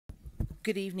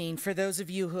Good evening. For those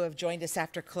of you who have joined us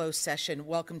after closed session,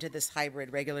 welcome to this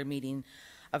hybrid regular meeting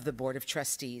of the Board of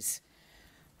Trustees.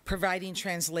 Providing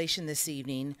translation this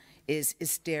evening is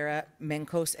Estera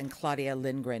Mencos and Claudia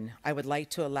Lindgren. I would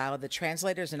like to allow the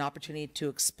translators an opportunity to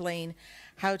explain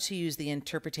how to use the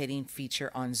interpreting feature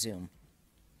on Zoom.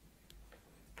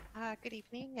 Good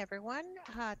evening, everyone.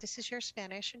 This is your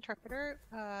Spanish interpreter.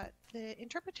 The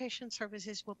interpretation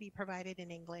services will be provided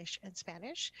in English and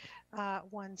Spanish.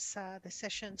 Once the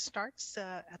session starts,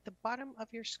 at the bottom of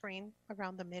your screen,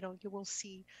 around the middle, you will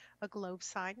see a globe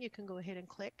sign. You can go ahead and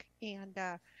click and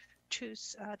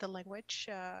choose the language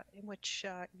in which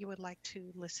you would like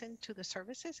to listen to the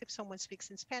services. If someone speaks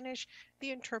in Spanish,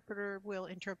 the interpreter will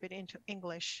interpret into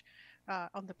English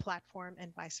on the platform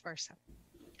and vice versa.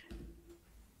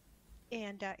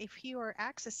 And if you are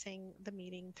accessing the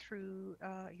meeting through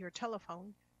your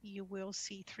telephone, you will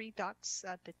see three dots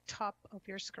at the top of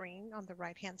your screen on the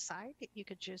right-hand side. You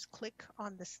could just click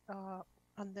on this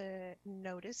on the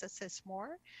notice that says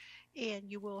More, and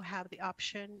you will have the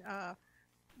option.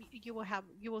 You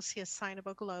will see a sign of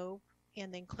a globe,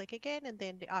 and then click again, and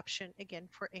then the option again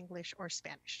for English or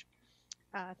Spanish.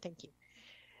 Thank you.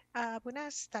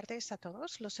 Buenas tardes a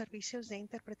todos. Los servicios de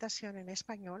interpretación en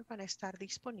español van a estar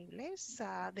disponibles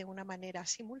de una manera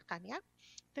simultánea.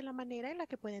 De la manera en la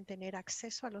que pueden tener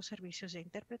acceso a los servicios de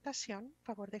interpretación,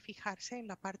 favor de fijarse en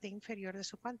la parte inferior de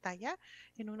su pantalla.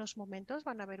 En unos momentos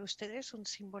van a ver ustedes un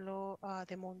símbolo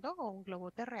de mundo o un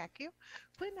globo terráqueo.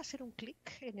 Pueden hacer un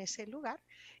clic en ese lugar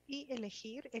y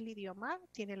elegir el idioma.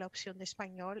 Tiene la opción de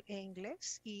español e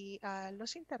inglés y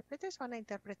los intérpretes van a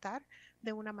interpretar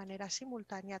de una manera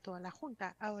simultánea toda la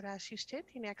junta. Ahora, si usted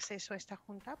tiene acceso a esta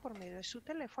junta por medio de su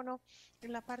teléfono,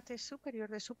 en la parte superior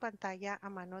de su pantalla a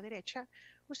mano derecha,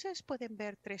 ustedes pueden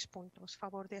ver tres puntos.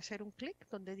 Favor de hacer un clic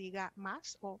donde diga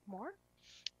más o more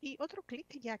y otro clic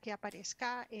ya que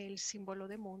aparezca el símbolo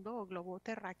de mundo o globo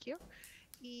terráqueo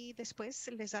y después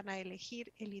les dan a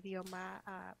elegir el idioma,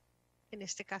 en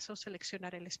este caso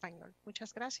seleccionar el español.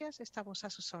 Muchas gracias. Estamos a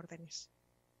sus órdenes.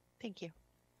 Thank you.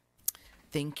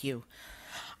 Thank you.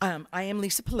 I am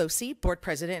Lisa Pelosi, Board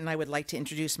President, and I would like to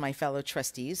introduce my fellow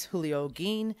trustees, Julio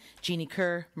Guin, Jeannie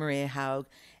Kerr, Maria Haug,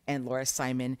 and Laura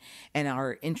Simon, and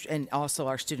also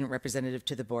our student representative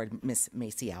to the board, Ms.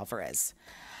 Macy Alvarez.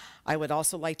 I would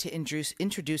also like to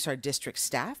introduce our district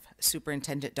staff,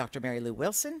 Superintendent Dr. Mary Lou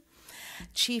Wilson,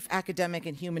 Chief Academic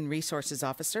and Human Resources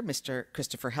Officer, Mr.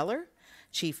 Christopher Heller,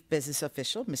 Chief Business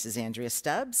Official, Mrs. Andrea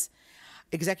Stubbs,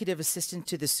 Executive Assistant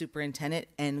to the Superintendent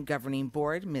and Governing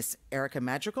Board, Ms. Erica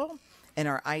Madrigal, and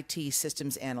our IT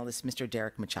Systems Analyst, Mr.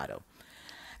 Derek Machado.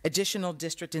 Additional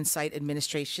district and site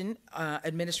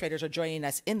administrators are joining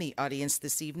us in the audience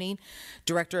this evening.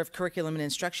 Director of Curriculum and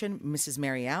Instruction, Mrs.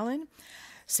 Mary Allen,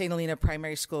 St. Helena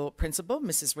Primary School Principal,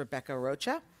 Mrs. Rebecca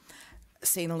Rocha,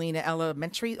 St. Helena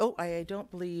Elementary, I don't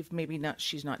believe, maybe not,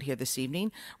 she's not here this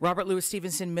evening. Robert Louis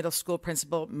Stevenson Middle School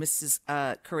Principal, Mrs.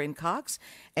 Corinne Cox,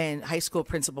 and High School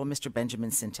Principal, Mr. Benjamin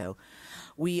Cinto.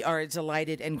 We are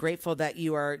delighted and grateful that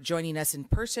you are joining us in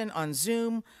person on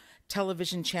Zoom,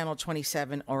 Television Channel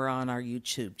 27, or on our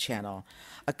YouTube channel.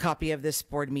 A copy of this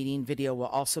board meeting video will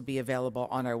also be available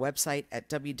on our website at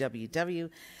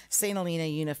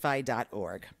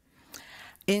www.stHelenaunified.org.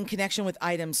 In connection with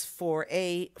items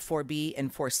 4A, 4B,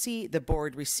 and 4C, the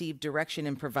board received direction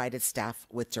and provided staff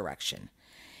with direction.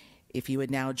 If you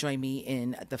would now join me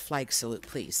in the flag salute,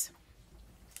 please.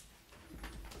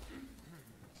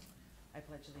 I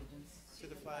pledge allegiance to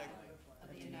the flag of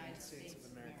the United States of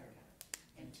America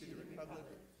and to the republic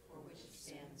for which it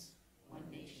stands, one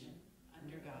nation,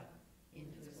 under God,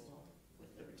 indivisible,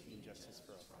 with liberty and justice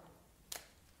for all.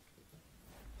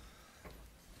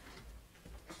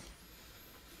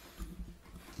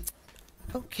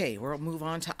 Okay, we'll move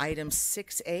on to item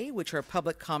 6A, which are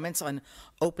public comments on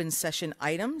open session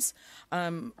items.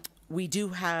 We do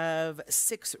have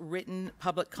 6 written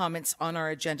public comments on our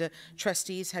agenda.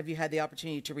 Trustees, have you had the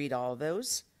opportunity to read all of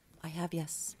those? I have,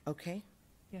 yes. Okay.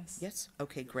 Yes. Yes?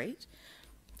 Okay, great.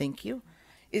 Thank you.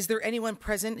 Is there anyone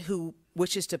present who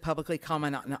wishes to publicly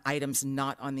comment on items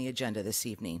not on the agenda this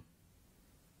evening?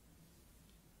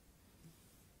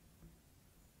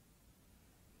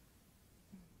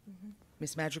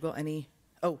 Ms. Madrigal, any?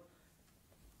 Oh,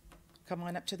 come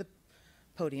on up to the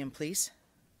podium, please.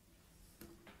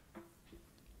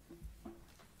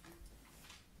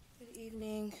 Good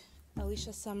evening.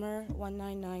 Alicia Summer,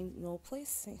 199 Knoll Place,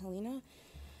 St. Helena.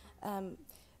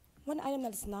 One item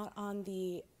that's not on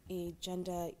the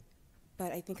agenda,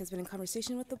 but I think has been in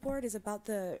conversation with the board, is about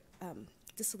the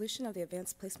dissolution of the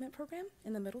advanced placement program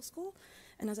in the middle school.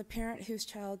 And as a parent whose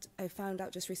child I found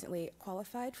out just recently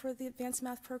qualified for the advanced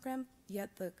math program, yet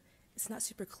it's not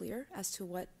super clear as to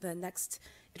what the next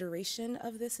iteration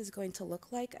of this is going to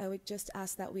look like, I would just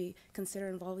ask that we consider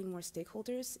involving more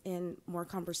stakeholders in more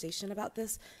conversation about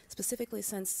this, specifically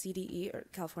since CDE, or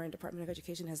California Department of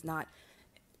Education, has not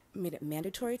made it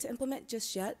mandatory to implement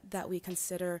just yet, that we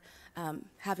consider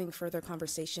having further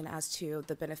conversation as to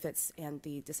the benefits and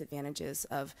the disadvantages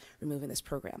of removing this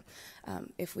program.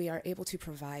 If we are able to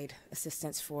provide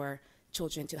assistance for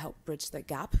children to help bridge the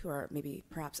gap who are maybe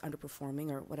perhaps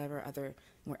underperforming or whatever other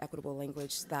more equitable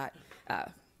language that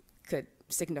could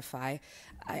signify,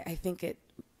 I think it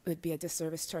would be a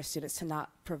disservice to our students to not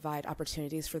provide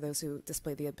opportunities for those who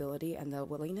display the ability and the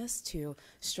willingness to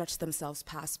stretch themselves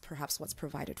past perhaps what's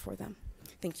provided for them.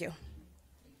 Thank you.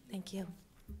 Thank you.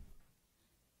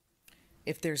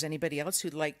 If there's anybody else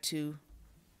who'd like to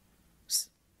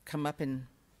come up and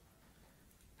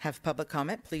have public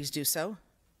comment, please do so.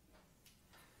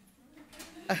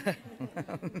 That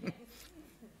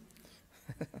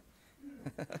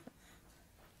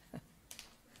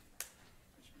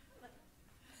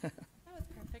was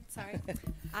perfect, sorry.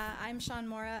 I'm Sean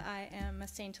Mora. I am a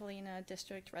St. Helena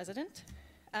District resident.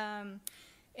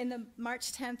 In the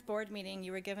March 10th board meeting,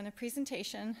 you were given a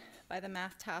presentation by the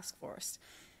Math Task Force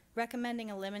recommending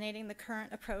eliminating the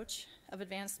current approach of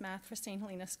advanced math for St.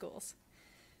 Helena schools.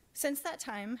 Since that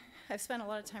time, I've spent a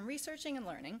lot of time researching and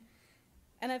learning,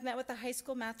 and I've met with the high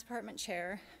school math department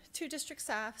chair, 2 district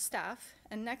staff,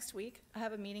 and next week I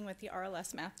have a meeting with the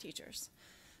RLS math teachers.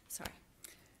 Sorry.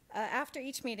 After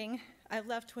each meeting, I've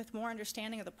left with more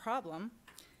understanding of the problem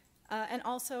and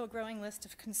also a growing list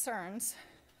of concerns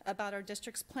about our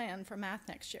district's plan for math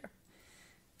next year.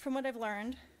 From what I've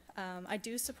learned, I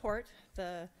do support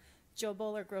the Joe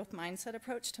Bowler growth mindset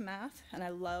approach to math, and I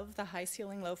love the high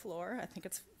ceiling, low floor. I think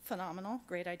it's phenomenal,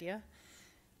 great idea.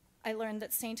 I learned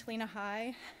that St. Helena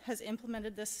High has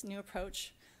implemented this new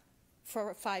approach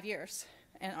for 5 years,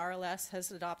 and RLS has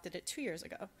adopted it 2 years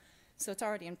ago. So it's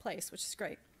already in place, which is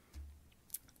great.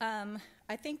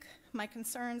 I think my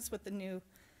concerns with the new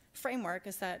framework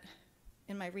is that,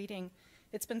 in my reading,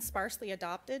 it's been sparsely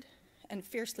adopted and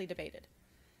fiercely debated.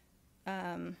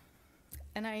 And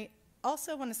I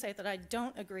also want to say that I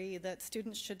don't agree that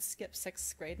students should skip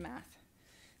 6th grade math.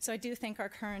 So I do think our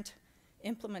current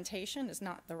implementation is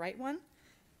not the right one,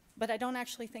 but I don't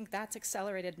actually think that's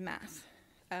accelerated math.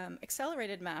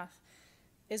 Accelerated math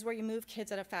is where you move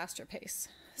kids at a faster pace.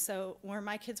 So where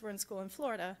my kids were in school in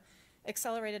Florida,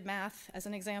 accelerated math, as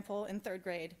an example, in 3rd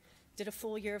grade, did a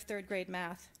full year of 3rd grade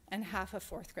math and half of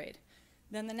 4th grade.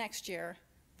 Then the next year,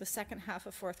 the second half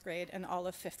of 4th grade and all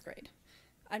of 5th grade.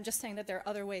 I'm just saying that there are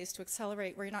other ways to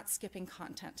accelerate where you're not skipping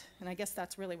content. And I guess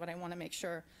that's really what I want to make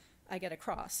sure I get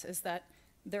across, is that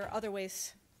there are other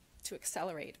ways to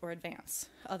accelerate or advance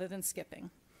other than skipping.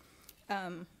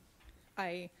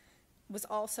 I was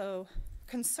also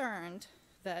concerned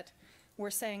that we're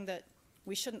saying that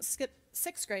we shouldn't skip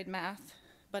 6th grade math,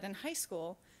 but in high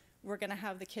school, we're going to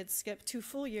have the kids skip 2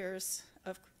 full years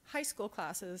of high school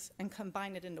classes and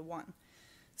combine it into one.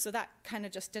 So that kind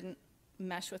of just didn't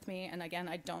mesh with me, and again,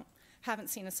 haven't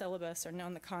seen a syllabus or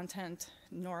known the content,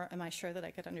 nor am I sure that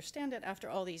I could understand it after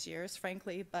all these years,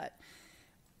 frankly, but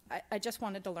I just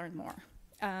wanted to learn more,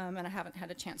 and I haven't had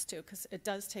a chance to, because it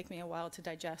does take me a while to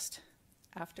digest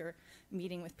after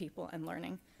meeting with people and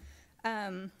learning.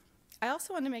 I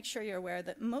also want to make sure you're aware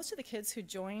that most of the kids who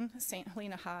join St.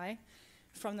 Helena High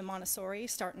from the Montessori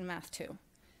start in Math 2.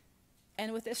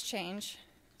 And with this change,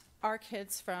 our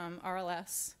kids from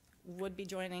RLS would be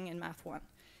joining in Math 1.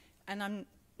 And I'm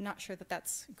not sure that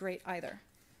that's great either.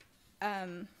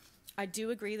 I do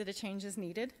agree that a change is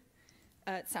needed.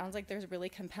 It sounds like there's really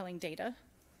compelling data.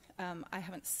 I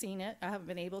haven't seen it. I haven't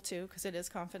been able to because it is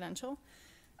confidential.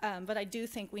 But I do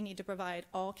think we need to provide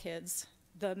all kids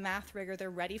the math rigor they're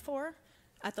ready for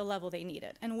at the level they need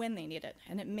it and when they need it.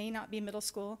 And it may not be middle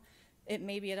school. It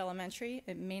may be at elementary.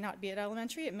 It may not be at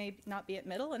elementary. It may not be at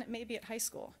middle, and it may be at high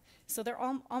school. So there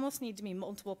almost need to be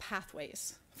multiple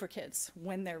pathways for kids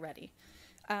when they're ready.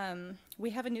 We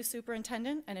have a new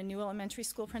superintendent and a new elementary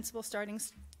school principal starting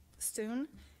soon,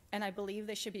 and I believe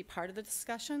they should be part of the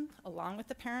discussion along with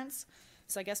the parents.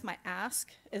 So I guess my ask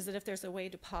is that if there's a way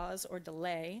to pause or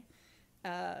delay,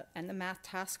 and the Math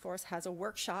Task Force has a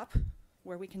workshop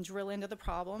where we can drill into the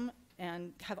problem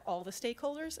and have all the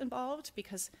stakeholders involved,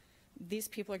 because these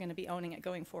people are going to be owning it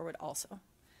going forward also.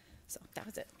 So that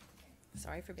was it.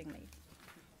 Sorry for being late.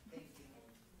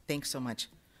 Thanks so much.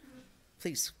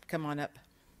 Please come on up.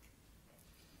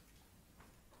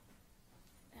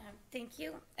 Thank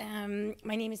you.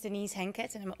 My name is Denise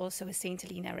Henkett, and I'm also a St.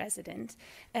 Helena resident.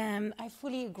 I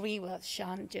fully agree with what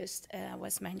Sean just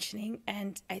was mentioning,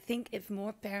 and I think if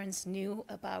more parents knew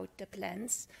about the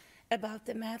plans, about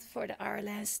the math for the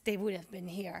RLS, they would have been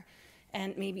here,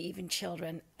 and maybe even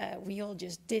children. We all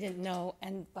just didn't know,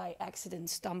 and by accident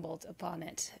stumbled upon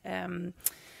it.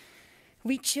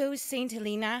 We chose St.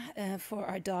 Helena for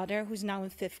our daughter, who's now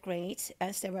in 5th grade,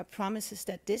 as there were promises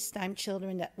that this time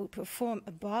children that would perform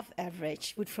above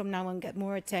average would from now on get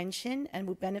more attention and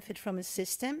would benefit from a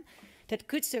system that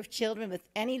could serve children with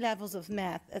any levels of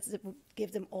math, as it would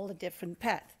give them all a different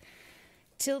path.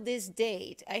 Till this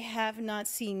date, I have not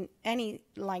seen any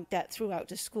like that throughout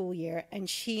the school year, and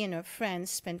she and her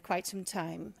friends spent quite some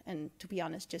time, and to be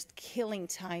honest, just killing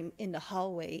time in the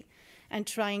hallway and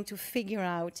trying to figure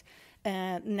out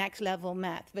next level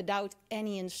math without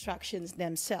any instructions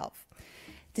themselves.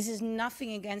 This is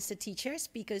nothing against the teachers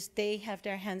because they have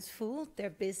their hands full,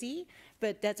 they're busy,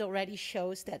 but that already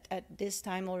shows that at this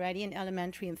time already in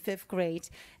elementary and 5th grade,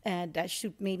 there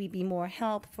should maybe be more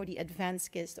help for the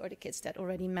advanced kids or the kids that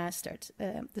already mastered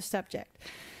the subject.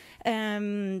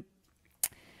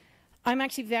 I'm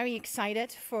actually very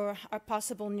excited for our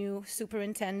possible new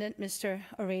superintendent, Mr.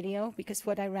 Aurelio, because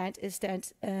what I read is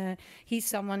that he's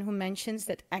someone who mentions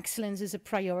that excellence is a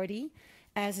priority,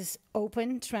 as is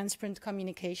open, transparent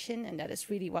communication, and that is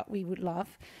really what we would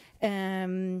love.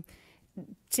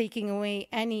 Taking away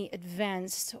any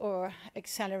advanced or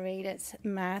accelerated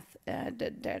math,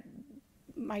 that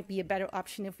might be a better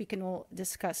option if we can all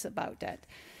discuss about that.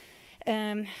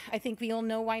 I think we all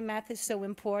know why math is so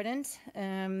important.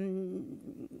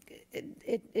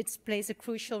 It plays a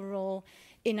crucial role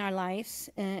in our lives,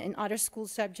 in other school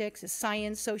subjects,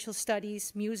 science, social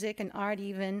studies, music, and art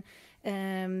even.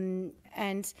 And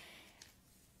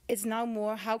it's now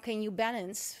more, how can you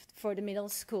balance for the middle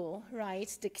school, right?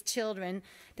 The children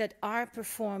that are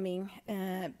performing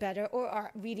better or are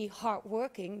really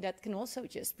hardworking, that can also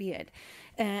just be it.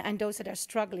 And those that are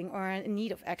struggling or are in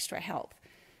need of extra help.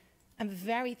 I'm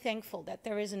very thankful that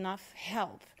there is enough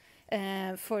help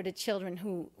for the children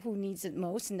who needs it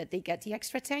most and that they get the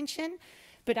extra attention.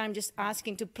 But I'm just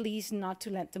asking to please not to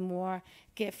let the more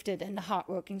gifted and the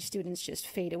hardworking students just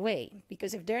fade away.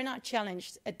 Because if they're not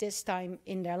challenged at this time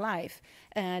in their life,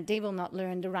 they will not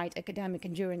learn the right academic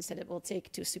endurance that it will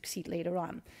take to succeed later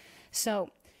on. So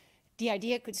the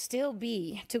idea could still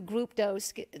be to group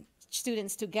those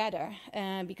students together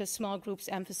because small groups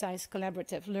emphasize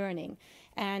collaborative learning.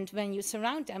 And when you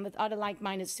surround them with other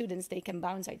like-minded students, they can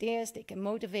bounce ideas, they can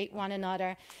motivate one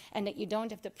another, and that you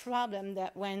don't have the problem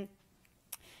that when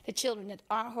the children that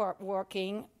are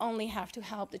hardworking only have to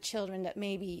help the children that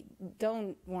maybe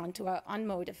don't want to, are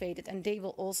unmotivated, and they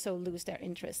will also lose their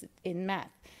interest in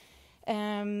math.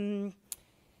 It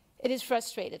is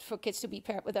frustrating for kids to be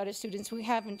paired with other students who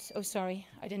haven't, oh sorry,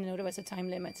 I didn't know there was a time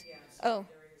limit. Yeah,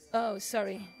 oh,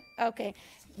 sorry. Okay.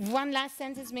 One last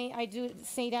sentence, may I do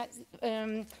say that?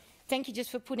 Thank you just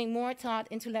for putting more thought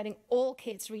into letting all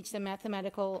kids reach their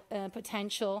mathematical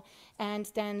potential, and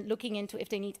then looking into if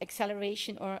they need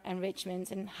acceleration or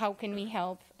enrichment and how can we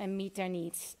help and meet their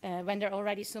needs when there are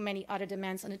already so many other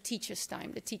demands on the teacher's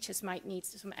time. The teachers might need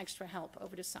some extra help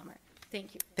over the summer.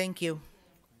 Thank you. Thank you.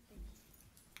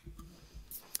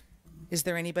 Is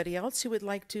there anybody else who would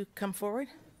like to come forward?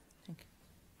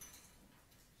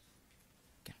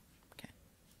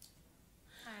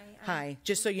 Hi.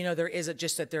 Just so you know, there is a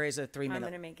 3-minute. I'm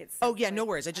going to make it. Oh yeah, no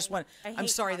worries. I'm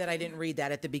sorry that I didn't read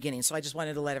that at the beginning, so I just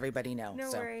wanted to let everybody know.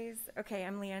 No worries. Okay,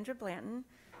 I'm Leandra Blanton.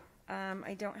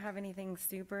 I don't have anything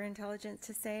super intelligent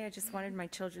to say. I just wanted my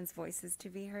children's voices to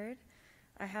be heard.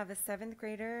 I have a 7th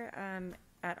grader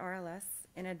at RLS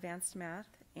in advanced math,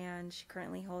 and she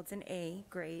currently holds an A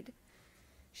grade.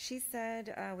 She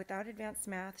said without advanced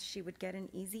math, she would get an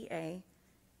easy A,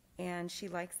 and she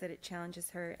likes that it challenges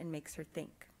her and makes her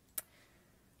think.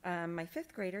 My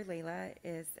 5th grader, Layla,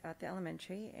 is at the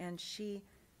elementary, and she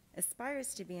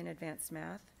aspires to be in advanced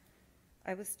math.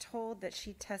 I was told that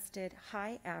she tested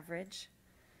high average,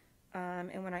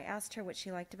 and when I asked her what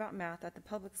she liked about math at the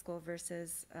public school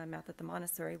versus math at the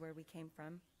Montessori, where we came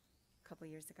from a couple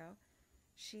years ago,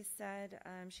 she said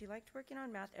she liked working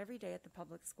on math every day at the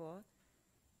public school,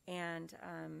 and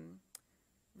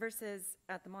versus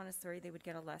at the Montessori, they would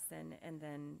get a lesson and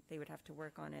then they would have to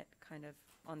work on it kind of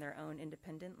on their own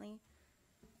independently.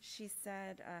 She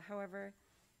said, however,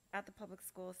 at the public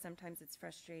school, sometimes it's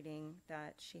frustrating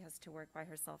that she has to work by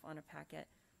herself on a packet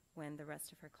when the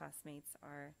rest of her classmates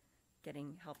are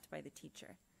getting helped by the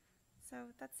teacher. So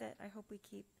that's it. I hope we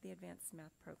keep the advanced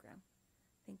math program.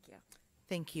 Thank you.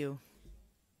 Thank you.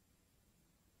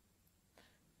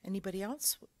 Anybody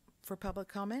else? for public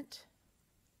comment?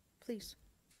 Please.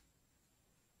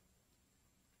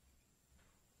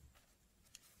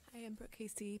 Hi, I'm Brooke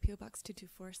Casey, PO Box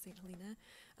 224, St. Helena.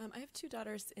 I have two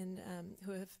daughters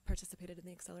who have participated in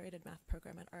the accelerated math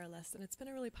program at RLS, and it's been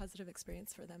a really positive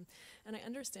experience for them. And I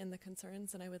understand the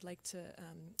concerns, and I would like to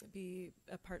be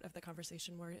a part of the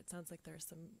conversation where it sounds like there are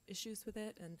some issues with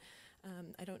it, and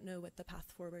I don't know what the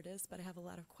path forward is, but I have a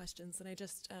lot of questions, and I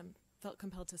just felt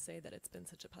compelled to say that it's been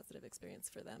such a positive experience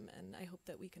for them, and I hope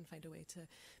that we can find a way to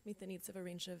meet the needs of a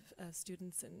range of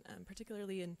students, and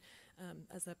particularly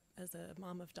as a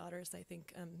mom of daughters, I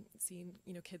think seeing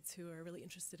kids who are really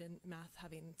interested in math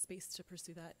having space to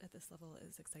pursue that at this level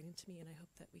is exciting to me, and I hope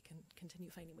that we can continue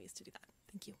finding ways to do that.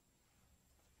 Thank you.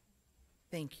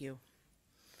 Thank you.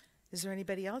 Is there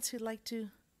anybody else who'd like to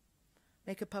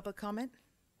make a public comment?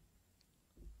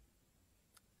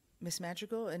 Ms.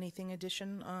 Madrigal, anything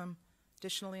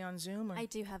additionally on Zoom? Or? I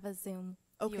do have a Zoom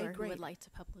Okay, viewer who great. would like to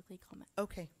publicly comment.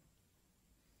 Okay.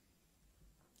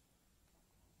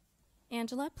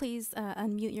 Angela, please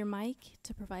unmute your mic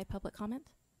to provide public comment.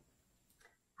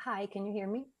 Hi, can you hear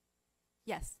me?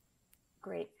 Yes.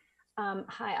 Great.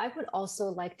 Hi, I would also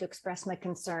like to express my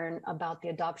concern about the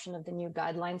adoption of the new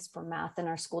guidelines for math in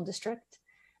our school district.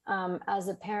 As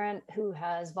a parent who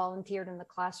has volunteered in the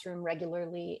classroom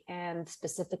regularly and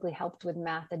specifically helped with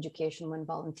math education when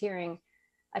volunteering,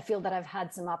 I feel that I've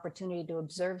had some opportunity to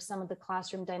observe some of the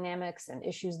classroom dynamics and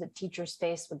issues that teachers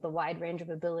face with the wide range of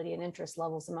ability and interest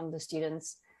levels among the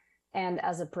students. And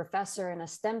as a professor in a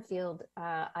STEM field,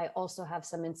 I also have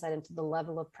some insight into the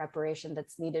level of preparation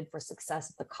that's needed for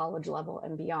success at the college level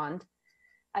and beyond.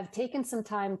 I've taken some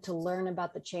time to learn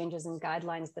about the changes and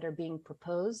guidelines that are being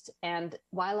proposed. And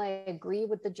while I agree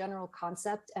with the general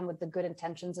concept and with the good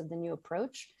intentions of the new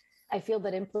approach, I feel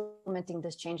that implementing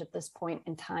this change at this point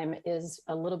in time is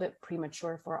a little bit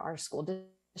premature for our school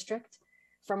district.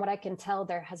 From what I can tell,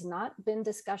 there has not been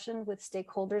discussion with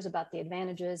stakeholders about the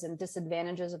advantages and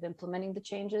disadvantages of implementing the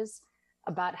changes,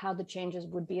 about how the changes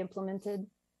would be implemented,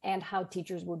 and how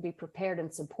teachers would be prepared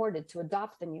and supported to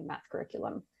adopt the new math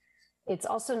curriculum. It's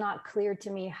also not clear to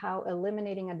me how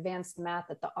eliminating advanced math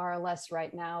at the RLS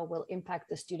right now will impact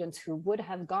the students who would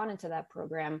have gone into that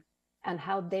program and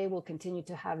how they will continue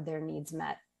to have their needs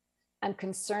met. I'm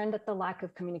concerned that the lack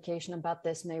of communication about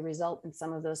this may result in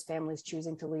some of those families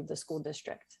choosing to leave the school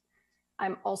district.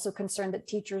 I'm also concerned that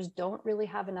teachers don't really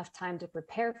have enough time to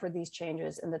prepare for these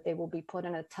changes and that they will be put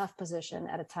in a tough position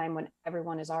at a time when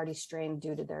everyone is already strained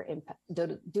due to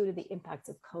the impacts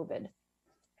of COVID.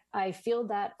 I feel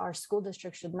that our school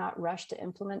district should not rush to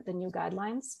implement the new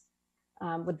guidelines.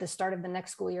 With the start of the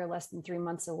next school year less than 3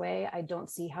 months away, I don't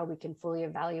see how we can fully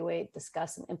evaluate,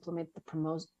 discuss, and implement the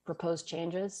proposed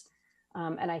changes.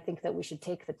 And I think that we should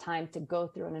take the time to go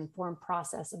through an informed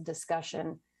process of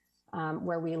discussion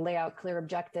where we lay out clear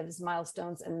objectives,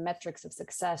 milestones, and metrics of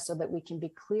success so that we can be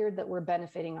clear that we're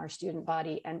benefiting our student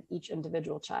body and each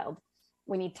individual child.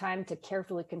 We need time to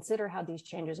carefully consider how these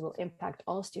changes will impact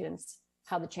all students,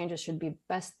 how the changes should be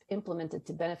best implemented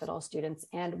to benefit all students,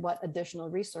 and what additional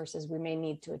resources we may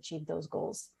need to achieve those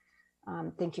goals.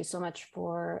 Thank you so much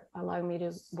for allowing me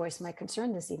to voice my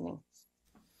concern this evening.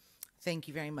 Thank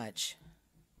you very much.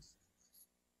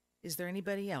 Is there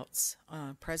anybody else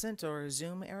present or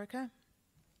Zoom, Erica?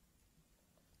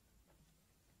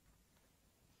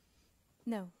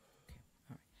 No.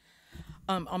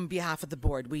 On behalf of the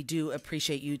board, we do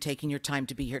appreciate you taking your time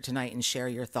to be here tonight and share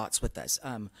your thoughts with us.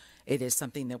 It is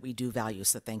something that we do value,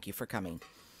 so thank you for coming.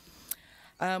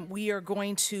 We are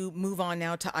going to move on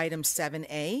now to item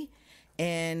 7A,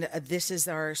 and this is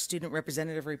our student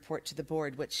representative report to the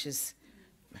board, which is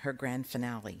her grand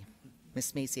finale.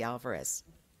 Ms. Macy Alvarez.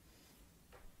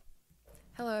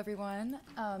 Hello, everyone.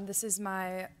 This is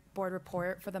my board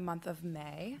report for the month of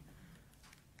May.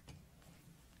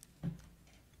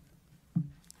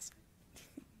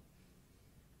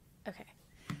 Okay,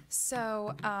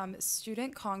 so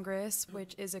Student Congress,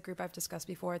 which is a group I've discussed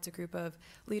before, it's a group of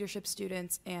leadership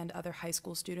students and other high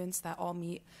school students that all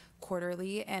meet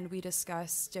quarterly, and we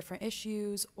discuss different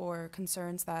issues or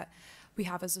concerns that we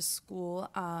have as a school,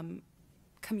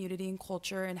 community and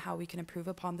culture, and how we can improve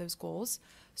upon those goals.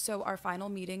 So our final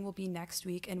meeting will be next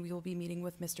week, and we will be meeting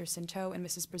with Mr. Cinto and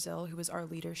Mrs. Brazil, who is our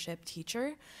leadership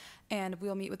teacher, and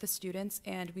we'll meet with the students,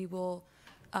 and we will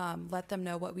let them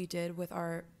know what we did with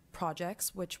our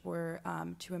projects, which were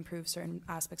to improve certain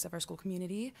aspects of our school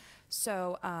community.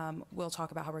 So we'll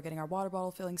talk about how we're getting our water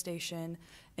bottle filling station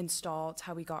installed,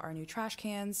 how we got our new trash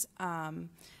cans,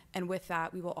 and with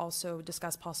that, we will also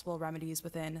discuss possible remedies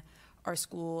within our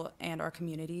school and our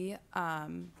community.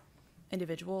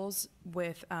 individuals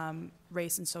with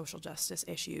race and social justice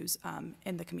issues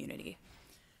in the community.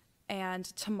 And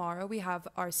tomorrow we have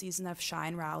our Season of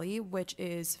Shine rally, which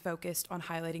is focused on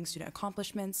highlighting student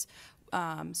accomplishments.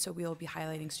 So we'll be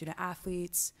highlighting student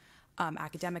athletes,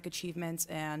 academic achievements,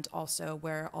 and also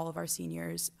where all of our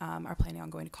seniors are planning on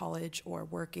going to college or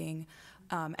working,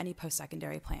 any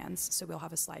post-secondary plans. So we'll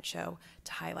have a slideshow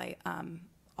to highlight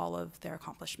all of their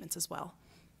accomplishments as well.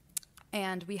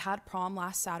 And we had prom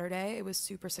last Saturday. It was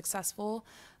super successful.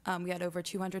 We had over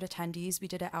 200 attendees. We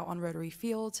did it out on Rotary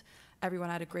Field. Everyone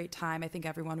had a great time. I think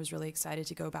everyone was really excited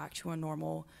to go back to a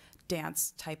normal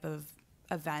dance type of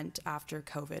event after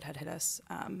COVID had hit us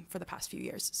for the past few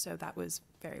years. So that was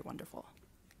very wonderful.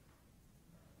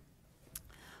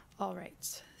 All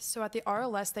right. So at the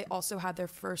RLS, they also had their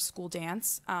first school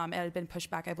dance. It had been pushed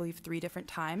back, I believe, 3 different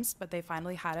times, but they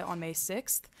finally had it on May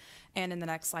 6th. And in the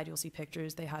next slide, you'll see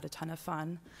pictures. They had a ton of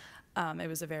fun. It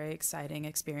was a very exciting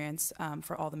experience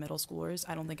for all the middle schoolers.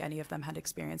 I don't think any of them had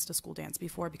experienced a school dance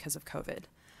before because of COVID.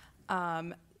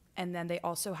 And then they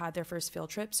also had their first field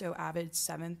trip. So Avid's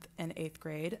 7th and 8th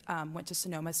grade went to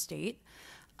Sonoma State,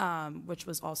 which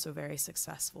was also very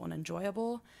successful and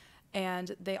enjoyable.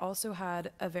 And they also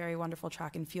had a very wonderful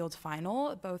track and field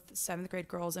final. Both 7th grade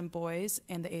girls and boys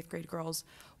and the 8th grade girls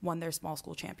won their small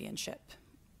school championship.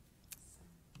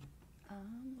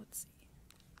 Let's see.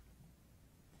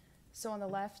 So on the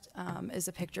left is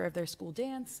a picture of their school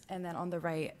dance, and then on the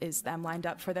right is them lined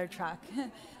up for their track,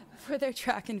 for their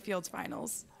track and field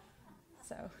finals.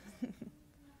 So,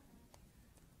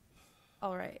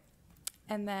 all right.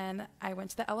 And then I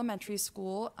went to the elementary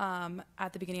school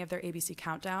at the beginning of their ABC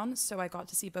countdown. So I got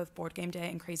to see both Board Game Day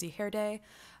and Crazy Hair Day.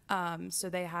 So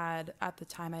they had, at the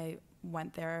time I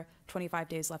went there, 25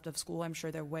 days left of school. I'm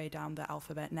sure they're way down the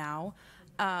alphabet now.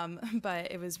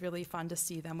 But it was really fun to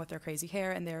see them with their crazy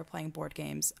hair, and they were playing board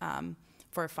games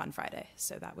for Fun Friday.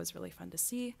 So that was really fun to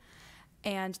see.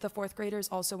 And the 4th graders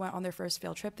also went on their first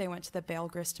field trip. They went to the Bale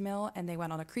Grist Mill, and they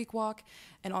went on a creek walk.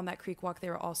 And on that creek walk, they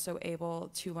were also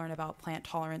able to learn about plant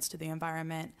tolerance to the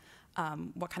environment,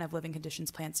 what kind of living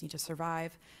conditions plants need to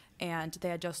survive. And they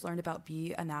had just learned about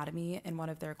bee anatomy in one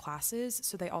of their classes.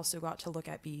 So they also got to look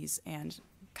at bees and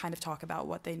kind of talk about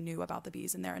what they knew about the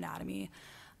bees and their anatomy.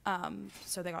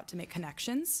 So they got to make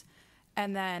connections.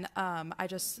 And then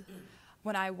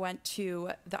when I went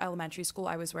to the elementary school,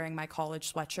 I was wearing my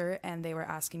college sweatshirt, and they were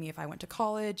asking me if I went to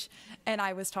college. And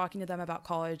I was talking to them about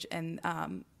college, and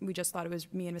we just thought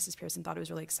me and Mrs. Pearson thought it was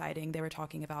really exciting. They were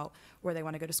talking about where they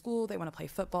want to go to school. They want to play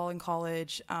football in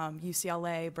college,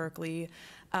 UCLA, Berkeley.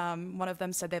 One of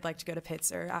them said they'd like to go to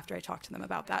Pitzer after I talked to them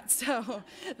about that. So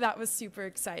that was super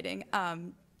exciting.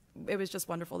 It was just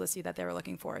wonderful to see that they were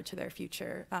looking forward to their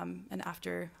future and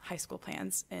after high school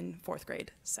plans in 4th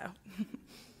grade.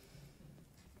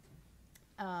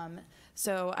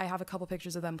 So I have a couple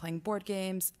pictures of them playing board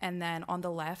games, and then on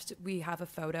the left we have a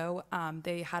photo.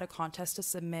 They had a contest to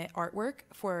submit artwork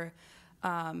for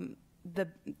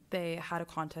they had a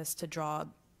contest to draw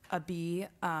a bee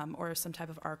or some type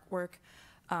of artwork.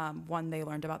 One, they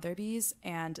learned about their bees,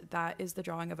 and that is the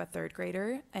drawing of a 3rd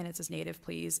grader, and it says "Native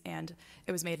Please," and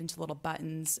it was made into little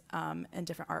buttons and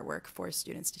different artwork for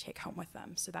students to take home with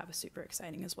them. So that was super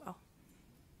exciting as well.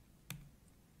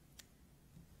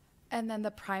 And then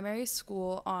the primary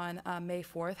school on May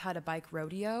 4th had a bike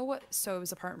rodeo. So it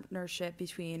was a partnership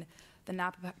between the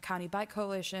Napa County Bike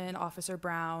Coalition, Officer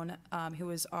Brown, who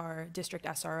was our district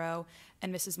SRO,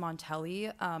 and Mrs.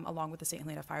 Montelli, along with the St.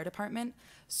 Helena Fire Department.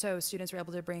 So students were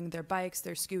able to bring their bikes,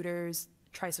 their scooters,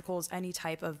 tricycles, any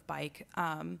type of bike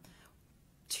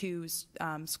to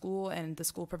school, and the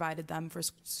school provided them for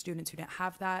students who didn't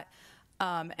have that.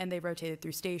 And they rotated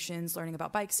through stations, learning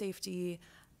about bike safety,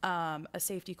 a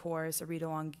safety course, a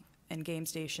read-along and game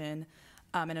station,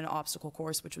 and an obstacle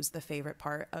course, which was the favorite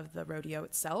part of the rodeo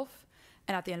itself.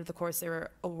 And at the end of the course, they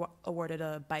were awarded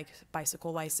a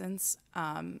bicycle license.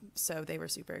 So they were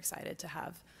super excited to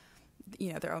have,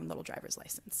 their own little driver's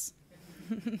license.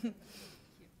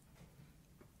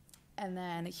 And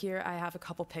then here I have a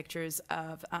couple pictures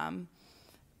of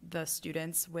the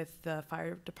students with the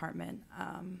fire department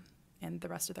and the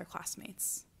rest of their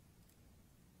classmates.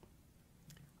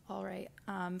 All right,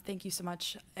 thank you so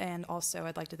much. And also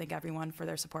I'd like to thank everyone for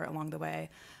their support along the way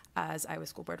as I was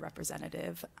school board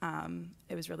representative.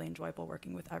 It was really enjoyable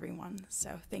working with everyone,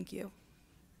 so thank you.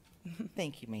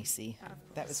 Thank you, Macy.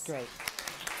 That was great.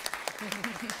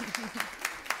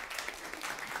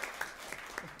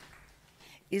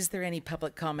 Is there any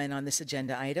public comment on this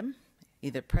agenda item,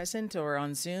 either present or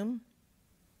on Zoom?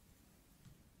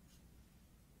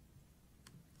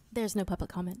 There's no public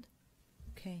comment.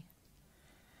 Okay.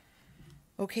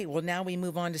 Okay, well, now we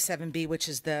move on to 7B, which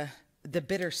is the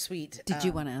bittersweet. Did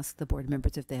you want to ask the board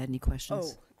members if they had any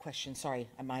questions? Oh, question. Sorry.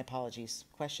 My apologies.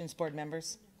 Questions, board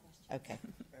members? Okay.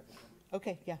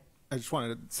 Okay, yeah. I just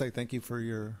wanted to say thank you for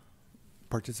your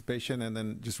participation and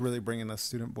then just really bringing us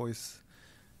student voice.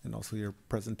 And also your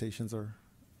presentations are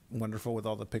wonderful with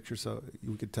all the pictures, so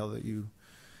we could tell that you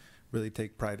really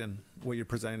take pride in what you're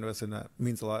presenting to us, and that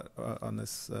means a lot on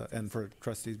this end for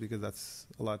trustees, because that's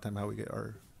a lot of time how we get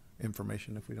our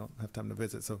information if we don't have time to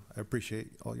visit. So I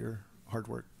appreciate all your hard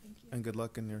work, and good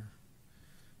luck in your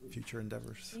future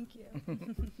endeavors. Thank you.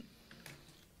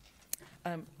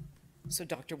 So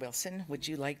Dr. Wilson, would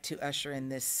you like to usher in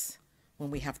this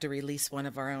when we have to release one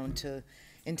of our own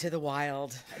into the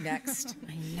wild next?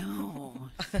 I know.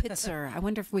 Pitzer. I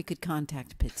wonder if we could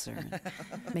contact Pitzer and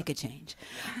make a change.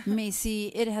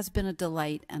 Macy, it has been a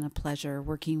delight and a pleasure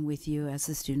working with you as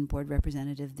the student board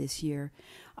representative this year.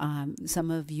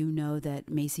 Some of you know that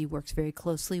Macy works very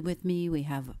closely with me. We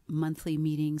have monthly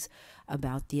meetings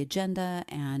about the agenda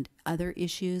and other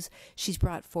issues. She's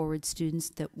brought forward students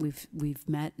that we've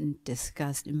met and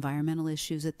discussed environmental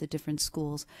issues at the different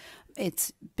schools.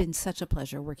 It's been such a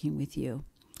pleasure working with you.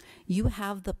 You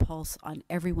have the pulse on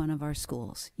every one of our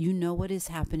schools. You know what is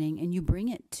happening, and you bring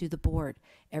it to the board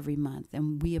every month,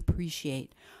 and we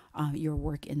appreciate your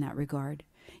work in that regard.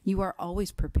 You are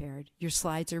always prepared. Your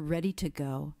slides are ready to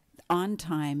go, on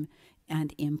time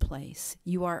and in place.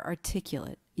 You are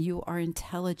articulate, you are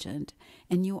intelligent,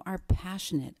 and you are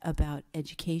passionate about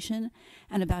education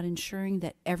and about ensuring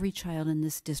that every child in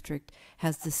this district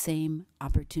has the same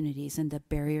opportunities and that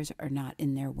barriers are not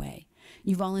in their way.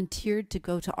 You volunteered to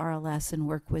go to RLS and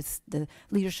work with the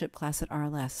leadership class at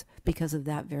RLS because of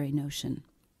that very notion.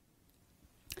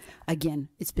 Again,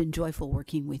 it's been joyful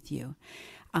working with you.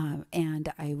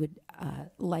 And I would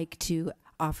like to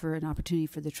offer an opportunity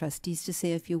for the trustees to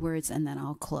say a few words, and then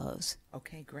I'll close.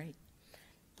 Okay, great.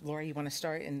 Laura, you want to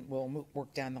start, and we'll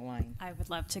work down the line. I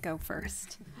would love to go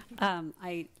first.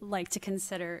 I like to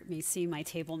consider Macy my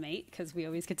table mate, because we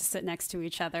always get to sit next to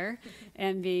each other.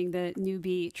 And being the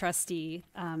newbie trustee,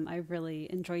 I really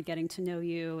enjoyed getting to know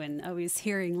you and always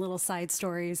hearing little side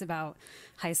stories about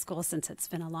high school, since it's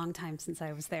been a long time since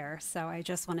I was there. So I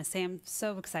just want to say I'm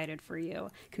so excited for you.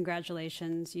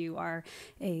 Congratulations. You are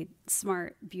a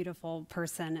smart, beautiful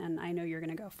person, and I know you're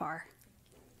going to go far.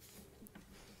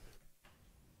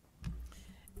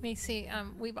 Macy,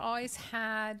 we've always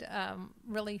had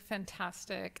really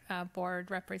fantastic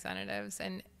board representatives,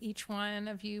 and each one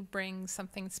of you brings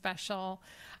something special.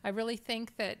 I really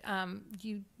think that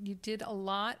you did a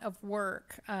lot of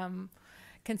work,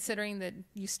 considering that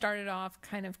you started off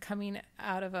kind of coming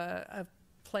out of a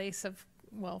place of,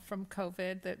 well, from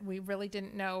COVID, that we really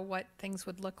didn't know what things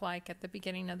would look like at the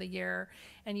beginning of the year,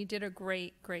 and you did a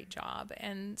great job.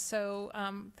 And so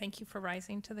thank you for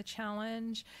rising to the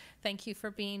challenge. Thank you for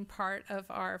being part of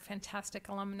our fantastic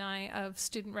alumni of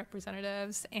student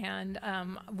representatives, and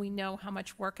we know how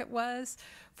much work it was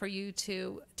for you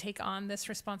to take on this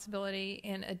responsibility,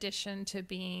 in addition to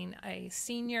being a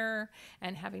senior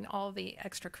and having all the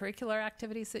extracurricular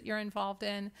activities that you're involved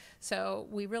in. So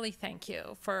we really thank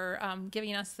you for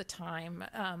giving us the time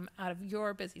out of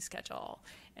your busy schedule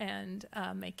and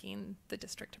making the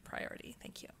district a priority.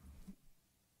 Thank you.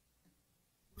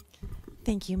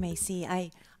 Thank you, Macy.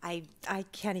 I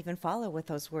can't even follow with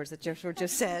those words that were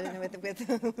just said and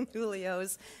with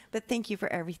Julio's, but thank you for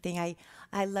everything.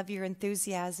 I love your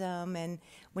enthusiasm, and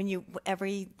when you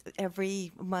every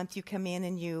month you come in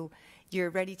and you're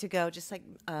ready to go, just like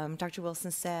Dr. Wilson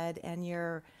said, and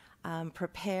you're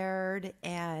prepared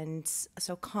and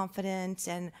so confident,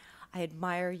 and I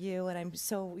admire you, and I'm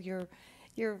so you're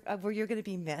going to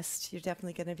be missed. You're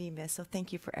definitely going to be missed. So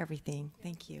thank you for everything.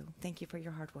 Thank you for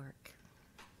your hard work.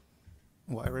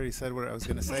 Well, I already said what I was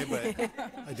going to say, but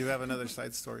I do have another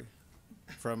side story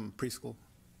from preschool,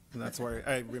 and that's where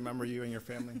I remember you and your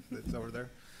family that's over there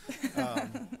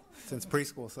since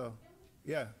preschool. So,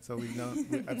 yeah, so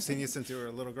I've seen you since you were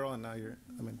a little girl, and now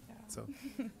so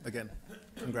again,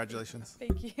 congratulations.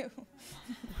 Thank you.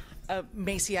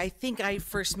 Macy, I think I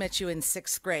first met you in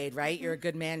 6th grade, right? You're a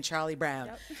good man, Charlie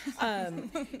Brown.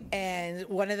 Yep. And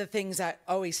one of the things that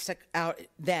always stuck out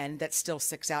then, that still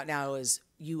sticks out now, is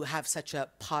you have such a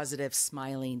positive,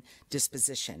 smiling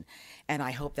disposition. And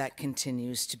I hope that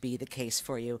continues to be the case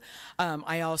for you.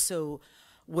 I also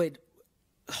would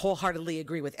wholeheartedly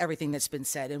agree with everything that's been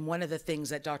said. And one of the things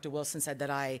that Dr. Wilson said that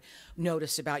I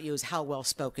noticed about you is how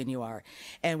well-spoken you are.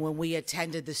 And when we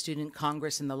attended the Student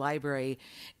Congress in the library,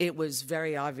 it was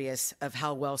very obvious of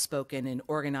how well-spoken and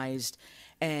organized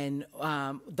and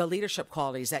the leadership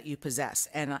qualities that you possess.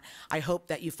 And I hope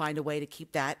that you find a way to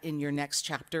keep that in your next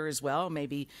chapter as well.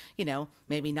 Maybe,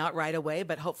 maybe not right away,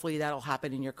 but hopefully that'll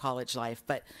happen in your college life.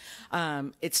 But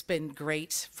it's been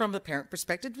great from the parent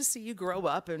perspective to see you grow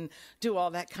up and do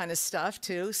all that kind of stuff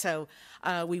too. So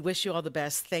we wish you all the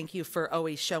best. Thank you for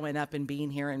always showing up and being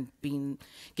here and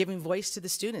giving voice to the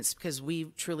students, because we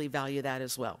truly value that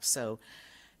as well. So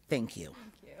thank you.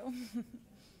 Thank you.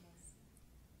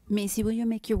 Macy, will you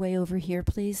make your way over here,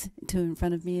 please, to in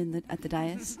front of me at the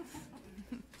dais?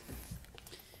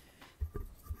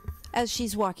 As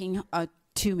she's walking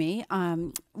to me,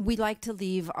 we like to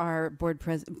leave our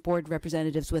board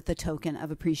representatives with a token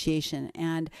of appreciation.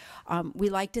 And we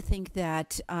like to think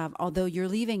that although you're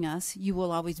leaving us, you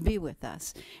will always be with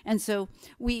us. And so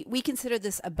we consider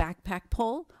this a backpack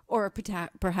pull, or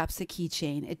perhaps a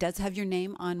keychain. It does have your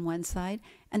name on one side,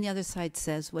 and the other side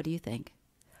says, what do you think?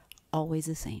 Always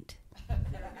a saint. Thank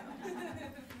you.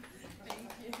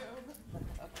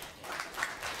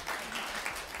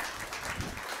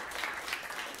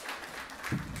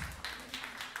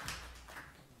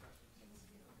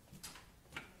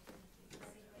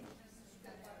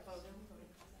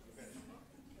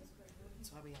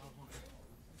 That's why we all want.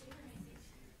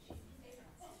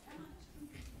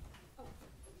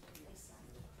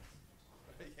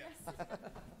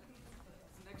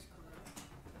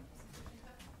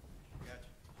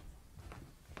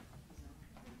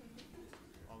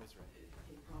 Always ready.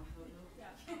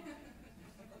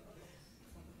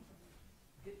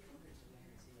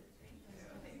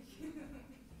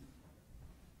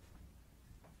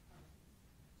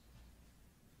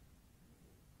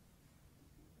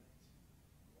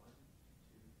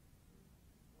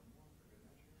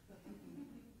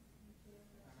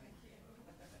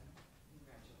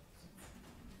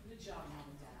 Good job, Mom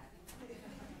and Dad.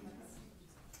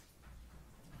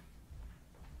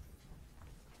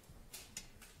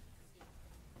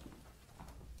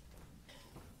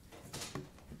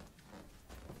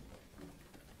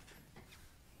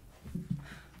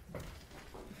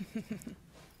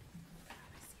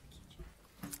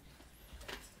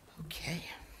 Okay.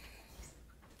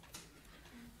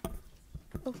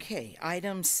 Okay,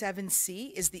 item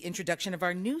 7C is the introduction of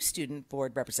our new student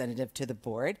board representative to the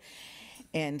board.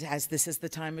 And as this is the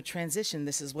time of transition,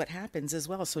 this is what happens as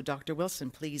well. So Dr. Wilson,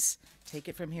 please take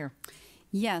it from here.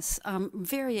 Yes,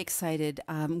 very excited.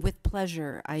 With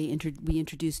pleasure, we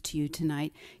introduced to you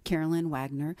tonight Carolyn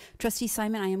Wagner. Trustee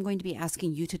Simon, I am going to be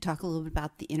asking you to talk a little bit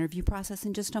about the interview process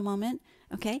in just a moment,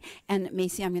 okay? And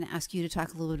Macy, I'm going to ask you to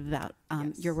talk a little bit about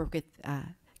your work with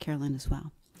Carolyn as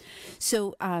well.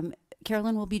 So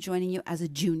Carolyn will be joining you as a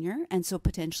junior, and so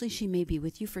potentially she may be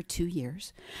with you for 2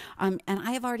 years. And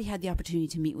I have already had the opportunity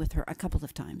to meet with her a couple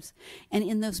of times. And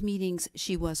in those meetings,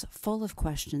 she was full of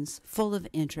questions, full of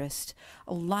interest,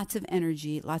 lots of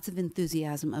energy, lots of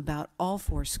enthusiasm about all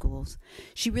 4 schools.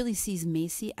 She really sees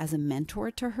Macy as a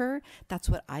mentor to her. That's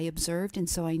what I observed. And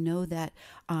so I know that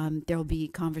there will be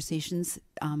conversations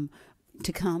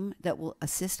to come that will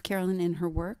assist Carolyn in her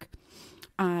work.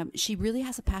 She really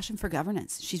has a passion for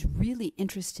governance. She's really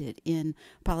interested in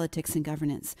politics and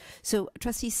governance. So,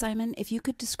 Trustee Simon, if you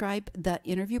could describe the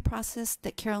interview process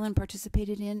that Carolyn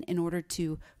participated in order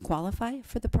to qualify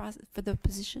for the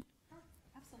position.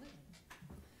 Absolutely.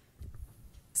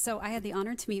 So I had the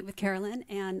honor to meet with Carolyn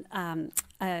and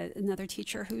another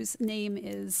teacher whose name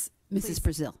is Mrs.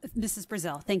 Brazil. Mrs.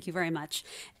 Brazil, thank you very much.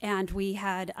 And we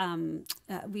had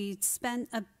we spent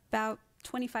about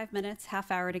 25 minutes,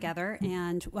 half hour together,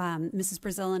 and Mrs.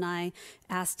 Brazil and I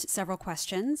asked several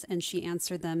questions, and she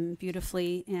answered them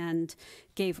beautifully and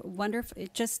gave wonderful,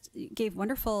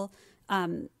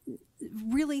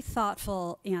 really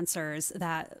thoughtful answers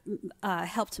that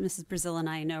helped Mrs. Brazil and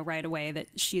I know right away that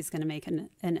she's going to make an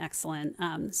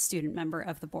excellent student member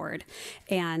of the board.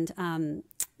 And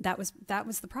that was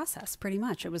the process, pretty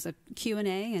much. It was a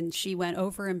Q&A, and she went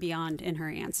over and beyond in her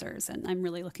answers. And I'm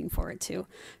really looking forward to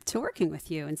working with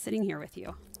you and sitting here with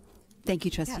you. Thank you,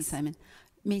 Trustee Simon.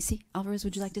 Macy Alvarez,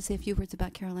 would you like to say a few words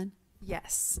about Carolyn?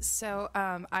 Yes. So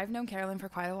I've known Carolyn for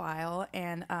quite a while,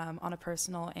 and on a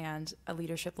personal and a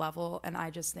leadership level, and I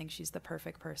just think she's the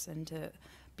perfect person to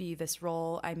be this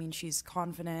role. I mean, she's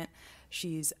confident,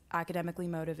 she's academically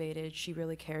motivated, she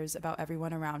really cares about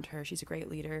everyone around her, she's a great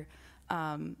leader.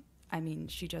 I mean,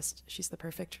 she's the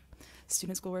perfect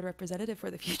student school board representative for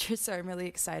the future, so I'm really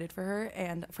excited for her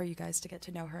and for you guys to get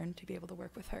to know her and to be able to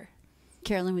work with her.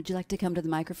 Carolyn, would you like to come to the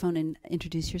microphone and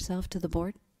introduce yourself to the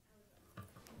board?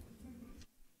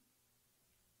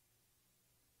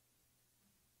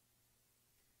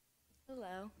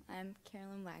 Hello, I'm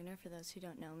Carolyn Wagner, for those who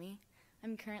don't know me.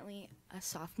 I'm currently a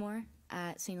sophomore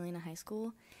at St. Helena High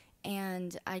School,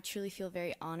 and I truly feel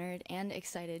very honored and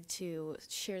excited to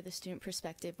share the student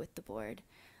perspective with the board.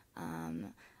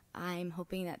 I'm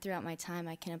hoping that throughout my time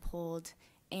I can uphold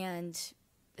and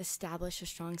establish a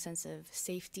strong sense of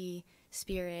safety,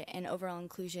 spirit, and overall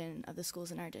inclusion of the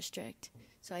schools in our district.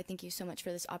 So I thank you so much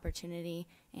for this opportunity,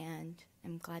 and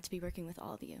I'm glad to be working with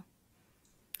all of you.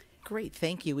 Great,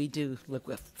 thank you. We do look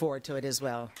forward to it as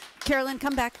well. Carolyn,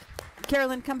 come back.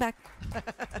 Carolyn, come back.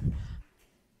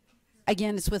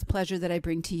 Again, it's with pleasure that I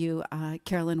bring to you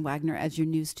Carolyn Wagner as your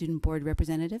new student board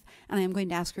representative. And I am going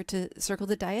to ask her to circle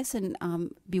the dais and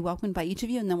be welcomed by each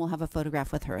of you, and then we'll have a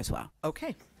photograph with her as well.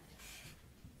 Okay.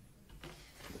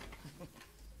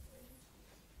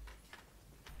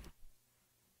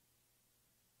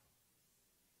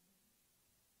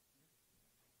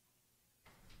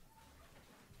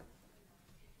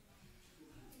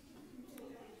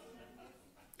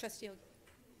 Trustee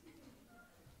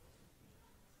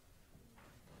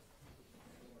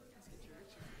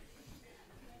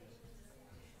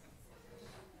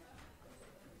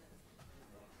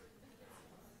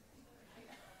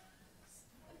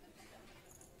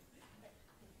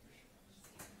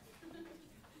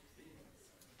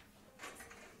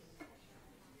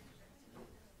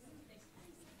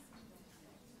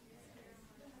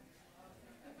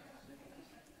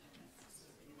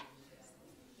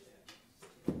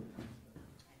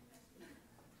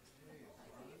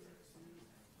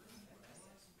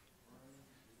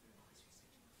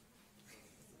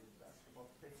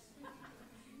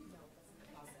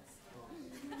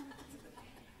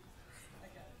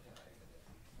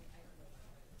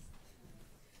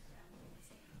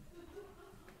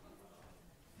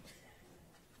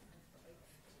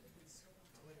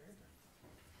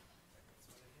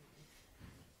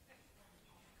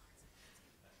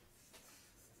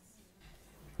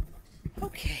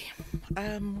Okay,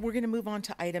 we're going to move on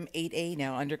to item 8A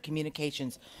now under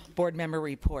communications, board member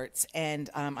reports. And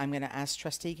I'm going to ask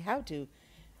Trustee Howe to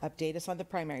update us on the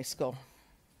primary school.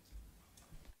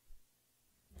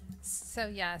 So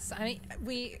yes, I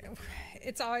mean,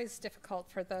 it's always difficult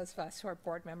for those of us who are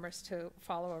board members to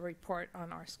follow a report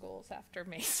on our schools after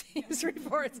Macy's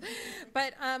reports.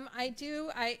 But I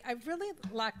really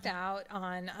lucked out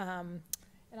on,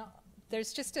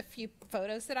 there's just a few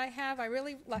photos that I have. I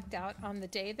really lucked out on the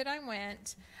day that I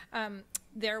went.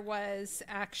 There was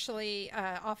actually,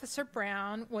 Officer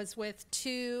Brown was with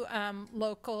two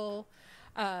local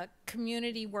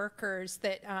community workers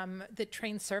that that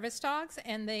train service dogs,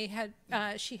 and they had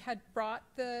she had brought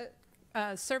the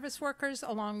service workers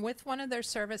along with one of their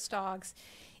service dogs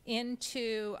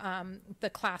into the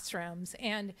classrooms,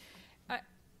 and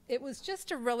it was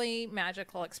just a really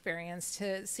magical experience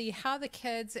to see how the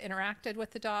kids interacted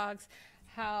with the dogs,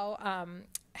 how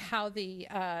they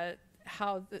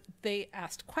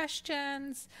asked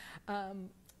questions.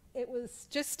 It was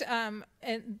just, and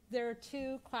there are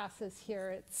two classes here.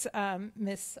 It's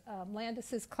Miss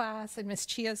Landis's class and Miss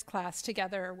Chia's class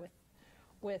together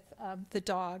with the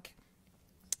dog.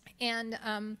 And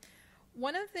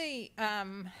one of the,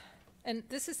 and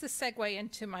this is the segue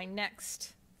into my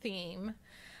next theme.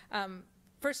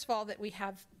 First of all, that we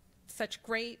have such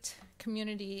great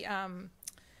community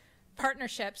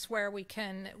partnerships where we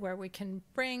can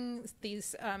bring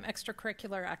these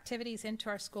extracurricular activities into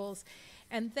our schools.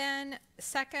 And then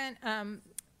second, I'm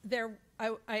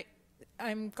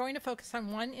going to focus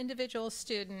on one individual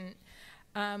student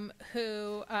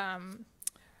who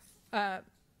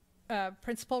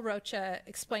Principal Rocha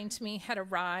explained to me had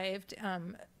arrived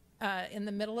in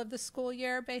the middle of the school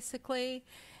year, basically,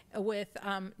 with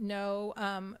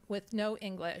no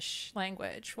English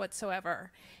language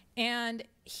whatsoever. And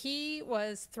he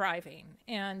was thriving,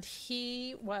 and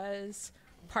he was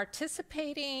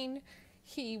participating.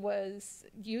 He was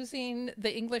using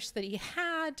the English that he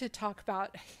had to talk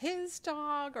about his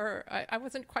dog, or I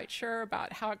wasn't quite sure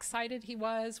about how excited he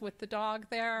was with the dog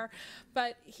there,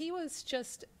 but he was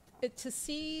just, to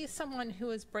see someone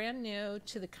who is brand new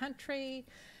to the country,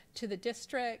 to the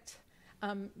district,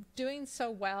 doing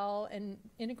so well and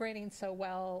integrating so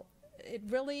well, it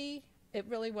really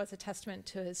was a testament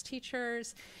to his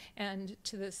teachers and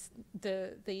to the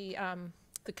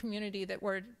community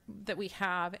that we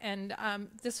have. And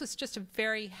this was just a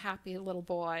very happy little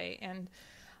boy, and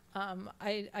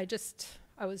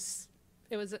it was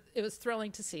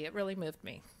thrilling to see. It really moved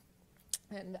me.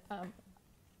 And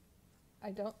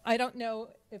I don't know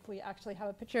if we actually have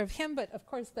a picture of him, but of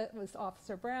course that was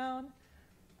Officer Brown.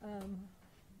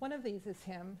 One of these is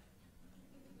him.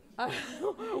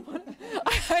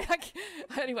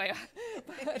 Anyway,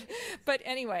 but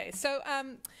anyway, so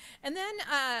and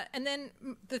then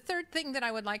the third thing that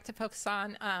I would like to focus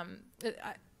on, I'm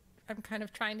kind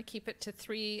of trying to keep it to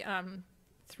three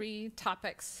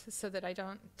topics so that I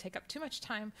don't take up too much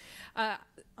time.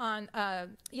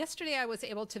 Yesterday, I was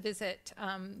able to visit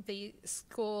the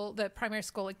primary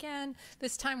school again,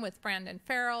 this time with Brandon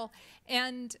Farrell,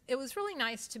 and it was really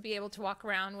nice to be able to walk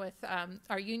around with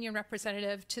our union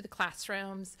representative to the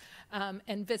classrooms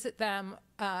and visit them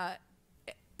on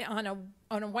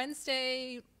a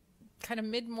Wednesday, kind of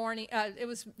mid-morning. It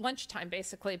was lunchtime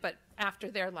basically, but after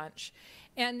their lunch,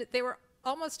 and they were.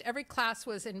 Almost every class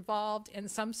was involved in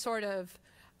some sort of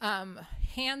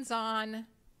hands-on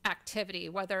activity,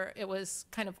 whether it was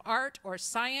kind of art or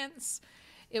science.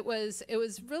 It was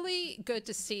really good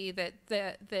to see that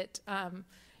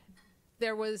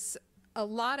there was a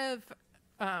lot of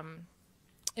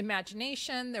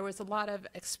imagination. There was a lot of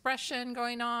expression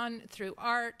going on through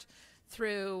art,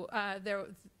 through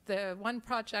the one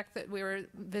project that we were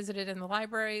visited in the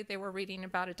library. They were reading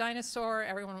about a dinosaur.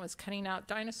 Everyone was cutting out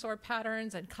dinosaur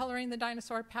patterns and coloring the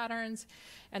dinosaur patterns.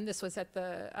 And this was at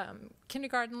the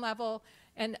kindergarten level.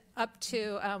 And up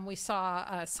to, we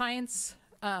saw science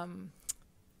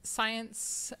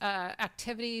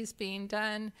activities being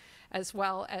done, as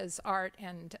well as art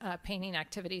and painting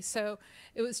activities. So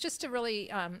it was just a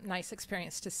really nice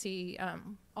experience to see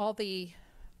all the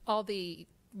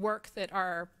work that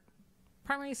our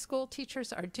primary school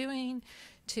teachers are doing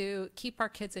to keep our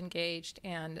kids engaged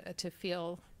and to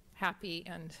feel happy,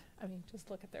 and I mean,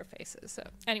 just look at their faces. So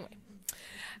anyway,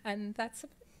 and that's it.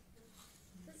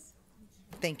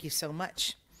 Thank you so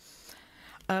much.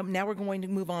 Now we're going to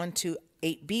move on to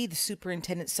 8B, the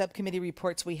Superintendent Subcommittee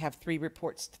reports. We have 3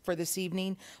 reports for this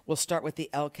evening. We'll start with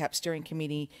the LCAP Steering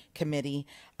Committee,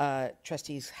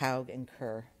 Trustees Haug and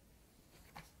Kerr.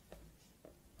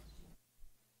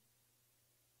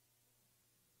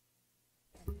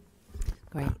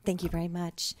 Great, thank you very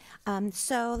much.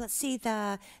 So let's see,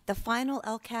 the final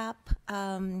LCAP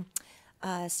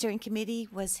steering committee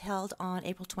was held on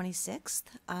April 26th.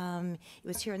 It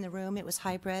was here in the room. It was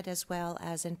hybrid as well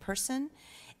as in person.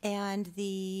 And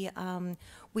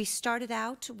we started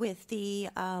out with the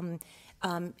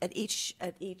at each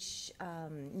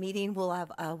meeting, we'll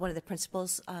have one of the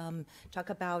principals talk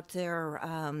about their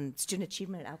student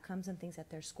achievement and outcomes and things at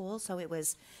their school. So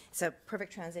it's a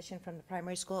perfect transition from the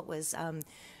primary school. It was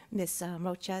Ms.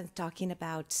 Rocha talking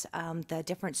about the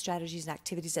different strategies and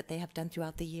activities that they have done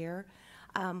throughout the year.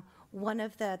 There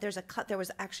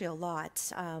was actually a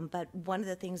lot, but one of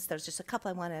the things, there's just a couple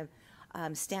I want to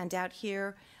stand out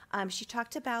here. She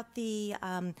talked about the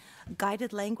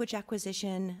guided language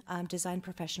acquisition design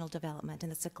professional development,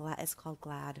 and it's called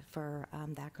GLAD for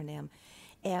the acronym.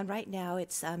 And right now,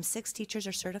 it's 6 teachers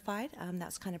are certified.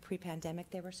 That's kind of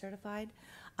pre-pandemic; they were certified,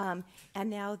 and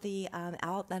now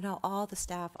all the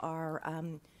staff are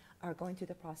going through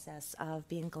the process of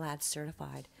being GLAD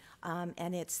certified.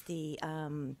 And it's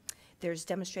there's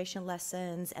demonstration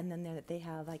lessons, and then they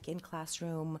have like in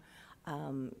classroom.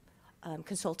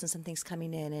 Consultants and things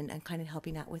coming in and kind of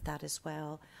helping out with that as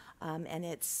well, and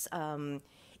it's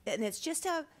just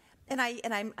and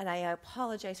I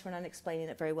apologize for not explaining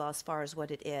it very well as far as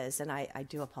what it is, and I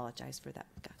do apologize for that.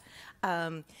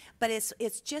 But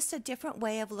it's just a different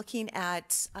way of looking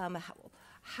at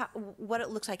what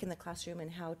it looks like in the classroom and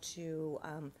how to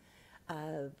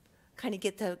kind of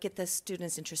get the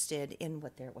students interested in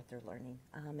what they're learning,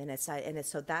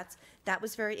 so that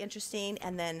was very interesting.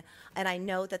 And I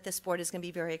know that this board is going to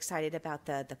be very excited about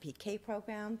the PK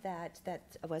program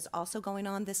that was also going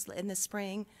on in the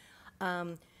spring.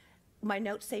 My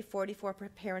notes say 44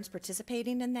 parents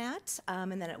participating in that,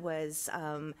 and then it was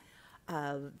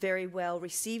very well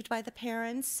received by the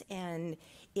parents. And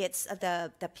it's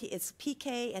it's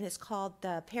PK, and it's called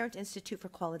the Parent Institute for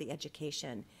Quality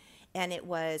Education. And it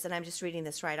was, and I'm just reading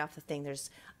this right off the thing, there's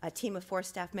a team of 4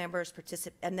 staff members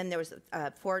and then there was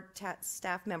 4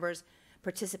 staff members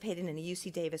participating in the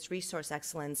UC Davis Resource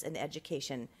Excellence in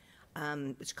Education,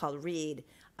 which is called READ,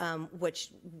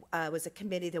 which was a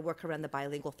committee that worked around the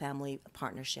bilingual family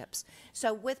partnerships.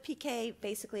 So with PK,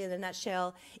 basically in a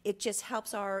nutshell, it just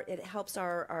helps our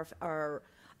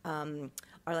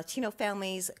Latino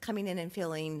families coming in and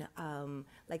feeling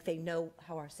like they know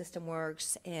how our system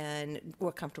works and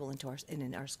we're comfortable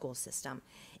in our school system.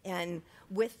 And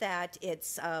with that,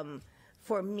 it's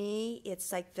for me,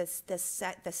 it's like the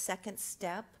second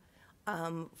step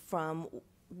from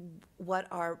what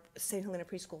our St. Helena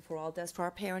Preschool for All does for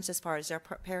our parents as far as their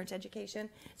parent education.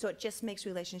 So it just makes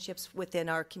relationships within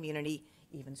our community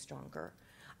even stronger.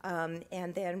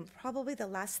 And then probably the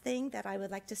last thing that I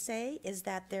would like to say is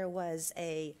that there was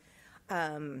a,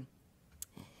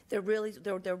 they're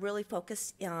really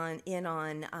focused on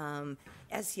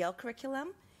SEL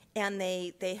curriculum, and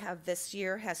they have this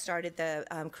year has started the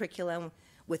curriculum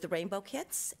with the Rainbow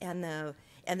Kits, and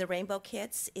the Rainbow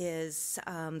Kits is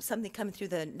something coming through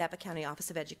the Napa County Office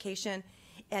of Education,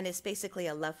 and it's basically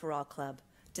a Love for All club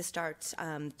to start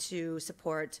to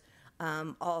support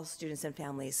all students and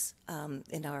families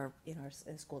in our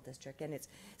school district, and it's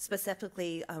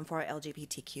specifically for our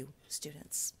LGBTQ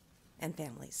students and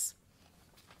families.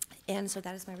 And so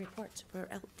that is my report for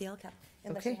the LCAP.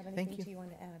 Unless you have anything you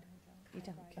want to add. You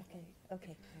don't?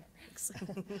 Okay. Thanks.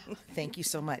 Thank you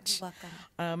so much. You're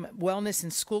welcome. Wellness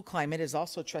and school climate is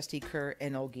also Trustee Kerr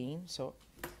and Olguin. So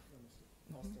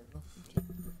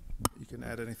You can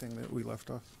add anything that we left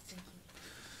off.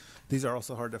 These are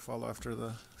also hard to follow after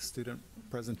the student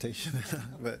presentation.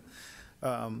 But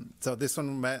so this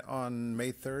one met on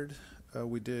May 3rd.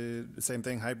 We did the same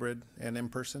thing, hybrid and in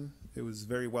person. It was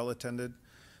very well attended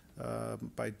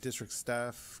by district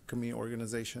staff, community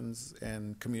organizations,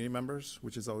 and community members,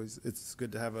 which is always, it's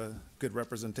good to have a good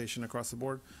representation across the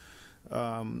board.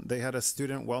 They had a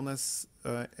student wellness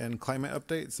and climate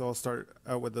update. So I'll start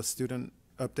out with the student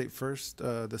update first.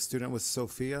 The student was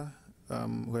Sophia,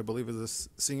 who I believe is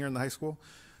a senior in the high school.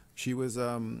 She was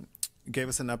gave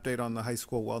us an update on the high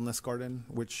school wellness garden,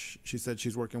 which she said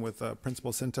she's working with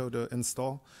Principal Cinto to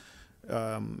install.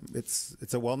 It's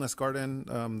a wellness garden.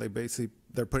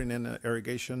 They're putting in an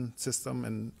irrigation system,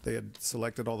 and they had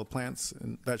selected all the plants,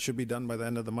 and that should be done by the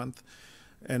end of the month.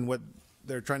 And what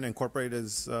they're trying to incorporate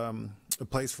is a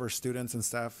place for students and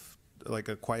staff, like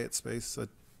a quiet space, a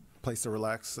place to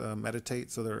relax,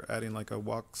 meditate. So they're adding like a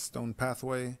walk stone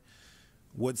pathway,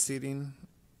 wood seating,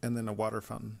 and then a water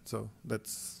fountain. So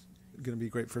that's going to be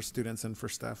great for students and for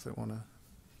staff that want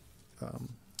to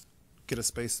get a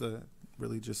space to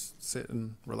really just sit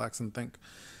and relax and think.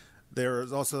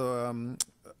 There's also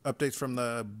updates from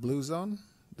the Blue Zone.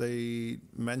 They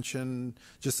mentioned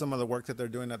just some of the work that they're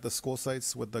doing at the school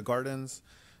sites with the gardens.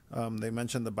 They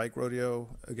mentioned the bike rodeo,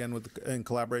 again, in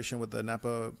collaboration with the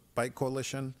Napa Bike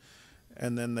Coalition.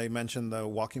 And then they mentioned the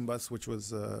walking bus, which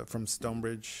was from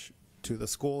Stonebridge to the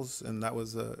schools, and that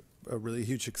was a really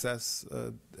huge success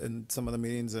in some of the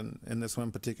meetings. And in this one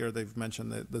in particular, they've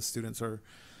mentioned that the students are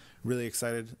really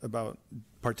excited about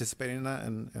participating in that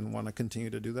and want to continue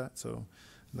to do that. So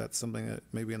that's something that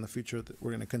maybe in the future that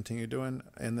we're going to continue doing.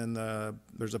 And then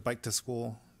there's a bike to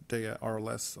school day at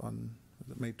RLS on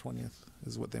May 20th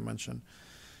is what they mentioned.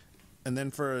 And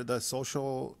then for the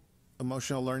social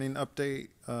emotional learning update,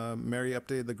 Mary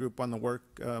updated the group on the work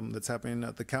that's happening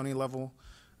at the county level.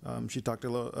 She talked a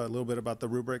little bit about the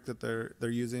rubric that they're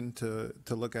using to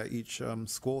look at each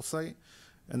school site.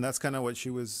 And that's kind of what she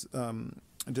was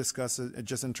discussing,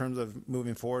 just in terms of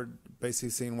moving forward, basically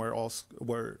seeing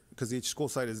because each school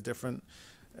site is different,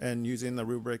 and using the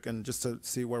rubric and just to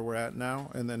see where we're at now,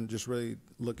 and then just really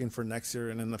looking for next year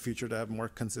and in the future to have more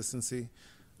consistency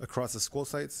across the school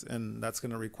sites. And that's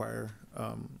going to require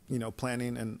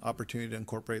planning and opportunity to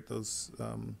incorporate those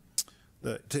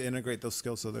to integrate those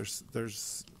skills. So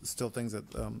there's still things that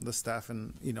the staff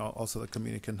and also the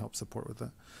community can help support with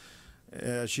that.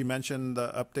 She mentioned the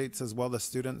updates as well, the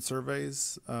student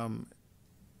surveys, and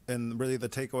really the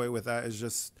takeaway with that is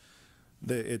just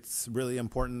that it's really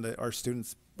important that our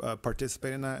students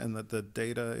participate in that, and that the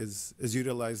data is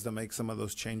utilized to make some of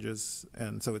those changes.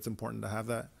 And so it's important to have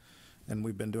that. And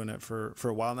we've been doing it for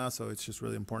a while now, so it's just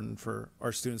really important for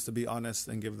our students to be honest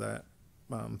and give that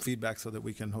feedback so that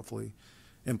we can hopefully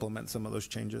implement some of those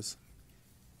changes.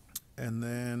 And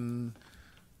then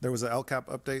there was an LCAP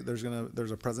update.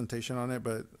 There's a presentation on it,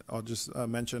 but I'll just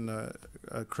mention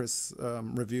Chris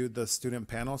reviewed the student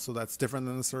panel, so that's different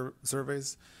than the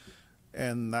surveys.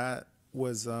 And that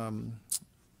was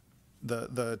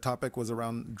the topic was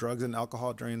around drugs and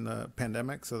alcohol during the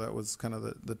pandemic. So that was kind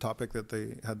of the topic that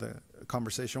they had the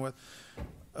conversation with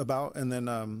about. And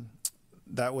then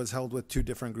that was held with two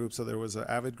different groups. So there was an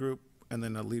AVID group and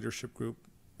then a leadership group.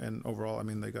 And overall, I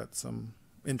mean, they got some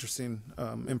interesting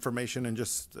information and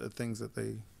just things that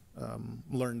they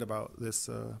learned about this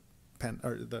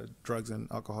the drugs and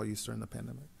alcohol use during the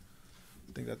pandemic.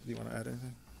 I think that, do you want to add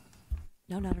anything?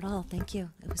 No, not at all. Thank you.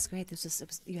 It was great.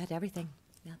 You had everything.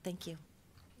 Yeah, thank you.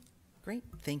 Great,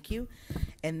 thank you.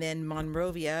 And then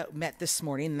Monrovia met this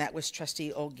morning, and that was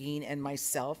Trustee Olguin and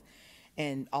myself.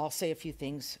 And I'll say a few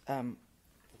things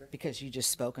because you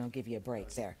just spoke, and I'll give you a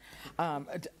break there.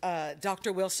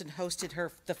 Dr. Wilson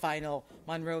hosted the final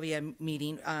Monrovia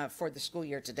meeting for the school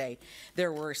year today.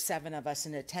 There were 7 of us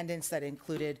in attendance. That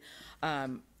included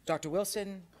Dr.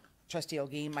 Wilson, Trustee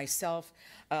Olguin, myself,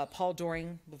 Paul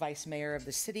Doring, the Vice Mayor of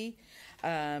the city.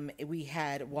 We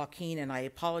had Joaquin, and I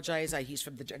apologize, he's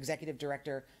from the Executive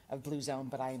Director of Blue Zone,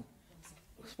 but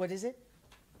what is it?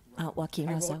 Joaquin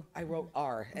Rosso. I wrote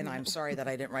R, and I'm sorry that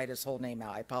I didn't write his whole name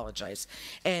out. I apologize.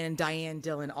 And Diane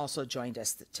Dillon also joined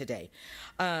us today.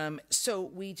 So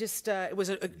we just, it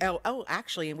was,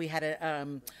 actually, and we had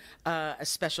a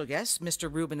special guest,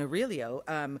 Mr. Ruben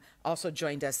Aurelio, also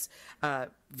joined us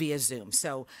via Zoom.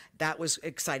 So that was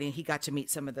exciting. He got to meet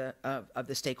some of the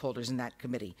stakeholders in that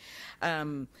committee.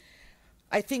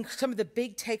 I think some of the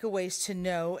big takeaways to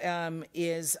know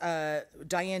is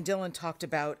Diane Dillon talked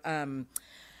about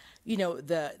you know,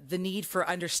 the need for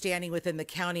understanding within the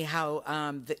county how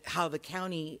the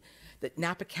county, that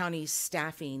Napa County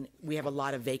staffing, we have a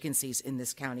lot of vacancies in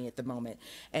this county at the moment,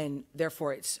 and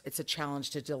therefore it's a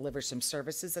challenge to deliver some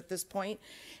services at this point,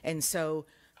 and so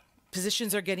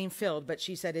positions are getting filled. But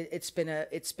she said it's been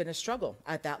a struggle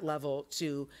at that level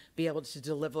to be able to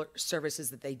deliver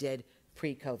services that they did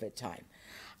pre-COVID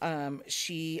time.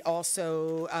 She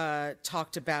also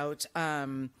talked about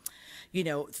you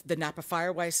know, the Napa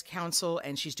Firewise Council,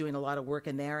 and she's doing a lot of work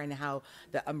in there, and how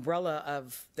the umbrella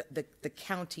of the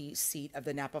county seat of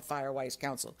the Napa Firewise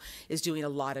Council is doing a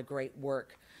lot of great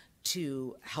work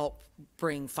to help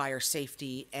bring fire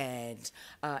safety and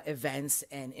events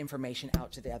and information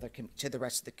out to the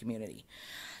rest of the community.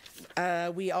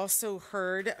 We also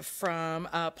heard from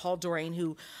Paul Doring,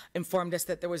 who informed us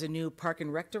that there was a new Park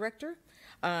and Rec director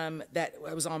that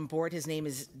was on board. His name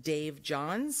is Dave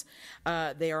Johns.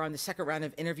 They are on the second round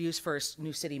of interviews for a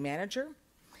new city manager.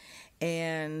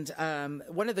 And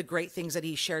one of the great things that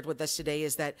he shared with us today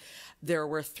is that there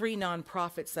were 3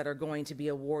 nonprofits that are going to be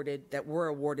awarded, that were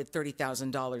awarded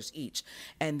 $30,000 each.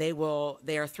 And they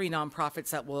are 3 nonprofits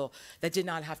that did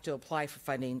not have to apply for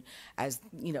funding, as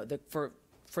you know,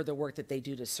 for the work that they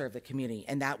do to serve the community.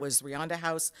 And that was Rionda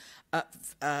House,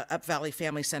 Up Valley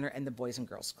Family Center, and the Boys and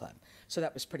Girls Club. So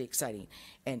that was pretty exciting.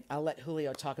 And I'll let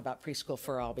Julio talk about Preschool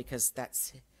for All, because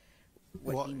that's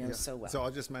what he knows so well. So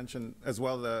I'll just mention as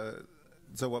well,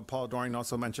 so what Paul Doring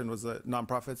also mentioned was that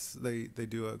nonprofits, they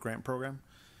do a grant program.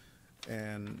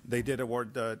 And they did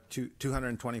award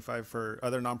 225 for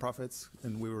other nonprofits,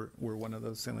 and we're one of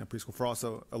those, St. Helena Preschool for All.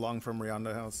 Also, along from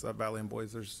Rionda House, Valley and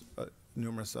Boys, there's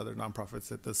numerous other nonprofits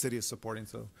that the city is supporting,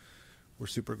 so we're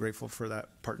super grateful for that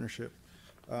partnership.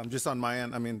 Just on my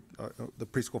end, I mean, the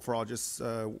Preschool for All, just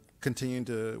continuing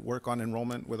to work on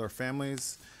enrollment with our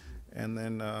families, and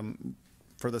then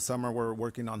for the summer, we're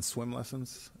working on swim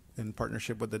lessons in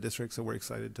partnership with the district, so we're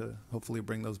excited to hopefully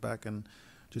bring those back, and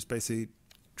just basically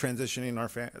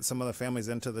transitioning some of the families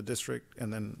into the district,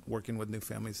 and then working with new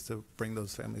families to bring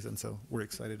those families in. So we're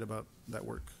excited about that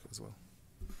work as well.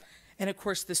 And of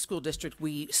course, the school district,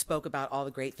 we spoke about all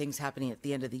the great things happening at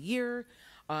the end of the year.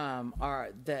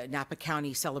 The Napa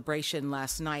County celebration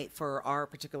last night for our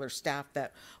particular staff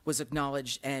that was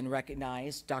acknowledged and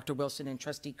recognized. Dr. Wilson and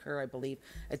Trustee Kerr, I believe,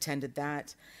 attended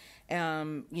that.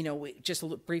 You know, just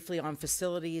briefly on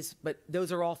facilities, but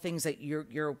those are all things that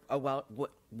you're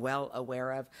well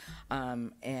aware of,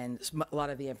 and a lot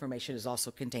of the information is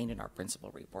also contained in our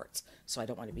principal reports, so I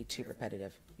don't want to be too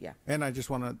repetitive. Yeah. And I just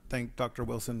want to thank Dr.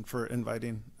 Wilson for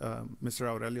inviting Mr.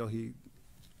 Aurelio.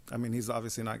 I mean, he's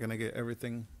obviously not going to get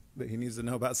everything that he needs to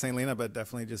know about St. Helena, but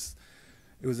definitely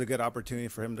it was a good opportunity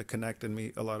for him to connect and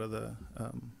meet a lot of the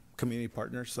community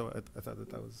partners, so I thought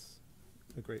that was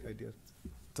a great idea.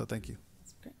 So thank you.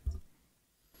 Great.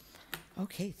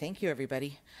 Okay, thank you,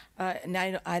 everybody.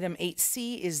 Now, item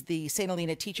 8C is the St.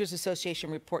 Helena Teachers Association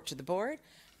report to the board.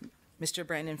 Mr.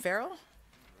 Brandon Farrell.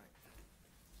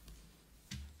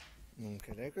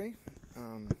 Okay, I agree.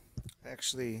 I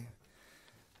actually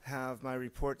have my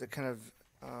report that kind of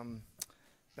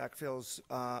backfills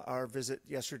our visit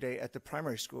yesterday at the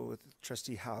primary school with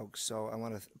Trustee Haug. So I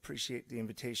want to appreciate the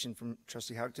invitation from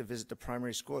Trustee Haug to visit the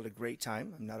primary school at a great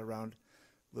time. I'm not around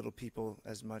little people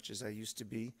as much as I used to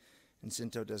be, and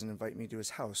Cinto doesn't invite me to his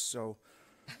house. So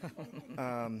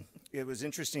it was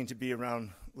interesting to be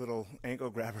around little ankle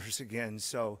grabbers again.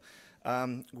 So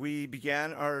we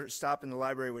began our stop in the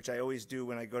library, which I always do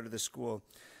when I go to the school,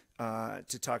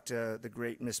 to talk to the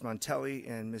great Miss Montelli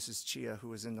and Mrs. Chia, who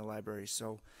was in the library.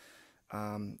 So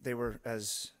they were,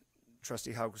 as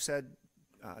Trustee Haug said,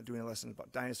 doing a lesson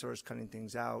about dinosaurs, cutting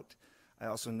things out. I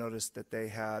also noticed that they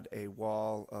had a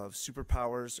wall of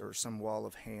superpowers, or some wall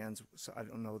of hands. So I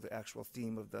don't know the actual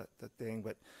theme of the thing,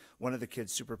 but one of the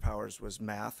kids' superpowers was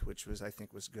math, which I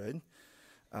think was good,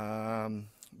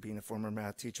 being a former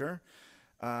math teacher.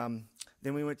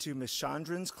 Then we went to Miss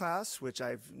Chandran's class, which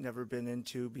I've never been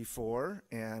into before,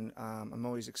 and I'm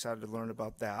always excited to learn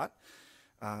about that.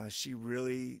 She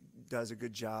really does a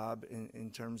good job in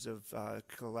terms of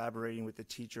collaborating with the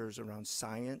teachers around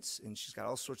science, and she's got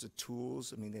all sorts of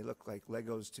tools. I mean, they look like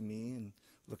Legos to me and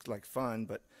looked like fun,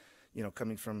 but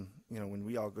coming from, when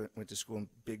we all went to school in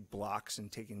big blocks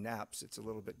and taking naps, it's a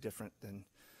little bit different than,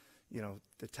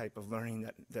 the type of learning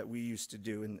that we used to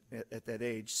do at that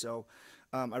age. So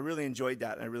I really enjoyed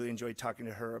that. And I really enjoyed talking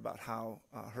to her about how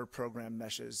her program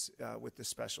meshes with the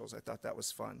specials. I thought that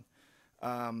was fun.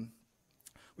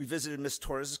 We visited Miss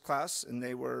Torres' class, and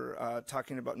they were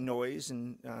talking about noise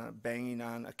and banging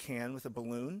on a can with a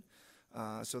balloon.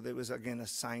 So there was, again, a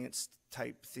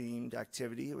science-type themed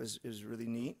activity. It was really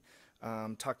neat.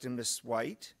 Talked to Miss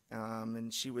White,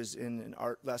 and she was in an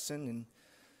art lesson, and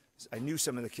I knew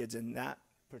some of the kids in that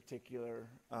particular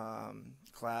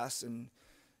class, and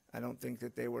I don't think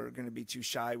that they were going to be too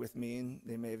shy with me, and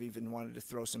they may have even wanted to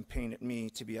throw some paint at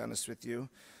me, to be honest with you.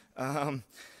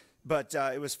 But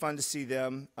it was fun to see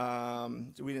them.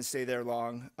 We didn't stay there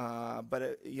long,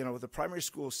 but the primary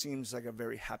school seems like a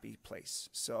very happy place.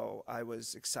 So I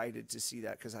was excited to see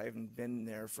that because I haven't been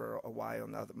there for a while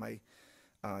now that my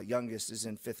youngest is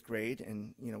in 5th grade,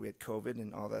 and we had COVID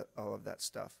and all of that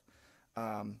stuff.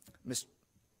 Ms.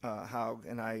 Haug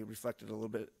and I reflected a little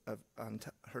bit on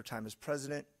her time as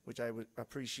president, which I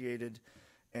appreciated,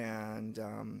 and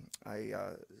I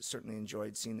certainly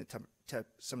enjoyed seeing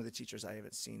some of the teachers I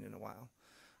haven't seen in a while.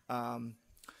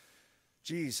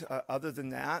 Other than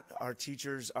that, our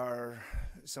teachers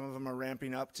some of them are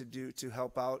ramping up to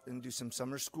help out and do some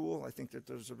summer school. I think that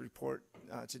there's a report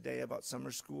today about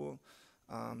summer school.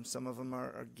 Some of them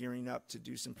are gearing up to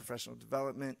do some professional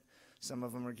development. Some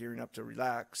of them are gearing up to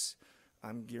relax.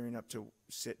 I'm gearing up to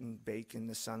sit and bake in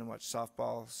the sun and watch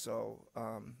softball. So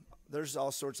there's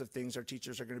all sorts of things our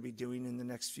teachers are going to be doing in the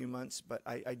next few months, but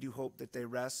I do hope that they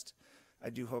rest.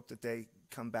 I do hope that they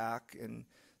come back, and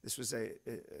this was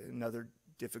another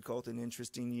difficult and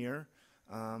interesting year.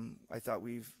 I thought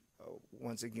we've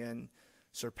once again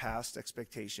surpassed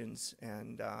expectations,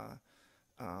 and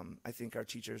I think our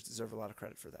teachers deserve a lot of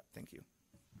credit for that. Thank you.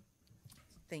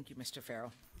 Thank you, Mr.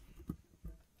 Farrell.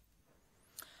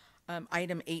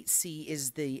 Item 8C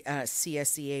is the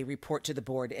CSEA report to the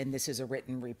board, and this is a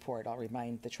written report. I'll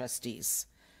remind the trustees.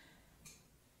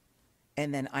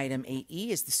 And then item 8E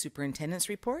is the superintendent's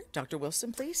report. Dr.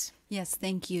 Wilson, please. Yes,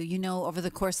 thank you. Over the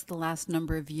course of the last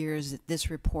number of years, this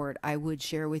report, I would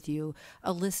share with you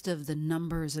a list of the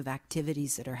numbers of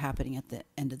activities that are happening at the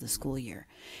end of the school year.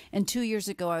 And 2 years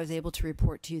ago, I was able to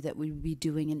report to you that we would be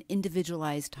doing an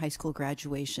individualized high school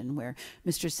graduation where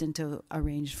Mr. Cinto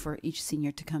arranged for each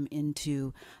senior to come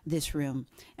into this room.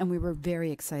 And we were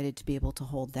very excited to be able to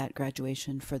hold that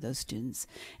graduation for those students.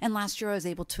 And last year, I was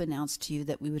able to announce to you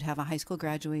that we would have a high school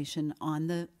graduation on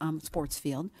the sports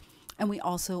field. And we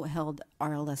also held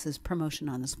RLS's promotion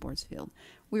on the sports field.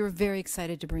 We were very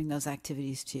excited to bring those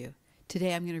activities to you.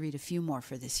 Today, I'm going to read a few more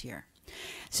for this year.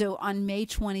 So on May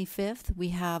 25th, we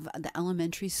have the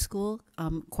elementary school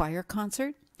choir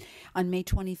concert. On May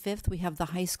 25th, we have the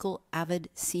high school Avid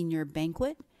Senior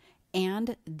Banquet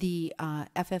and the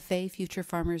FFA, Future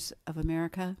Farmers of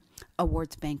America,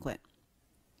 Awards Banquet.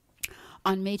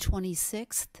 On May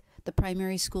 26th, the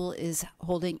primary school is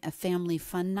holding a family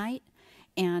fun night,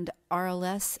 and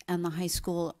RLS and the high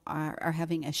school are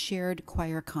having a shared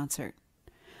choir concert.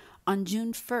 On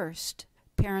June 1st,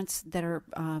 parents that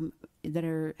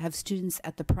have students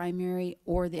at the primary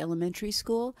or the elementary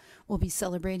school will be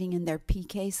celebrating in their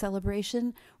PK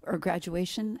celebration or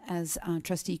graduation, as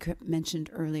Trustee mentioned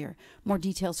earlier. More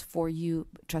details for you,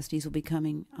 trustees, will be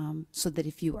coming so that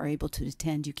if you are able to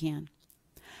attend, you can.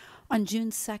 On June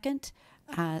 2nd,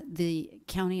 the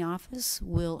county office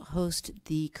will host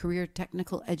the Career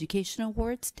Technical Education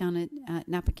Awards down at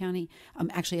Napa County,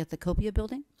 actually at the Copia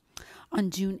building. On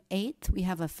June 8th, we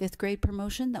have a 5th grade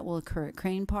promotion that will occur at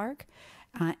Crane Park,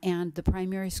 and the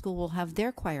primary school will have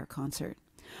their choir concert.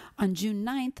 On June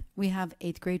 9th, we have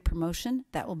 8th grade promotion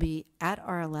that will be at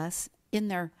RLS in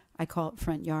their, I call it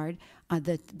front yard,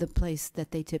 the place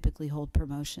that they typically hold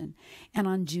promotion. And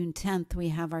on June 10th, we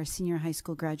have our senior high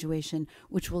school graduation,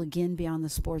 which will again be on the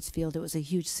sports field. It was a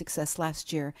huge success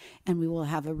last year, and we will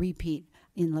have a repeat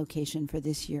in location for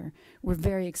this year. We're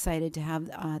very excited to have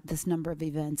this number of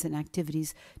events and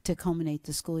activities to culminate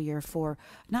the school year for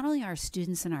not only our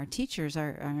students and our teachers,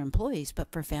 our employees,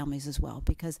 but for families as well,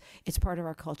 because it's part of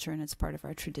our culture and it's part of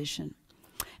our tradition.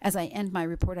 As I end my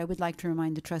report, I would like to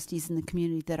remind the trustees in the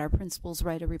community that our principals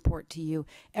write a report to you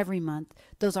every month.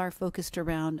 Those are focused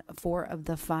around 4 of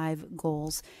the 5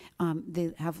 goals.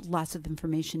 They have lots of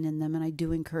information in them, and I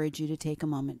do encourage you to take a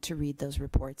moment to read those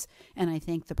reports. And I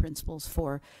thank the principals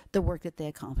for the work that they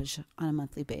accomplish on a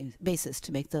monthly basis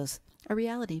to make those a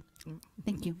reality.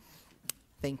 Thank you.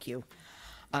 Thank you.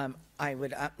 I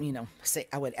would,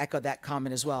 I would echo that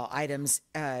comment as well. Items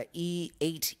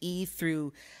E8E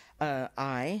through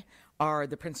I are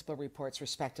the principal reports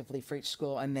respectively for each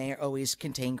school, and they always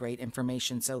contain great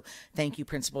information. So thank you,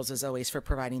 principals, as always, for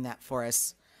providing that for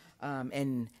us.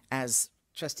 And as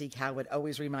Trustee Howe would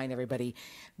always remind everybody,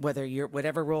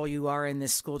 whatever role you are in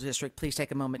this school district, please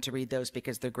take a moment to read those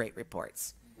because they're great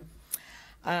reports.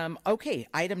 Okay,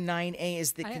 item 9A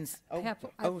is the. I have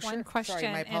one question.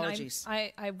 Sorry, my apologies.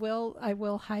 And I will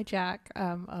hijack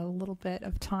a little bit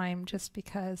of time just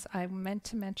because I meant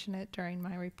to mention it during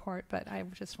my report, but I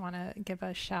just want to give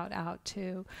a shout out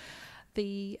to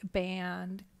the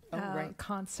band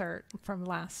concert from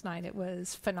last night. It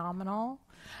was phenomenal.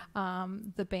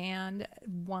 The band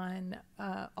won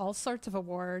all sorts of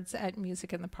awards at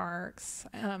Music in the Parks.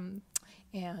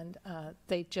 And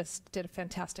they just did a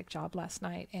fantastic job last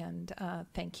night. And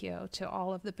thank you to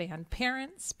all of the band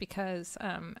parents because,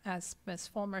 as Ms.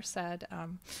 Fulmer said,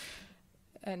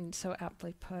 and so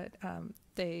aptly put,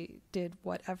 they did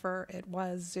whatever it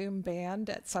was, Zoom band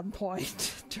at some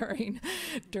point during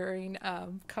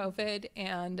COVID,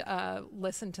 and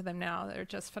listen to them now. They're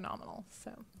just phenomenal.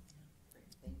 So,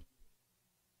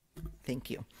 thank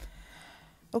you.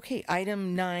 Okay,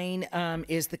 item 9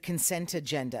 is the consent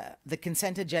agenda. The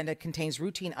consent agenda contains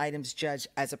routine items judged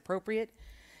as appropriate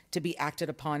to be acted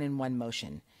upon in one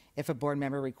motion. If a board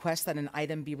member requests that an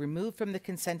item be removed from the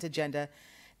consent agenda,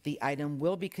 the item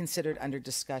will be considered under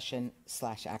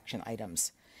discussion/action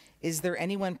items. Is there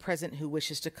anyone present who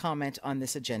wishes to comment on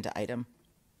this agenda item?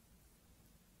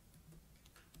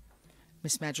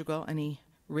 Ms. Madrigal, any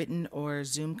written or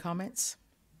Zoom comments?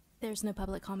 There's no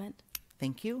public comment.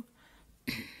 Thank you.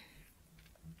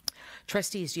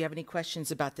 Trustees, do you have any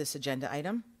questions about this agenda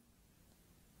item?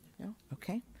 No?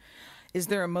 Okay. Is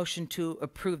there a motion to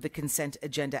approve the consent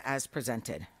agenda as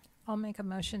presented? I'll make a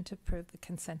motion to approve the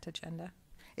consent agenda.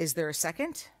 Is there a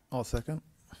second? I'll second.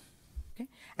 Okay.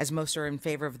 As most are in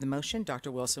favor of the motion,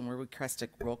 Dr. Wilson will request a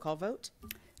roll call vote.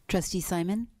 Trustee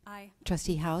Simon? Aye.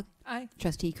 Trustee Haug? Aye.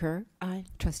 Trustee Kerr? Aye.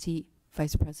 Trustee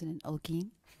Vice President Olkeen?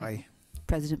 Aye.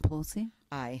 President Pelosi?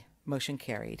 Aye. Motion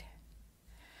carried.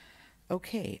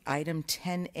 Okay, item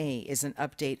 10A is an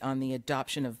update on the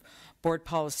adoption of Board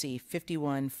Policy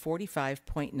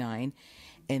 5145.9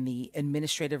 and the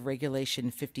Administrative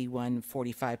Regulation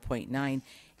 5145.9,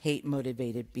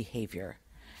 Hate-Motivated Behavior.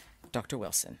 Dr.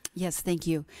 Wilson. Yes, thank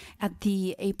you. At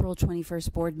the April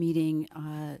 21st board meeting,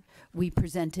 we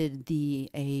presented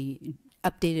a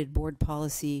updated board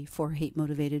policy for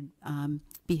hate-motivated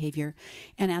behavior.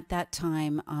 And at that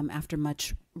time, after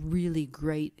much really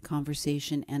great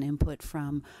conversation and input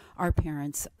from our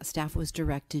parents, staff was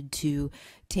directed to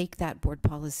take that board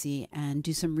policy and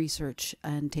do some research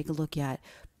and take a look at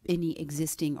any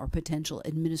existing or potential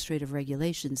administrative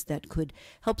regulations that could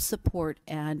help support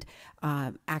and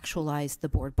actualize the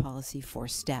board policy for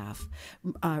staff.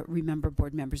 Remember,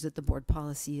 board members, that the board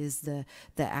policy is the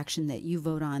action that you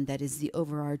vote on, that is the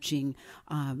overarching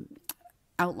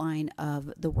outline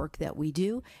of the work that we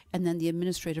do, and then the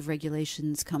administrative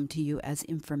regulations come to you as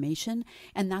information,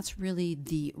 and that's really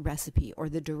the recipe or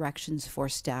the directions for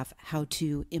staff how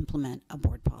to implement a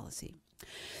board policy.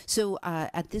 So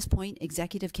at this point,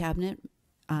 Executive Cabinet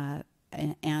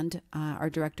and our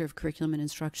Director of Curriculum and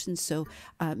Instruction, so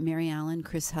Mary Allen,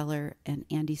 Chris Heller, and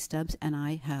Andy Stubbs and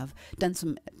I have done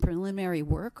some preliminary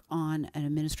work on an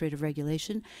administrative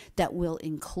regulation that will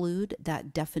include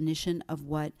that definition of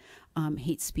what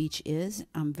hate speech is.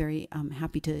 I'm very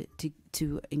happy to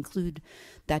include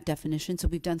that definition. So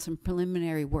we've done some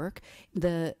preliminary work.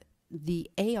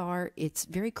 The AR, it's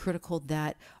very critical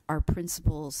that our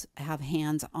principals have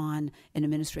hands on an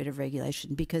administrative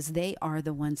regulation because they are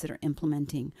the ones that are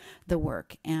implementing the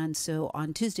work. And so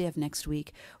on Tuesday of next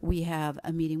week, we have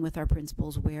a meeting with our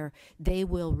principals where they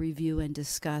will review and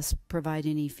discuss, provide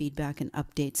any feedback and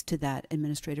updates to that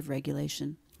administrative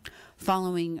regulation.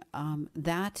 Following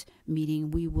that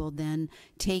meeting, we will then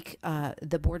take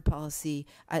the board policy,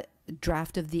 a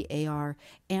draft of the AR,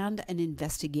 and an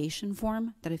investigation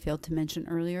form that I failed to mention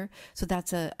earlier. So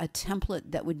that's a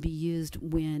template that would be used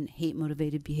when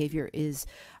hate-motivated behavior is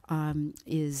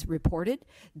reported,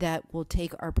 that will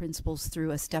take our principals through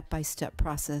a step-by-step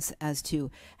process as to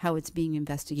how it's being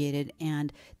investigated,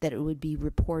 and that it would be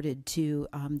reported to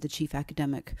the chief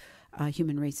academic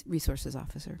human resources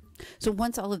officer. So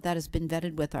once all of that has been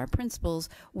vetted with our principals,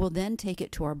 we'll then take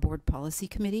it to our board policy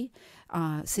committee.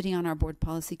 Sitting on our board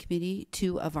policy committee,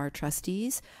 2 of our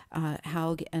trustees,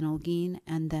 Haug and Olguin,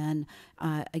 and then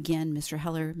again, Mr.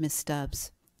 Heller, Ms.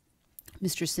 Stubbs,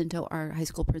 Mr. Cinto, our high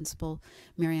school principal,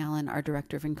 Mary Allen, our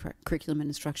director of curriculum and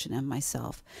instruction, and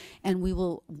myself. And we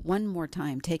will one more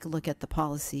time take a look at the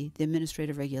policy, the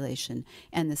administrative regulation,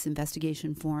 and this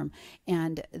investigation form,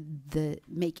 and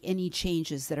make any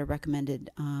changes that are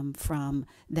recommended from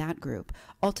that group.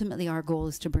 Ultimately, our goal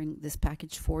is to bring this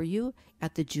package for you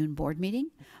at the June board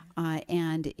meeting.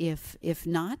 And if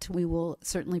not, we will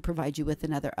certainly provide you with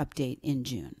another update in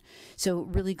June. So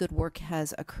really good work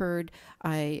has occurred.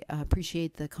 I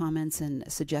appreciate the comments and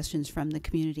suggestions from the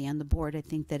community and the board. I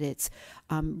think that it's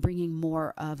bringing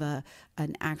more of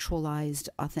an actualized,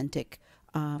 authentic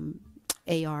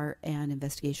AR and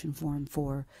investigation form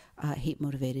for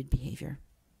hate-motivated behavior.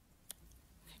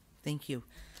 Thank you.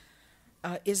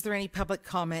 Is there any public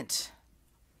comment?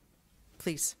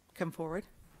 Please come forward.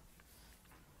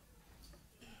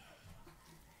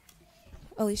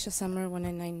 Alicia Summer,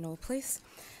 199 Knoll Place.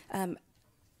 I'm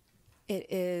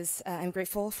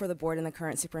grateful for the board and the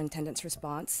current superintendent's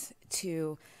response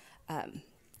to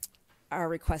our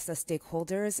request as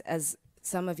stakeholders. As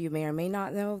some of you may or may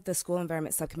not know, the School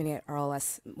Environment Subcommittee at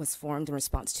RLS was formed in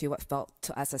response to what felt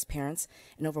to us as parents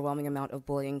an overwhelming amount of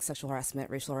bullying, sexual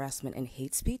harassment, racial harassment, and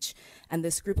hate speech. And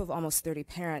this group of almost 30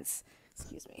 parents,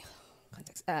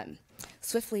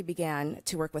 swiftly began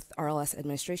to work with RLS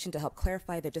administration to help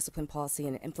clarify their discipline policy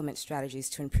and implement strategies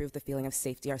to improve the feeling of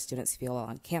safety our students feel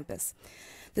on campus.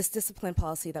 This discipline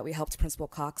policy that we helped Principal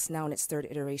Cox, now in its 3rd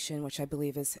iteration, which I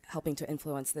believe is helping to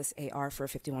influence this AR for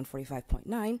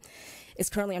 5145.9, is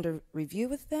currently under review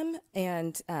with them,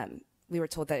 and we were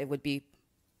told that it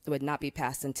would not be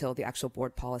passed until the actual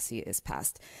board policy is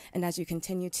passed. And as you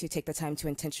continue to take the time to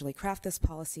intentionally craft this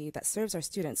policy that serves our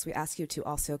students, we ask you to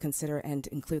also consider and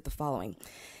include the following: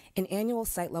 an annual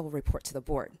site-level report to the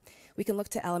board. We can look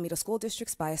to Alameda School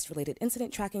District's bias-related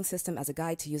incident tracking system as a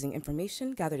guide to using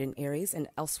information gathered in Aries and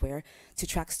elsewhere to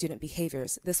track student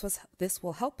behaviors. This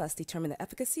will help us determine the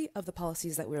efficacy of the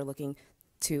policies that we are looking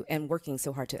to and working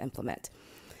so hard to implement.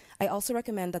 I also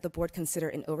recommend that the board consider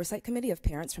an oversight committee of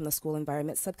parents from the school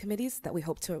environment subcommittees that we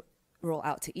hope to roll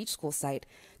out to each school site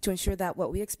to ensure that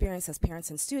what we experience as parents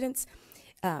and students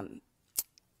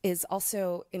is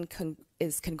also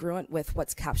is congruent with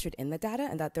what's captured in the data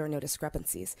and that there are no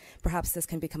discrepancies. Perhaps this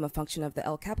can become a function of the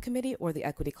LCAP committee or the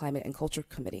Equity, Climate, and Culture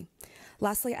committee.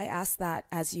 Lastly, I ask that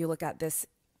as you look at this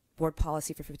board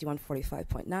policy for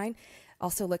 5145.9,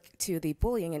 also look to the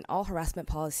bullying and all harassment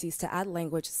policies to add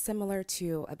language similar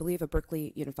to, I believe, a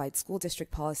Berkeley Unified School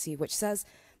District policy, which says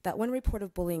that when a report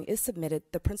of bullying is submitted,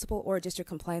 the principal or district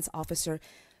compliance officer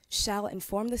shall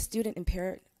inform the student and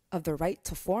parent of the right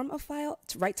to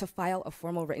file a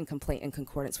formal written complaint in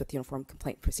concordance with uniform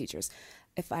complaint procedures.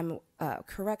 If I'm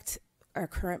correct, our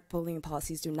current bullying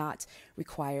policies do not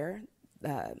require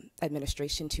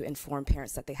administration to inform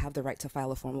parents that they have the right to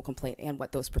file a formal complaint and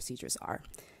what those procedures are.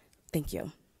 Thank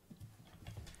you.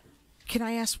 Can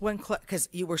I ask one, because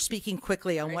you were speaking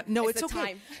quickly on what? No, it's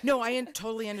okay. No, I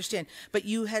totally understand. But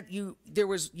you had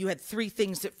 3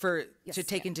 things to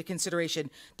take into consideration.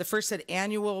 The first said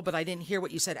annual, but I didn't hear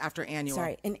what you said after annual.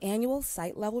 Sorry, an annual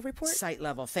site level report. Site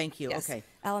level. Thank you. Yes. Okay.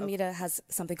 Alameda has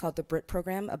something called the BRIT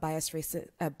program, a bias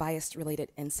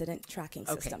related incident tracking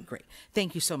system. Okay, great.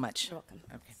 Thank you so much. You're welcome.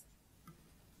 Okay.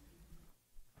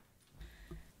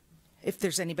 If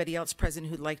there's anybody else present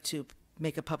who'd like to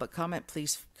make a public comment,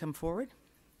 please come forward.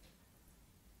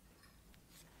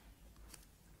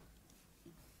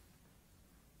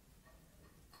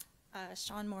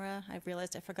 Sean Mora. I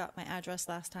realized I forgot my address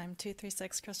last time,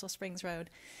 236 Crystal Springs Road.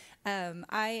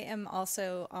 I am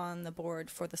also on the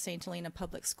board for the St. Helena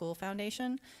Public School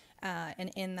Foundation,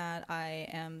 and in that I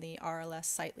am the RLS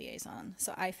site liaison.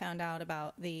 So I found out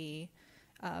about the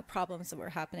problems that were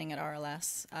happening at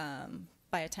RLS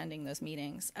by attending those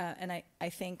meetings. And I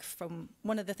think from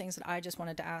one of the things that I just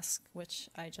wanted to ask, which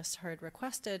I just heard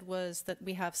requested, was that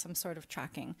we have some sort of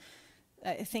tracking.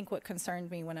 I think what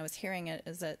concerned me when I was hearing it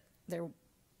is that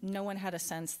no one had a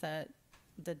sense that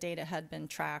the data had been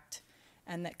tracked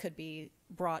and that could be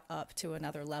brought up to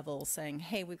another level saying,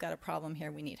 hey, we've got a problem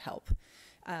here, we need help.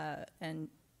 And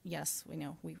yes, we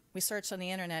know, we searched on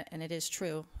the internet and it is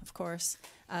true, of course,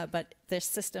 but this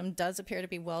system does appear to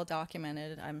be well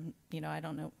documented. I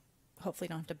don't know, hopefully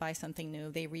don't have to buy something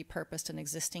new. They repurposed an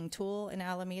existing tool in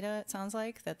Alameda, it sounds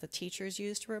like, that the teachers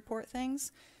use to report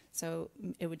things. So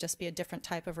it would just be a different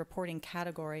type of reporting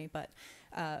category, but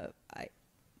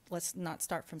let's not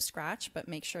start from scratch, but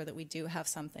make sure that we do have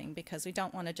something, because we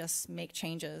don't want to just make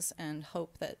changes and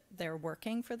hope that they're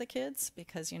working for the kids,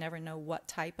 because you never know what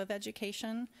type of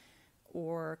education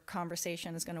or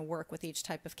conversation is going to work with each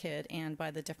type of kid, and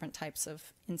by the different types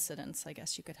of incidents. I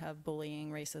guess you could have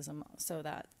bullying, racism, so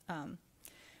that,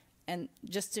 and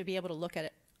just to be able to look at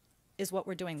it, is what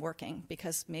we're doing working?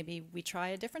 Because maybe we try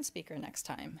a different speaker next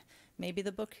time. Maybe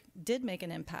the book did make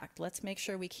an impact. Let's make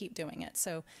sure we keep doing it.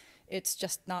 So it's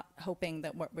just not hoping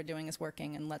that what we're doing is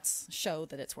working, and let's show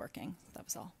that it's working. That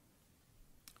was all.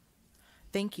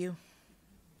 Thank you.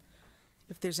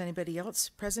 If there's anybody else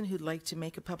present who'd like to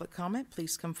make a public comment,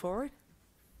 please come forward.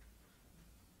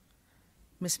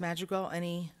 Ms. Madrigal,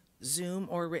 any Zoom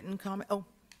or written comment? Oh.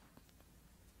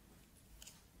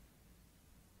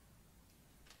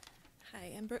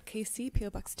 Hi, I'm Brooke Casey,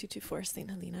 P.O. Box 224, St.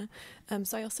 Helena.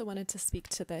 So I also wanted to speak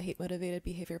to the hate-motivated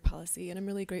behavior policy, and I'm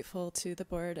really grateful to the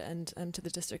board and to the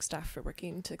district staff for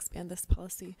working to expand this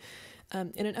policy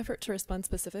in an effort to respond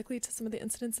specifically to some of the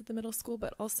incidents at the middle school,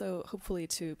 but also hopefully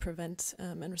to prevent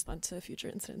and respond to future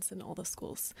incidents in all the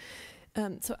schools.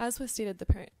 So as was stated, the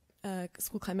Parent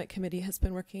School Climate Committee has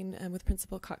been working with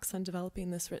Principal Cox on developing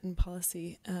this written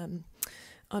policy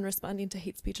on responding to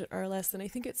hate speech at RLS. And I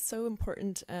think it's so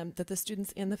important that the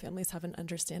students and the families have an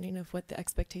understanding of what the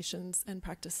expectations and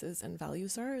practices and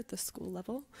values are at the school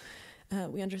level.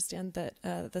 We understand that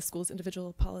the school's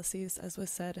individual policies, as was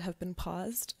said, have been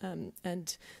paused, and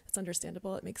it's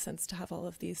understandable. It makes sense to have all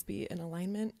of these be in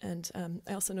alignment. And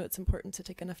I also know it's important to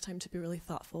take enough time to be really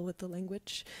thoughtful with the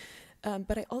language.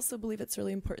 But I also believe it's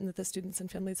really important that the students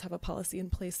and families have a policy in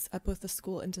place at both the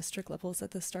school and district levels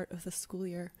at the start of the school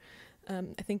year.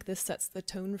 I think this sets the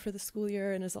tone for the school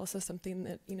year, and is also something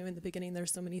that, you know, in the beginning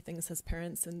there's so many things as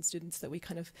parents and students that we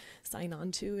kind of sign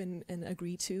on to and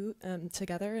agree to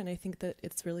together, and I think that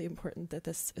it's really important that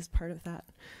this is part of that.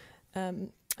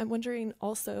 I'm wondering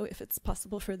also if it's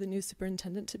possible for the new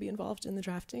superintendent to be involved in the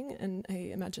drafting, and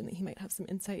I imagine that he might have some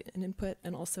insight and input,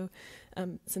 and also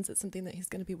since it's something that he's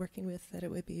going to be working with, that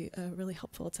it would be really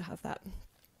helpful to have that.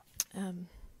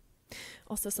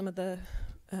 Also, some of the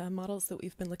models that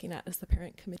we've been looking at as the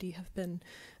parent committee have been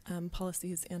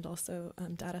policies and also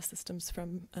data systems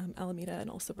from Alameda and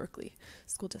also Berkeley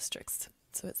school districts.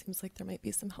 So it seems like there might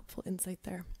be some helpful insight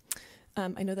there.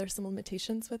 I know there's some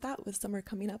limitations with that, with summer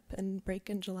coming up and break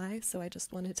in July, so I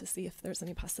just wanted to see if there's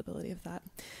any possibility of that.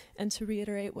 And to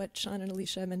reiterate what Sean and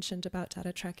Alicia mentioned about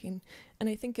data tracking, and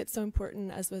I think it's so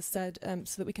important, as was said,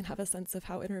 so that we can have a sense of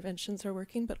how interventions are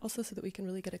working, but also so that we can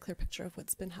really get a clear picture of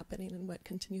what's been happening and what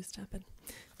continues to happen.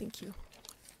 Thank you.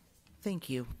 Thank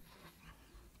you.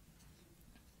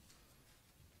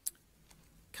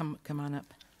 Come on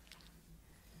up.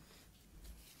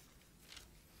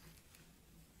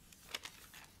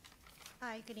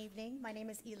 Hi, good evening. My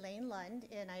name is Elaine Lund,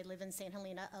 and I live in St.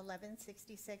 Helena,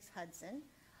 1166 Hudson.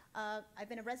 I've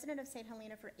been a resident of St.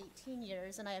 Helena for 18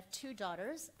 years, and I have two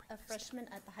daughters, a freshman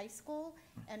at the high school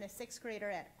and a sixth grader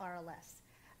at RLS.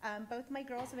 Both my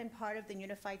girls have been part of the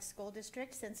Unified School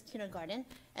District since kindergarten,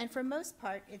 and for most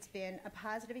part, it's been a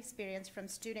positive experience from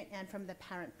student and from the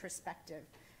parent perspective.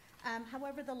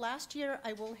 However, the last year,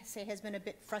 I will say, has been a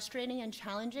bit frustrating and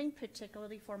challenging,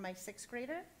 particularly for my sixth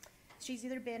grader. She's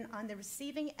either been on the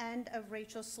receiving end of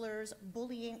racial slurs,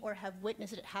 bullying, or have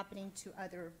witnessed it happening to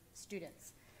other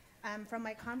students. From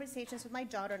my conversations with my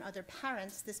daughter and other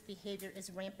parents, this behavior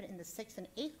is rampant in the 6th and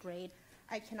 8th grade.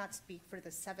 I cannot speak for the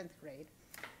 7th grade.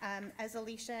 As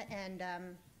Alicia and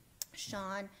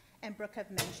Sean and Brooke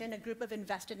have mentioned, a group of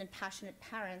invested and passionate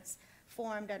parents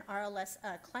formed an RLS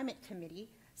climate committee,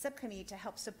 subcommittee to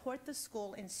help support the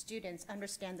school and students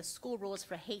understand the school rules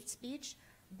for hate speech,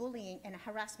 bullying, and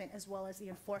harassment, as well as the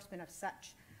enforcement of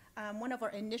such. One of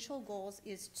our initial goals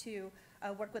is to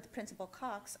work with Principal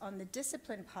Cox on the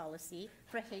discipline policy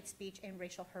for hate speech and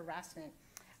racial harassment.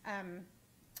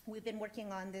 We've been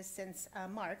working on this since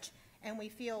March, and we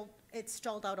feel it's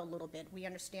stalled out a little bit. We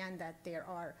understand that there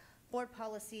are board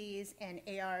policies and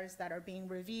ARs that are being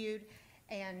reviewed,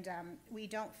 and we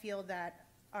don't feel that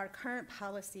our current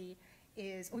policy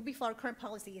is, we feel our current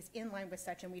policy is in line with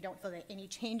such, and we don't feel that any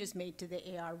changes made to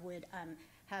the AR would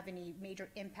have any major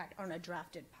impact on a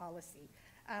drafted policy.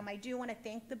 I do want to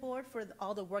thank the board for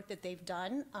all the work that they've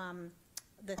done,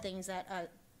 the things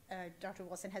that Dr.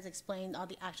 Wilson has explained, all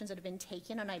the actions that have been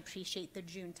taken, and I appreciate the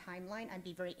June timeline. I'd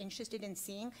be very interested in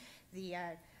seeing the,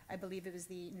 I believe it was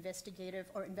the investigative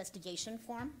or investigation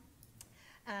form.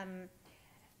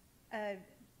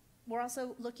 We're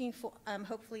also looking for,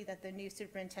 hopefully, that the new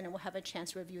superintendent will have a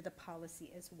chance to review the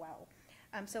policy as well.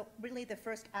 So really the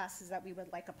first ask is that we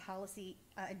would like a policy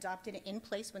adopted in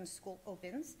place when school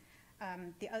opens.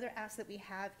 The other ask that we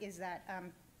have is that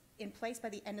in place by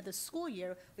the end of the school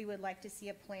year, we would like to see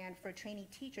a plan for training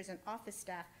teachers and office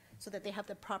staff so that they have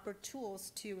the proper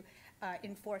tools to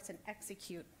enforce and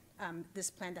execute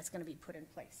this plan that's going to be put in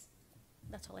place.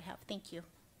 That's all I have. Thank you.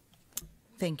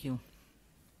 Thank you.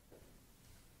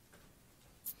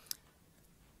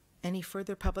 Any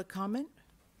further public comment?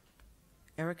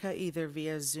 Erica, either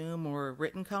via Zoom or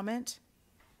written comment?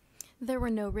 There were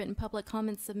no written public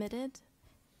comments submitted.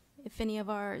 If any of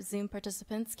our Zoom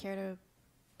participants care to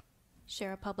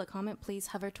share a public comment, please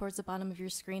hover towards the bottom of your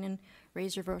screen and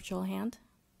raise your virtual hand.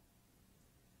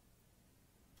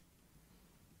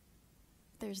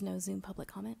 There's no Zoom public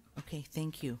comment. Okay,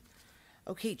 thank you.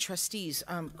 Okay, trustees,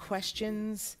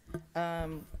 questions,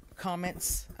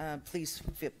 comments, please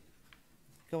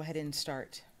go ahead and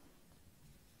start.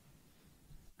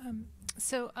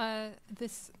 So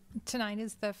this tonight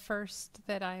is the first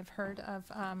that I've heard of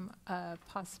a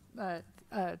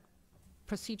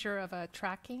procedure of a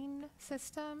tracking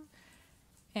system,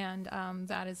 and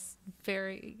that is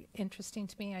very interesting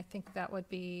to me. I think that would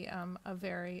be a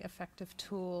very effective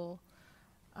tool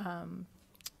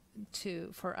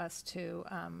for us to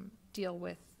deal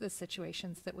with the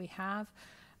situations that we have.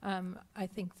 I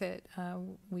think that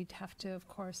we'd have to, of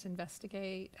course,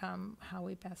 investigate how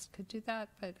we best could do that,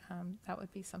 but that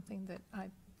would be something that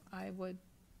I would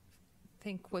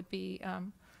think would be a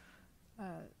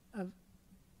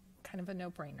kind of a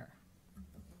no-brainer.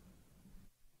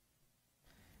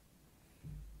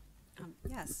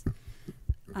 Yes.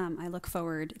 I look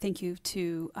forward, thank you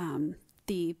to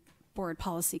the Board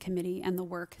Policy Committee and the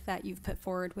work that you've put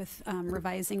forward with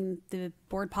revising the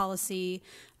board policy,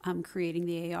 creating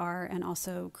the AR, and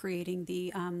also creating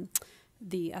the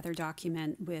other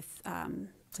document with,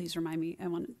 please remind me, I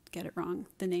won't get it wrong,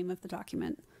 the name of the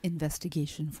document.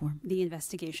 Investigation form. The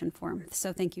investigation form.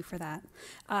 So thank you for that.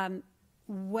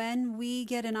 When we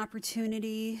get an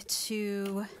opportunity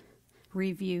to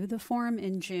review the form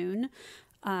in June,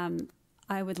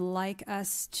 I would like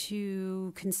us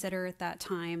to consider at that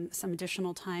time some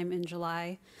additional time in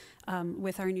July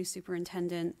with our new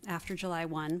superintendent after July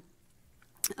 1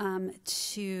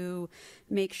 to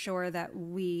make sure that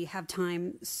we have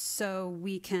time so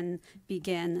we can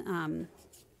begin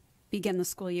the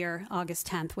school year August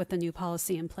 10th with the new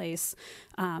policy in place,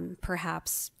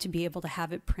 perhaps to be able to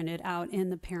have it printed out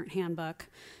in the parent handbook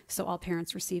so all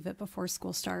parents receive it before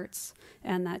school starts,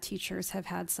 and that teachers have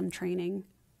had some training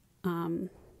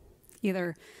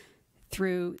either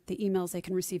through the emails they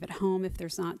can receive at home. If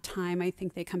there's not time, I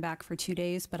think they come back for 2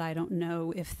 days, but I don't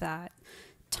know if that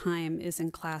time is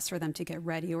in class for them to get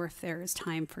ready or if there is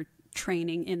time for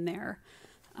training in there.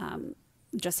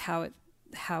 Just how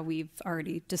we've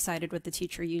already decided with the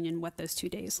teacher union what those 2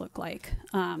 days look like.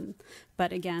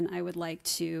 But again, I would like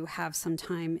to have some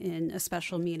time in a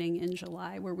special meeting in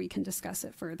July where we can discuss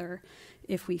it further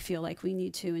if we feel like we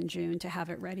need to in June to have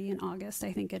it ready in August.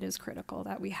 I think it is critical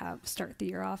that we start the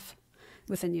year off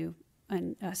with new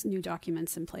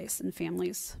documents in place and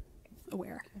families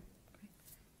aware. Okay.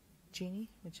 Jeannie,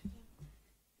 would you?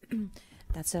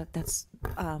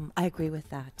 I agree with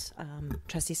that,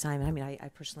 Trustee Simon. I mean, I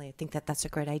personally think that that's a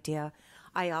great idea.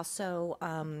 I also,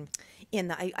 I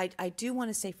do want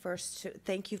to say first,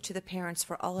 thank you to the parents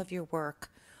for all of your work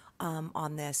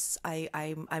on this.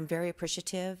 I'm very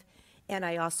appreciative, and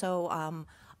I also,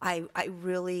 I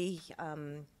really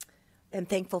am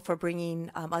thankful for bringing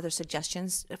other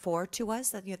suggestions forward to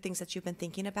us, that things that you've been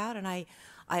thinking about, and I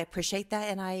appreciate that.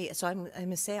 And I'm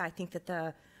going to say I think that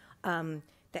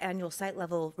the annual site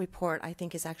level report, I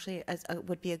think, is actually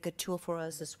would be a good tool for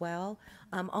us as well.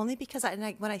 Only because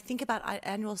when I think about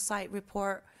annual site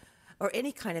report or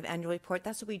any kind of annual report,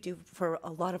 that's what we do for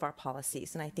a lot of our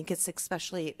policies, and I think it's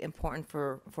especially important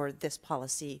for this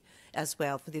policy as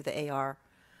well through the AR.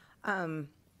 And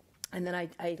then I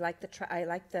like the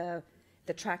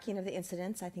tracking of the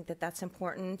incidents. I think that that's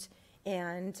important.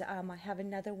 And I have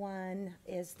another one.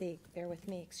 Bear with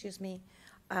me. Excuse me.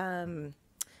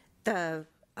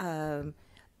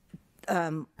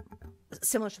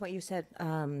 Similar to what you said,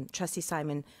 Trustee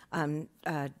Simon,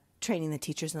 training the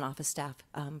teachers and office staff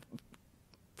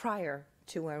prior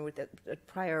to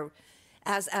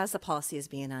as the policy is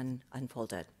being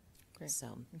unfolded. Great.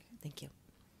 So, thank you.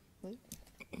 I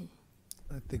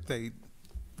think they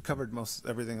covered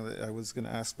everything that I was going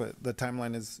to ask, but the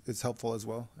timeline is helpful as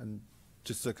well, and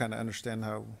just to kind of understand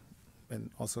how,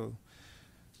 and also.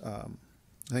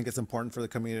 I think it's important for the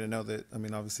community to know that, I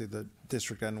mean, obviously the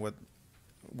district and what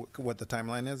the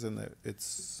timeline is, and that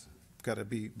it's got to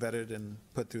be vetted and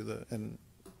put through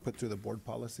the board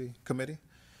policy committee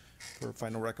for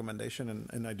final recommendation.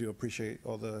 And I do appreciate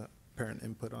all the parent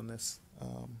input on this,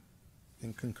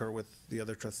 and concur with the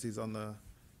other trustees on the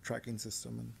tracking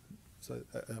system. And so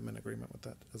I'm in agreement with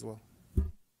that as well.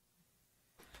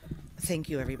 Thank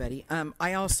you, everybody.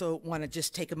 I also want to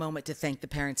just take a moment to thank the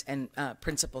parents and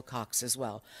Principal Cox as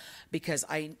well, because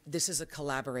this is a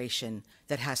collaboration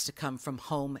that has to come from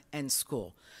home and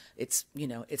school. It's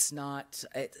it's not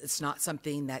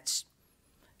something that's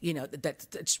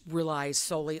that relies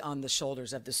solely on the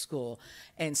shoulders of the school.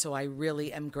 And so I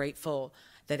really am grateful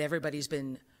that everybody's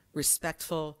been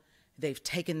respectful. They've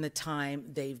taken the time,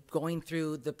 they've going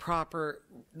through the proper,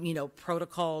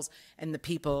 protocols and the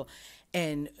people.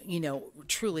 And,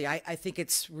 truly, I think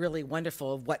it's really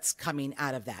wonderful what's coming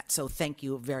out of that. So thank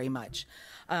you very much.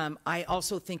 I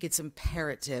also think it's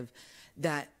imperative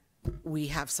that we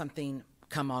have something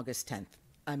come August 10th.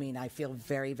 I mean, I feel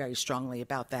very, very strongly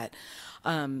about that.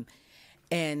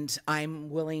 And I'm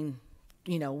willing,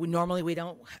 normally we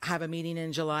don't have a meeting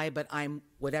in July, but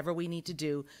whatever we need to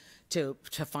do to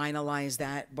finalize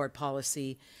that board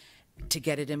policy, to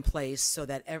get it in place so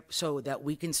that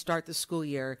we can start the school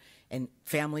year and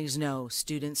families know,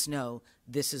 students know,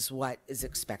 this is what is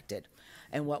expected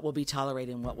and what will be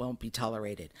tolerated and what won't be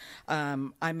tolerated.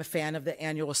 I'm a fan of the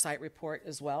annual site report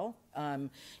as well.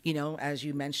 As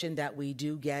you mentioned, that we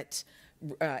do get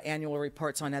annual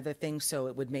reports on other things, so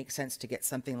it would make sense to get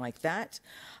something like that.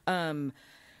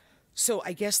 So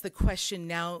I guess the question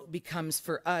now becomes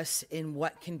for us in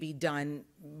what can be done,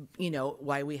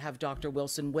 why we have Dr.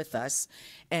 Wilson with us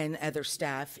and other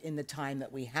staff in the time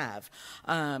that we have.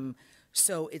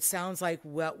 So it sounds like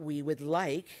what we would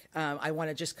like, I want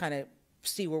to just kind of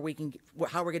see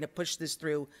how we're going to push this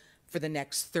through for the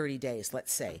next 30 days,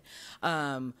 let's say.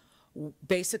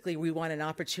 Basically, we want an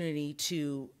opportunity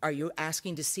are you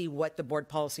asking to see what the board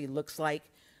policy looks like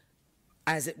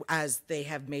as they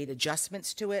have made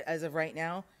adjustments to it as of right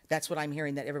now? That's what I'm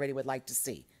hearing that everybody would like to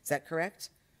see. Is that correct?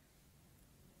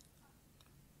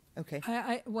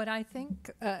 Okay. What I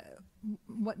think,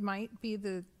 what might be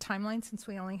the timeline, since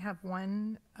we only have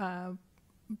one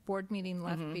board meeting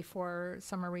left before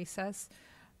summer recess,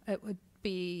 it would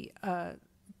be,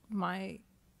 my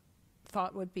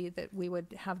thought would be that we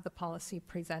would have the policy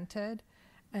presented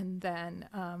and then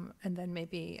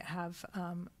maybe have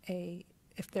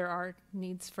if there are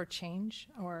needs for change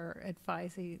or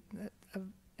advice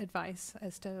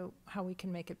as to how we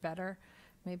can make it better,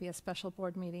 maybe a special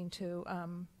board meeting to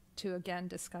again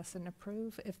discuss and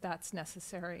approve if that's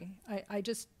necessary. I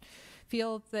just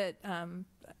feel that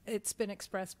it's been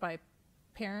expressed by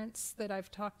parents that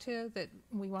I've talked to that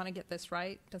we want to get this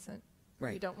right.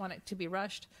 We don't want it to be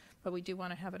rushed, but we do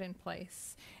want to have it in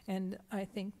place. And I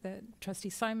think that Trustee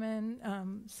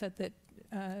Simon said that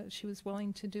she was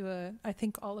willing to I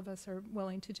think all of us are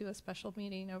willing to do a special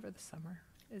meeting over the summer.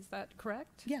 Is that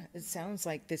correct? Yeah, it sounds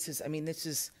like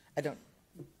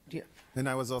And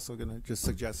I was also going to just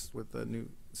suggest with the new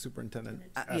superintendent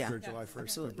after July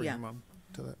 1st to bring him on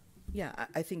to that. Yeah,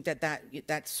 I think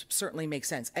that certainly makes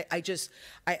sense.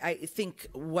 I think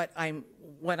what I'm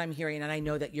hearing, and I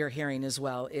know that you're hearing as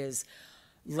well, is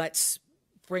let's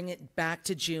bring it back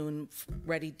to June,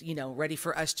 ready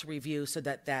for us to review, so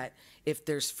that if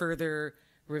there's further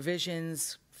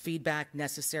revisions, feedback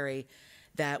necessary,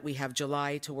 that we have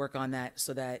July to work on that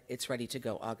so that it's ready to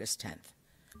go August 10th.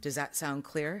 Does that sound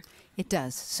clear? It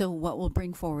does. So what we'll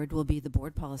bring forward will be the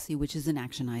board policy, which is an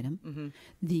action item,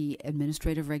 the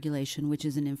administrative regulation, which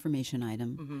is an information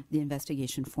item, the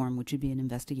investigation form, which would be an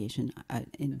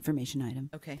information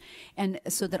item. Okay. And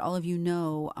so that all of you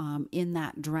know, in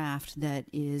that draft that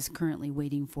is currently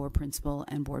waiting for principal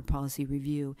and board policy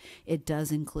review, it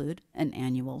does include an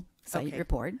annual site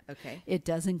report. Okay. It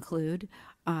does include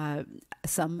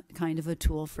some kind of a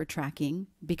tool for tracking,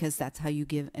 because that's how you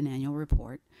give an annual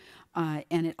report.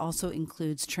 And it also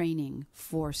includes training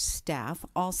for staff,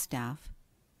 all staff,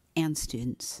 and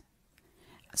students.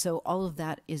 So all of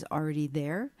that is already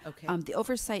there. Okay. The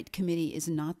oversight committee is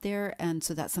not there, and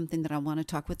so that's something that I want to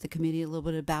talk with the committee a little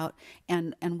bit about.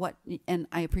 And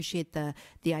I appreciate the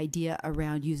idea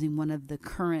around using one of the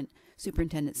current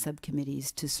superintendent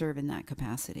subcommittees to serve in that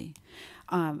capacity.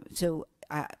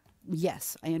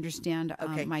 Yes, I understand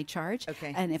my charge.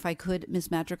 Okay. And if I could,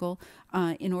 Ms. Madrigal,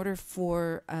 in order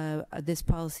for this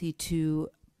policy to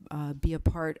be a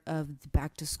part of the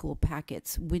back-to-school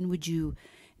packets, when would you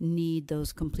need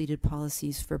those completed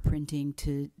policies for printing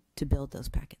to build those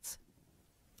packets?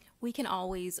 We can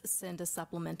always send a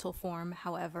supplemental form.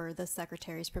 However, the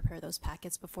secretaries prepare those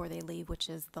packets before they leave, which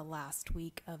is the last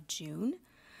week of June.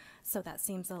 So that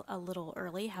seems a little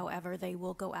early. However, they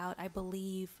will go out, I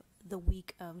believe, the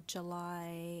week of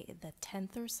July the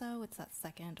 10th or so. It's that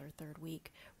second or third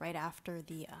week, right after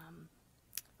the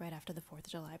 4th of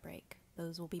July break.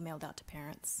 Those will be mailed out to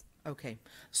parents. Okay,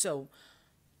 so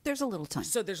there's a little time.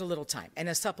 So there's a little time, and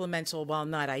a supplemental, while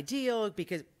not ideal,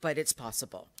 but it's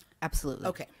possible. Absolutely.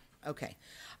 Okay. Okay.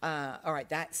 All right.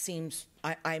 That seems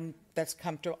I'm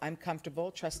comfortable. I'm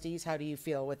comfortable. Trustees, how do you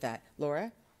feel with that? Laura,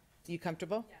 are you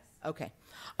comfortable? Yes. Okay.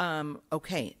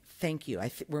 Okay. Thank you.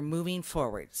 We're moving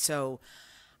forward. So,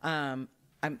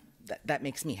 that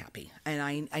makes me happy,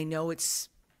 and I know it's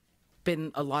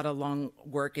been a lot of long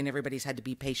work, and everybody's had to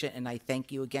be patient, and I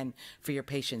thank you again for your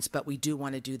patience. But we do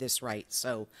want to do this right.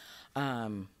 So,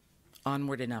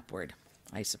 onward and upward,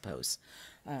 I suppose.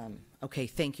 Okay.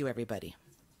 Thank you, everybody.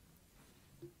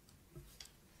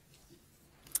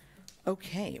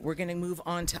 Okay, we're going to move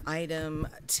on to item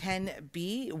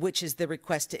 10B, which is the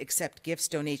request to accept gifts,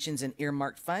 donations, and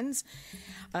earmarked funds.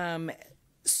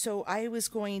 So I was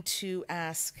going to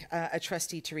ask a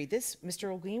trustee to read this.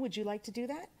 Mr. Olguin, would you like to do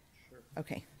that? Sure.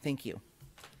 Okay, thank you.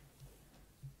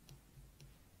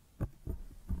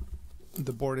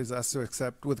 The board is asked to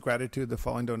accept with gratitude the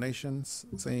following donations.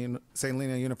 St.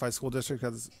 Helena Unified School District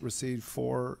has received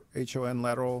 4 HON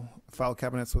lateral file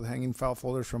cabinets with hanging file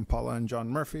folders from Paula and John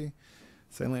Murphy.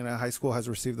 St. Helena High School has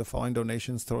received the following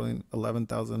donations totaling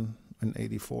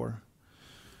 $11,084.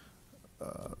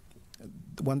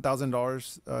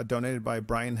 $1,000 donated by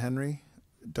Brian Henry,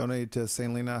 donated to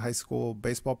St. Helena High School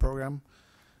baseball program.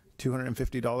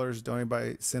 $250 donated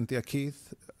by Cynthia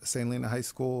Keith, St. Helena High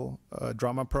School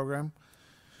drama program.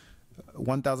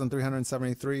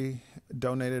 $1,373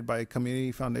 donated by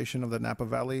Community Foundation of the Napa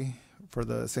Valley for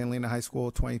the St. Helena High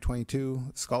School 2022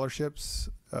 scholarships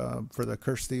for the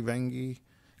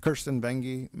Kirsten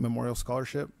Vengi Memorial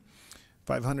Scholarship.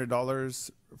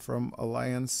 $500 from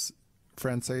Alliance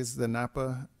Francaise de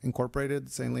Napa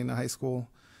Incorporated, St. Helena High School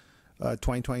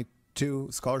 2022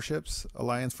 scholarships,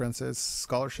 Alliance Francaise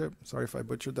Scholarship. Sorry if I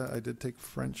butchered that. I did take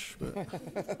French,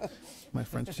 but my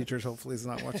French teachers hopefully is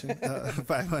not watching.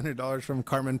 $500 from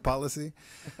Carmen Policy,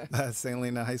 St.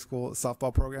 Helena High School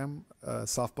softball program,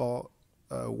 softball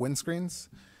windscreens.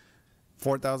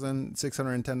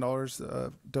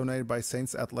 $4,610 donated by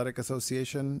Saints Athletic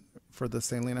Association for the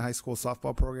St. Helena High School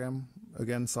softball program.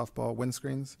 Again, softball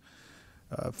windscreens.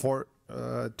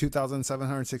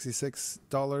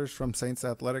 $2,766 from Saints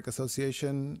Athletic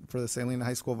Association for the St. Helena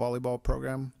High School volleyball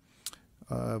program,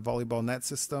 volleyball net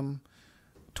system.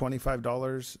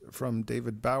 $25 from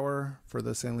David Bauer for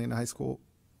the St. Helena High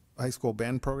School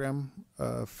band program,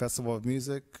 Festival of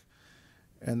Music.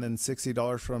 And then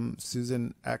 $60 from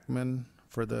Susan Ackman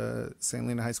for the St.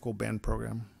 Helena High School band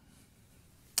program.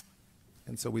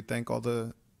 And so we thank all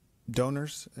the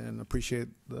donors and appreciate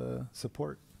the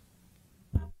support.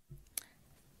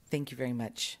 Thank you very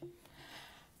much.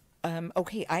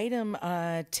 Okay, item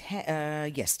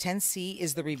 10C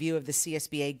is the review of the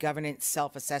CSBA governance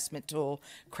self-assessment tool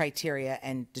criteria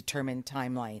and determined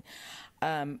timeline.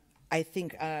 I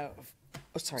think,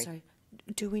 sorry.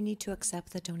 Do we need to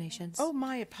accept the donations? Oh,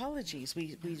 my apologies.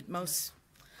 I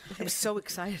was so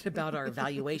excited about our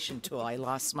evaluation tool. I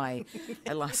lost my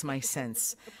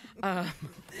sense.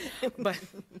 But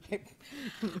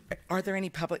are there any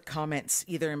public comments,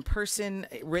 either in person,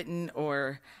 written,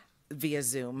 or via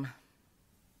Zoom?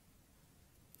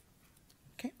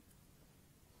 Okay.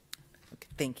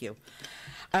 Thank you.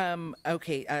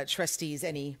 Okay, trustees,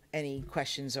 any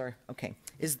questions or okay?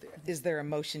 Is there a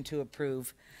motion to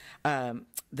approve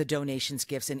the donations,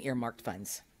 gifts, and earmarked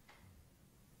funds?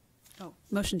 Oh,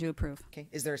 motion to approve. Okay.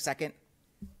 Is there a second?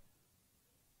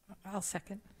 I'll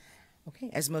second.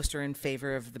 Okay. As most are in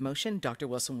favor of the motion, Dr.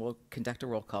 Wilson will conduct a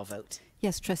roll call vote.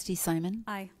 Yes, Trustee Simon.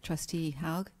 Aye. Trustee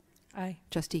Haug. Aye.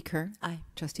 Trustee Kerr. Aye.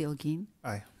 Trustee Olguin.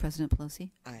 Aye. President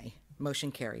Pelosi. Aye.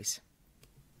 Motion carries.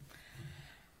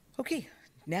 Okay.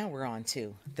 Now we're on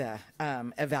to the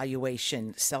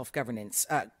evaluation self-governance,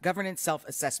 governance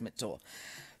self-assessment tool.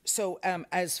 So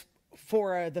as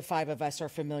 4 of the 5 of us are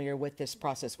familiar with this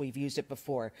process, we've used it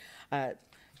before.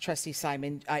 Trustee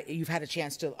Simon, you've had a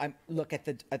chance to look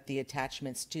at the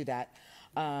attachments to that.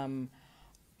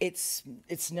 It's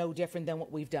no different than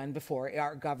what we've done before.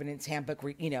 Our governance handbook,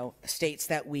 states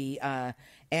that we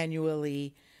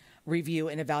annually review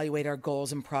and evaluate our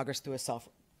goals and progress through a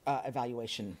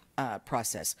self-evaluation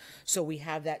process. So we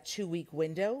have that 2-week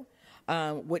window,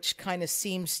 which kind of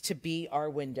seems to be our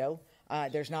window.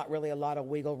 There's not really a lot of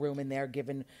wiggle room in there,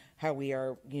 given how we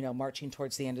are, marching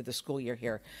towards the end of the school year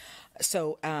here.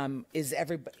 So, is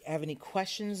everybody have any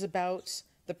questions about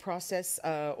the process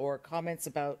or comments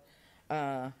about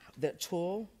the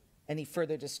tool? Any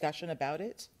further discussion about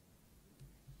it?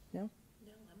 No.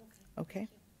 No, I'm okay. Okay.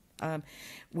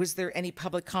 Was there any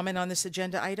public comment on this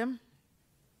agenda item?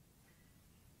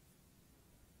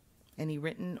 Any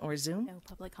written or Zoom? No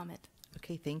public comment.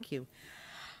 Okay, thank you.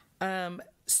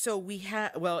 So we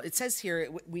have, well, it says here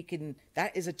we can,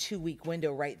 that is a 2-week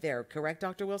window right there, correct,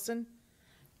 Dr. Wilson?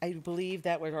 I believe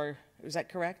that was our, is that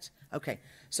correct? Okay,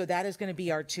 so that is going to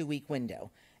be our 2-week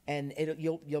window. And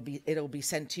it'll be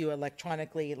sent to you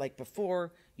electronically like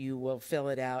before. You will fill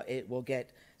it out. It will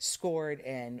get scored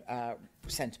and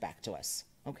sent back to us.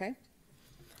 Okay?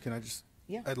 Can I just,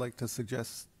 Yeah. I'd like to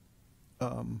suggest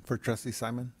for Trustee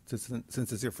Simon,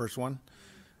 since it's your first one,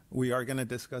 we are going to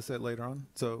discuss it later on.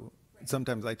 So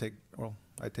sometimes I take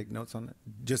notes on it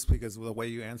just because of the way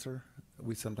you answer.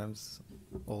 We sometimes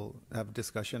will have a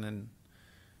discussion and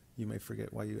you may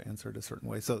forget why you answered a certain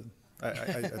way. So I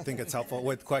think it's helpful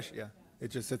with question. Yeah,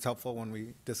 it's helpful when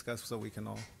we discuss so we can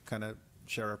all kind of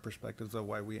share our perspectives of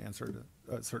why we answered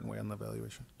a certain way on the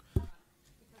evaluation.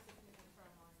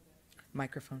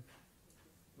 Microphone.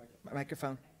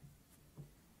 Microphone.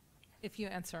 If you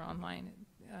answer online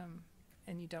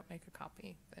and you don't make a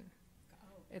copy, then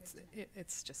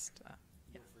it's just,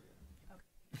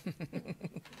 yeah.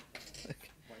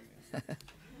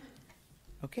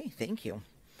 Okay, thank you.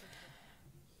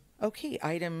 Okay,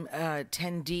 item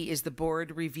 10D is the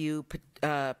board review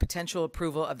potential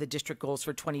approval of the district goals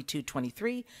for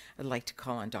 22-23. I'd like to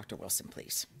call on Dr. Wilson,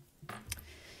 please.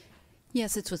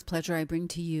 Yes, it's with pleasure I bring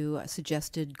to you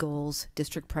suggested goals,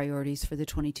 district priorities for the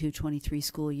 22-23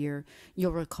 school year.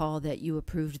 You'll recall that you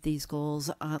approved these goals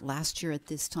last year at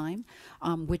this time,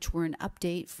 which were an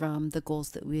update from the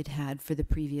goals that we had had for the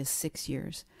previous 6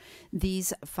 years.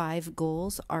 These 5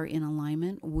 goals are in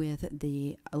alignment with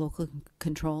the local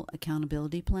control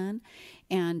accountability plan,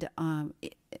 and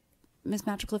Ms.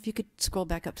 Magical, if you could scroll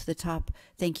back up to the top,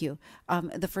 thank you.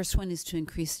 The first one is to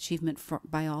increase achievement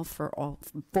for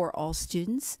all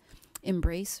students,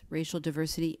 embrace racial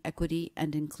diversity, equity,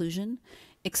 and inclusion,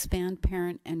 expand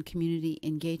parent and community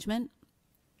engagement,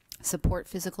 support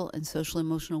physical and social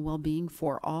emotional well-being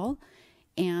for all,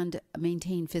 and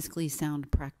maintain fiscally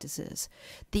sound practices.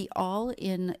 The all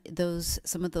in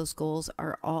some of those goals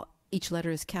are all. Each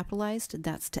letter is capitalized.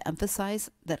 That's to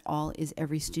emphasize that all is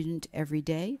every student every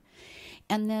day.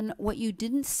 And then what you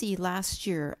didn't see last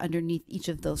year underneath each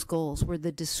of those goals were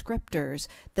the descriptors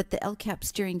that the LCAP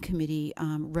steering committee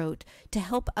wrote to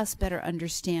help us better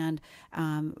understand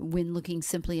when looking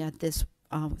simply at this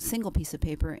single piece of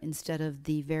paper instead of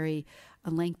the very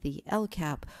lengthy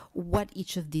LCAP, what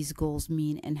each of these goals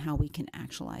mean and how we can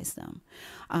actualize them.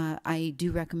 I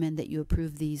do recommend that you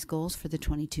approve these goals for the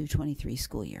 22-23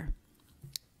 school year.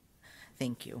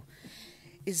 Thank you.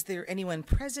 Is there anyone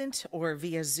present or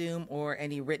via Zoom or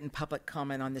any written public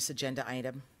comment on this agenda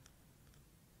item?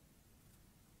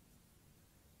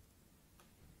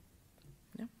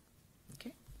 No?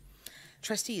 Okay.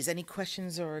 Trustees, any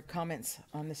questions or comments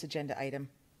on this agenda item?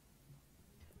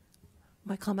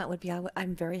 My comment would be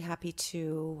I'm very happy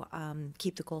to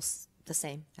keep the goals the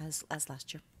same as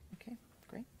last year. Okay,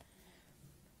 great.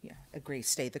 Yeah, agree.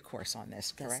 Stay the course on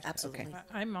this, correct? Yes, absolutely. Okay.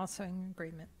 I'm also in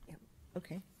agreement. Yep.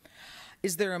 Okay.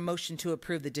 Is there a motion to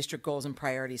approve the district goals and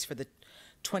priorities for the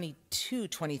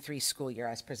 22-23 school year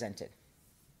as presented?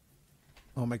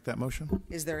 I'll make that motion.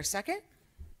 Is there a second?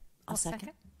 I'll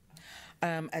second.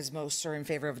 As most are in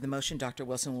favor of the motion, Dr.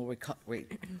 Wilson will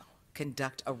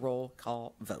conduct a roll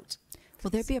call vote.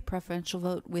 Will there be a preferential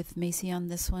vote with Macy on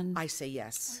this one? I say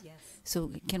yes. Yes.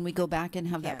 So can we go back and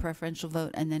have that Yeah. preferential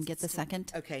vote and then get the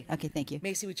second? Okay. Okay, thank you.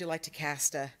 Macy, would you like to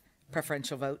cast a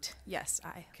preferential vote? Yes,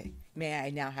 aye. Okay. May I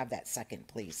now have that second,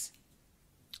 please?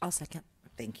 I'll second.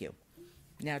 Thank you.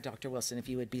 Now, Dr. Wilson, if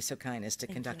you would be so kind as to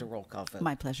conduct a roll call vote.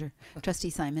 My pleasure. Trustee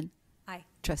Simon? Aye.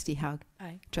 Trustee Haug?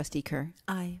 Aye. Trustee Kerr?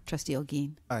 Aye. Trustee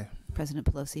Olguin? Aye. President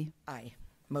Pelosi? Aye.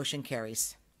 Motion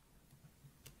carries.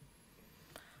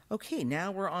 Okay,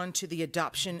 now we're on to the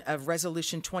adoption of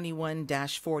Resolution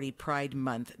 21-40, Pride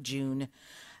Month, June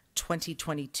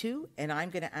 2022. And I'm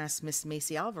going to ask Ms.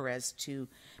 Macy Alvarez to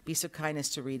be so kind as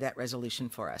to read that resolution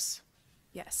for us.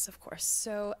 Yes, of course.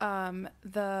 So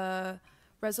the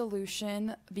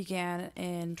resolution began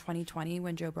in 2020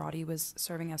 when Joe Brody was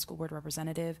serving as school board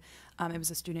representative. It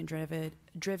was a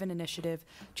student-driven initiative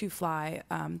to fly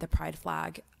the pride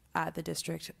flag at the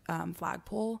district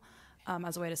flagpole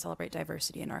as a way to celebrate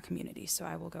diversity in our community. So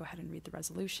I will go ahead and read the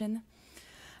resolution.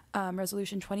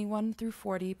 Resolution 21 through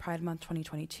 40, Pride Month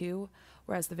 2022,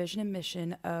 whereas the vision and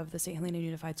mission of the St. Helena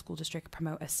Unified School District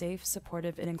promote a safe,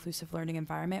 supportive, and inclusive learning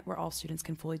environment where all students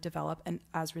can fully develop and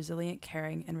as resilient,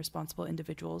 caring, and responsible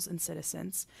individuals and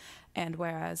citizens. And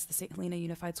whereas the St. Helena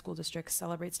Unified School District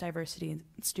celebrates diversity in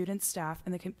students, staff,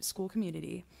 and the school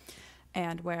community.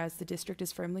 And whereas the district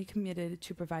is firmly committed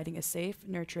to providing a safe,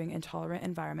 nurturing, and tolerant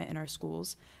environment in our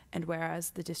schools, and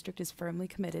whereas the district is firmly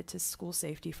committed to school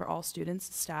safety for all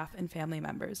students, staff, and family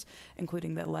members,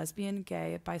 including the lesbian,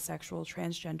 gay, bisexual,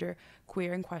 transgender,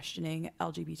 queer, and questioning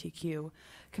LGBTQ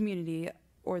community,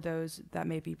 or those that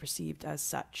may be perceived as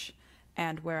such.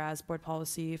 And whereas Board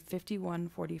Policy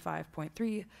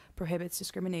 5145.3 prohibits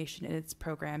discrimination in its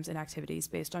programs and activities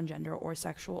based on gender or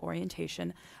sexual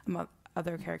orientation, among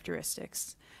other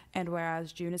characteristics. And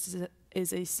whereas June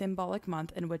is a symbolic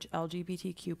month in which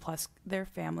LGBTQ plus their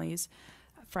families,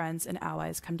 friends, and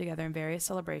allies come together in various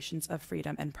celebrations of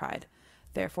freedom and pride.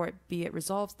 Therefore, be it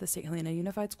resolved, the St. Helena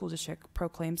Unified School District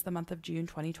proclaims the month of June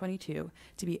 2022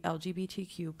 to be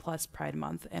LGBTQ plus Pride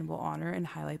Month and will honor and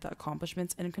highlight the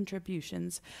accomplishments and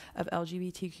contributions of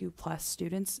LGBTQ plus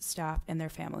students, staff, and their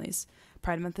families.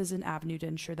 Pride Month is an avenue to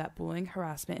ensure that bullying,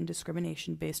 harassment, and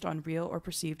discrimination based on real or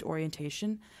perceived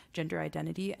orientation, gender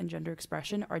identity, and gender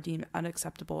expression are deemed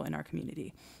unacceptable in our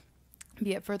community.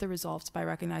 Be it further resolved, by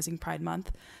recognizing Pride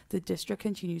Month, the district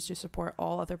continues to support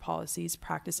all other policies,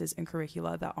 practices, and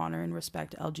curricula that honor and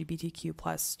respect LGBTQ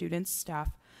plus students,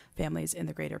 staff, families, and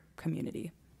the greater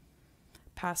community.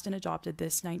 Passed and adopted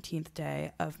this 19th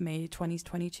day of May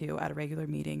 2022 at a regular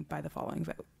meeting by the following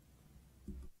vote.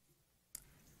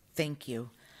 Thank you.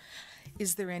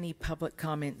 Is there any public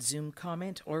comment, Zoom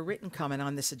comment, or written comment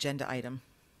on this agenda item?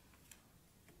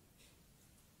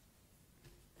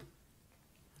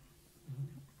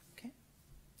 Okay.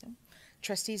 No.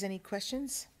 Trustees, any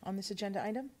questions on this agenda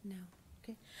item? No.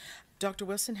 Okay. Dr.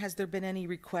 Wilson, has there been any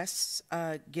requests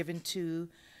given to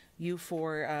you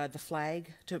for the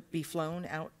flag to be flown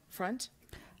out front?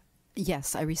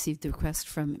 Yes, I received the request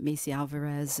from Macy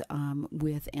Alvarez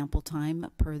with ample time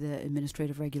per the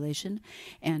administrative regulation,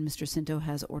 and Mr. Cinto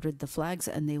has ordered the flags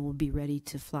and they will be ready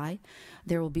to fly.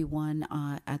 There will be one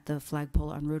at the flagpole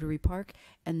on Rotary Park,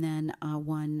 and then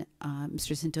one,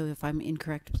 Mr. Cinto, if I'm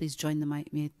incorrect, please join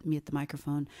me at the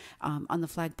microphone, on the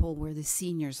flagpole where the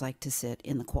seniors like to sit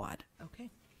in the quad. Okay,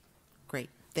 great.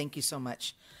 Thank you so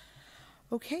much.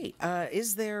 Okay,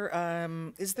 is there a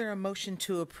motion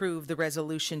to approve the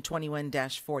resolution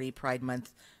 21-40 Pride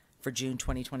Month for June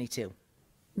 2022?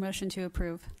 Motion to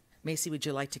approve. Macy, would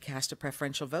you like to cast a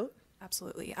preferential vote?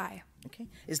 Absolutely, aye. Okay,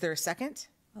 is there a second?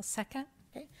 I'll second.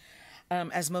 Okay.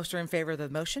 As most are in favor of the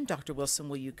motion, Dr. Wilson,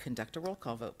 will you conduct a roll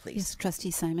call vote, please? Yes,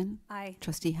 Trustee Simon? Aye.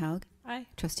 Trustee Haug? Aye.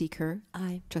 Trustee Kerr?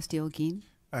 Aye. Trustee Olguin?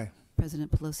 Aye. President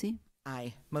Pelosi?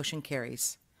 Aye. Motion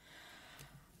carries.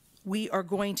 We are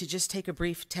going to just take a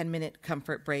brief 10-minute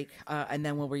comfort break, and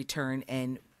then we'll return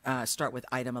and start with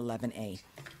item 11A.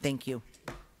 Thank you.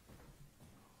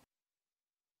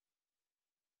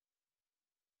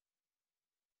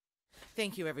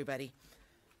 Thank you, everybody.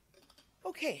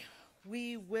 Okay,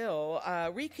 we will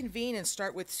reconvene and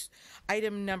start with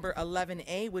item number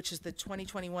 11A, which is the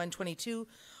 2021-22,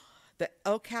 the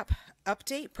LCAP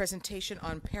update presentation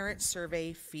on parent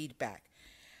survey feedback.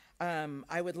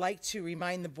 I would like to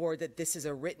remind the board that this is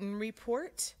a written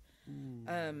report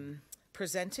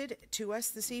presented to us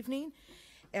this evening.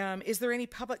 Is there any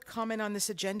public comment on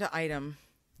this agenda item?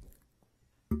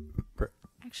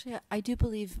 Actually, I do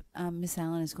believe Ms.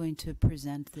 Allen is going to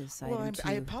present this item. Well,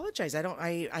 I apologize.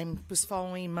 I was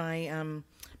following my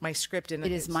my script, and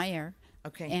it is my error.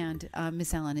 Okay. And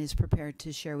Ms. Allen is prepared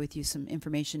to share with you some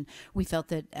information. We felt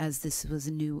that as this was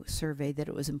a new survey, that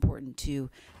it was important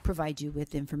to provide you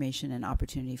with information and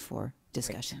opportunity for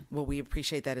discussion. Great. Well, we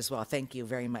appreciate that as well. Thank you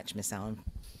very much, Ms. Allen.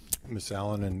 Ms.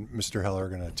 Allen and Mr. Heller are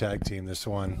going to tag team this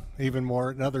one. Even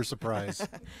more, another surprise.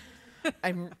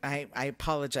 I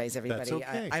apologize, everybody. That's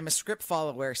okay. I'm a script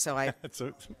follower, so I...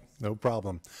 No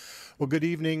problem. Well, good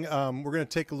evening. We're going to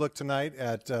take a look tonight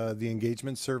at the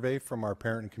engagement survey from our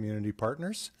parent and community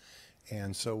partners.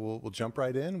 And so we'll jump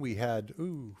right in. We had,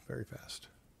 very fast.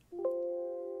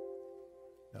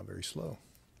 Now very slow.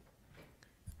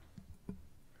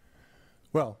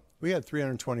 Well, we had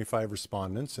 325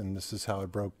 respondents, and this is how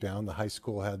it broke down. The high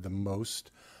school had the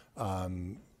most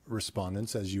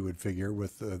respondents, as you would figure,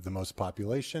 with the most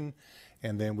population,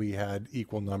 and then we had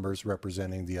equal numbers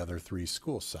representing the other three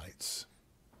school sites.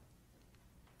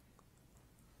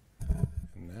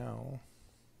 And now,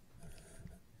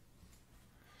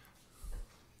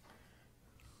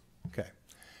 okay,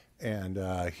 and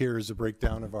here's a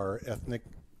breakdown of our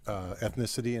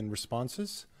ethnicity and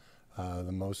responses.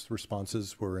 The most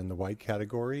responses were in the white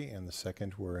category, and the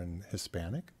second were in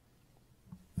Hispanic.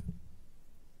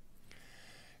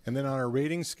 And then on our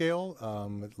rating scale,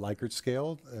 Likert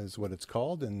scale is what it's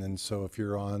called. And then so if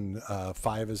you're on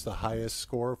 5 is the highest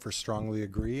score for strongly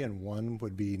agree, and 1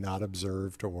 would be not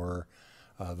observed, or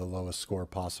the lowest score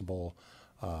possible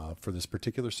for this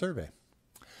particular survey.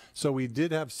 So we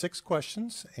did have 6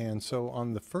 questions. And so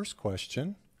on the first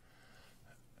question,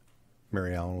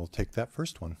 Mary Ellen will take that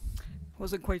first one.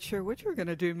 Wasn't quite sure what you were going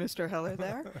to do, Mr. Heller,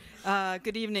 there.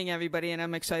 Good evening, everybody, and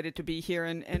I'm excited to be here.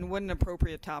 And what an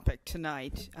appropriate topic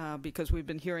tonight, because we've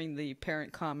been hearing the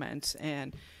parent comments.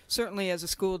 And certainly as a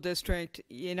school district,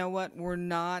 you know what, we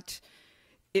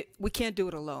can't do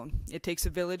it alone. It takes a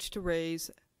village to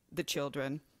raise the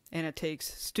children, and it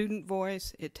takes student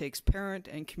voice, it takes parent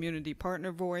and community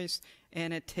partner voice,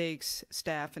 and it takes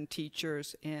staff and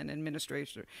teachers and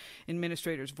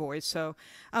administrators' voice. So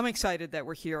I'm excited that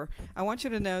we're here. I want you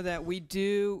to know that we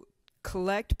do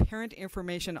collect parent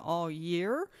information all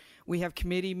year. We have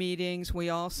committee meetings. We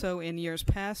also, in years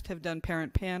past, have done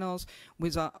parent panels.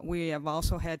 We have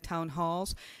also had town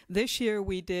halls. This year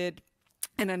we did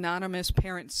an anonymous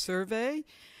parent survey,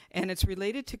 and it's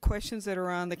related to questions that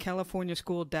are on the California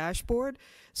School Dashboard.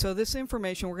 So this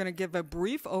information, we're going to give a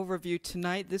brief overview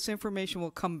tonight. This information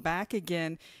will come back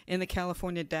again in the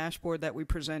California Dashboard that we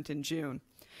present in June.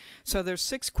 So there's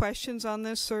 6 questions on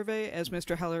this survey. As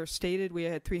Mr. Heller stated, we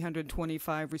had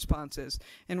 325 responses,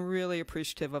 and really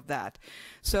appreciative of that.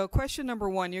 So question number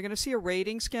 1, you're going to see a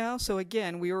rating scale. So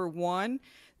again, we were 1,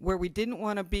 where we didn't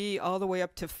want to be, all the way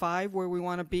up to 5 where we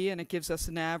want to be, and it gives us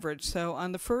an average. So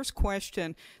on the first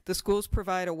question, the schools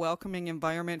provide a welcoming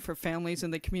environment for families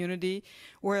in the community.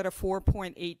 We're at a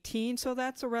 4.18, so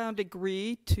that's around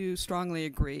agree to strongly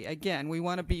agree. Again, we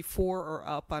want to be 4 or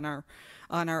up on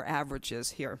our averages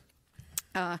here.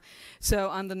 So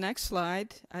on the next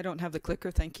slide, I don't have the clicker,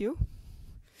 thank you.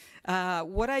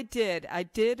 What I did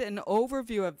an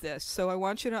overview of this. So I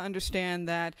want you to understand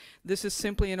that this is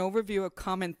simply an overview of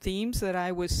common themes that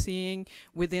I was seeing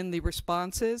within the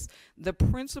responses. The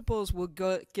principals will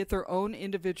get their own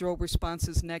individual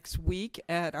responses next week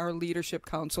at our Leadership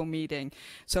Council meeting.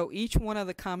 So each one of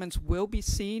the comments will be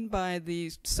seen by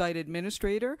the site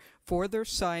administrator for their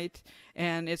site,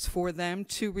 and it's for them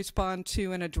to respond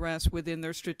to and address within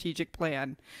their strategic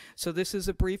plan. So this is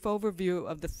a brief overview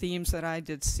of the themes that I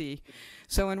did see.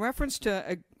 So in reference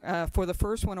to, for the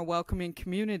first one, a welcoming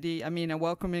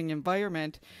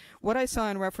environment, what I saw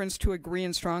in reference to agree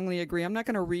and strongly agree, I'm not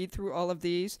going to read through all of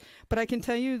these, but I can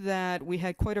tell you that we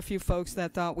had quite a few folks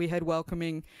that thought we had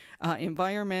welcoming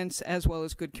environments as well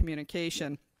as good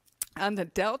communication. On the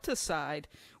Delta side,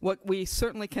 what we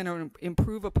certainly can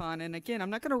improve upon, and again, I'm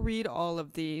not going to read all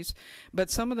of these,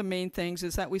 but some of the main things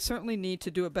is that we certainly need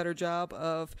to do a better job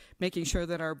of making sure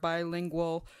that our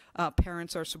bilingual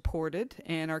parents are supported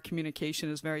and our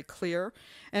communication is very clear,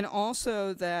 and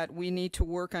also that we need to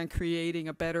work on creating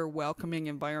a better welcoming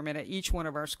environment at each one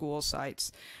of our school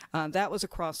sites. That was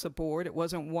across the board. It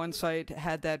wasn't one site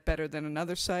had that better than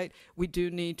another site. We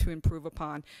do need to improve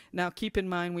upon. Now, keep in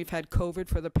mind, we've had COVID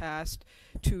for the past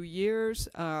 2 years.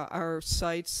 Our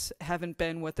sites haven't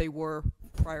been what they were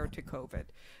prior to COVID.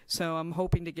 So I'm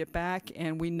hoping to get back,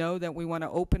 and we know that we want to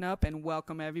open up and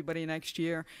welcome everybody next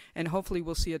year, and hopefully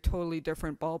we'll see a totally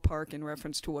different ballpark in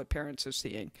reference to what parents are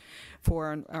seeing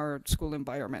for our school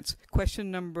environments.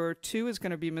 Question number 2 is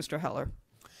going to be Mr. Heller.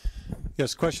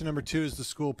 Yes, question number 2 is the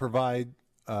schools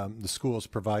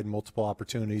provide multiple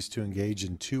opportunities to engage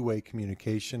in two-way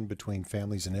communication between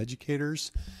families and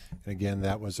educators. And again,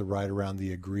 that was right around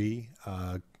the agree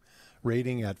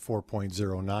rating at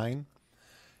 4.09.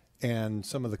 And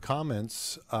some of the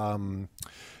comments,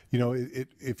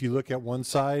 if you look at one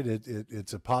side,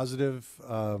 it's a positive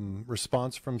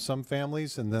response from some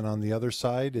families, and then on the other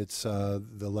side, it's the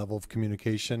level of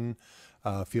communication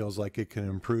feels like it can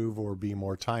improve or be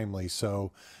more timely.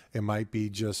 So it might be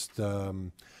just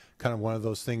kind of one of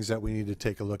those things that we need to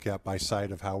take a look at by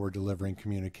side of how we're delivering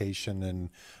communication and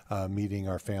meeting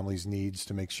our families' needs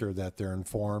to make sure that they're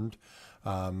informed.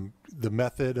 The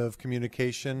method of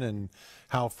communication and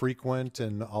how frequent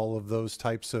and all of those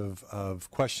types of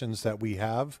questions that we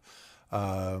have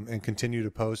and continue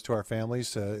to pose to our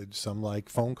families. Some like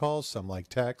phone calls, some like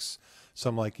texts,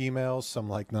 some like emails, some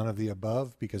like none of the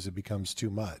above because it becomes too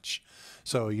much.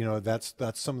 So, that's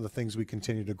some of the things we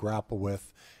continue to grapple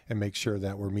with and make sure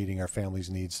that we're meeting our families'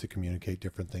 needs to communicate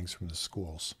different things from the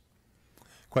schools.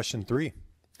 Question 3.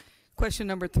 Question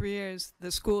number 3 is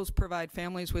the schools provide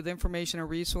families with information and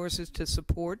resources to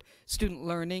support student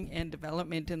learning and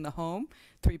development in the home.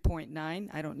 3.9,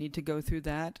 I don't need to go through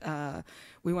that.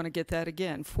 We want to get that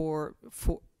again for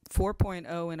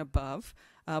 4.0 and above.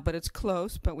 But it's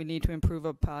close, but we need to improve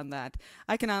upon that.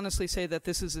 I can honestly say that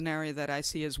this is an area that I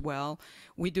see as well.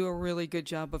 We do a really good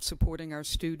job of supporting our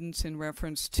students in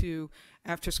reference to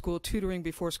after-school tutoring,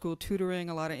 before-school tutoring,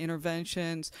 a lot of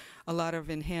interventions, a lot of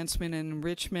enhancement and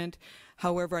enrichment.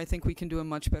 However, I think we can do a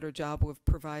much better job of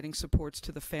providing supports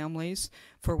to the families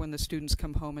for when the students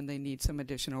come home and they need some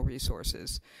additional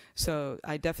resources. So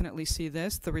I definitely see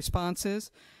this. The responses,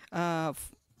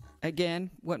 again,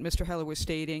 what Mr. Heller was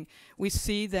stating, we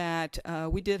see that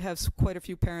we did have quite a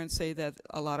few parents say that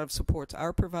a lot of supports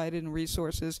are provided and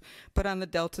resources, but on the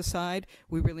Delta side,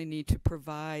 we really need to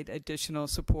provide additional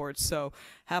supports. So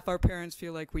half our parents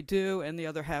feel like we do, and the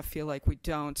other half feel like we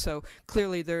don't. So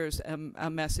clearly there's a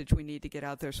message we need to get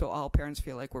out there so all parents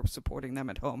feel like we're supporting them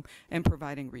at home and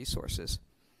providing resources.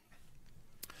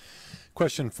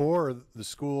 Question 4, the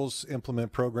schools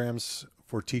implement programs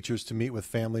for teachers to meet with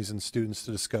families and students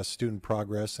to discuss student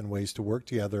progress and ways to work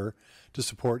together to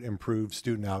support improved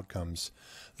student outcomes.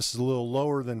 This is a little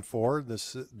lower than 4.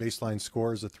 This baseline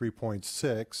score is a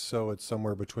 3.6, so it's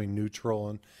somewhere between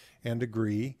neutral and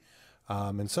agree.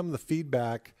 And some of the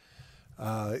feedback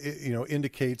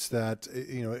indicates that,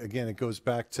 again, it goes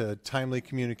back to timely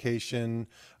communication.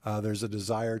 There's a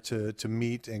desire to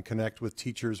meet and connect with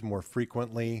teachers more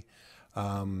frequently.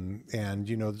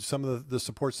 And some of the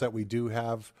supports that we do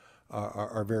have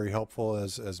are very helpful,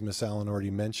 as Ms. Allen already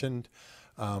mentioned.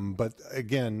 But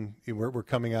again, we're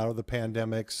coming out of the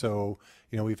pandemic, so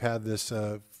we've had this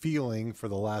feeling for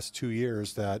the last 2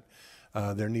 years that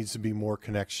there needs to be more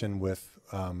connection with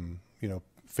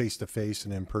face-to-face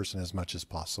and in person as much as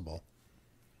possible.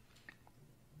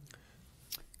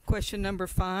 Question number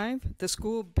 5, the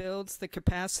school builds the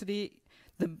capacity.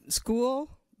 The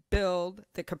school build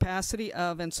the capacity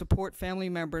of and support family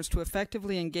members to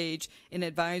effectively engage in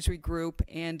advisory group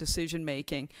and decision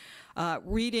making.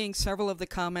 Reading several of the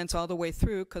comments all the way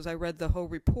through, because I read the whole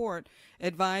report,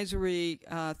 advisory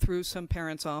threw some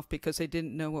parents off because they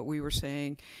didn't know what we were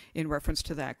saying in reference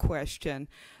to that question.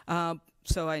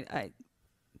 So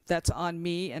that's on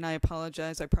me, and I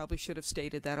apologize. I probably should have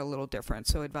stated that a little different.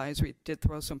 So advisory did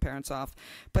throw some parents off.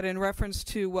 But in reference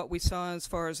to what we saw as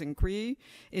far as agree,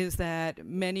 is that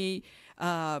many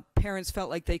parents felt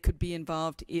like they could be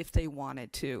involved if they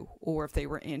wanted to or if they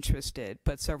were interested,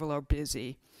 but several are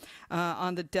busy.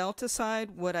 On the Delta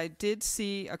side, what I did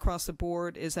see across the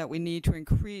board is that we need to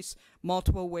increase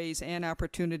multiple ways and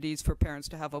opportunities for parents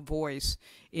to have a voice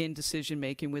in decision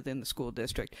making within the school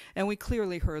district. And we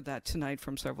clearly heard that tonight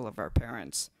from several of our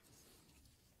parents.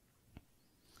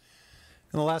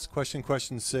 And the last question,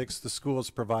 question 6, the schools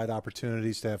provide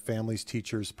opportunities to have families,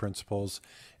 teachers, principals,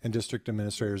 and district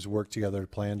administrators work together to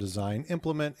plan, design,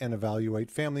 implement, and evaluate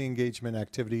family engagement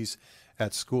activities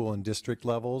at school and district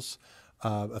levels.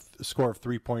 A score of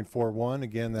 3.41,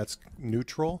 again, that's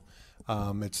neutral.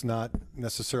 It's not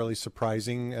necessarily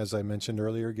surprising, as I mentioned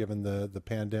earlier, given the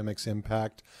pandemic's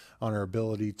impact on our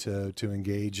ability to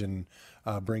engage and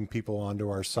bring people onto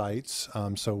our sites.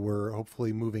 So we're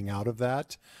hopefully moving out of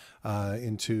that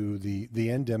into the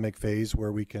endemic phase,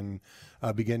 where we can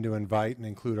begin to invite and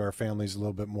include our families a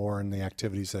little bit more in the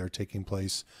activities that are taking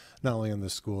place, not only in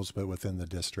the schools, but within the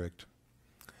district.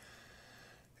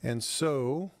 And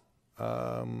so,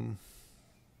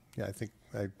 yeah, I think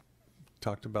I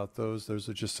talked about those. Those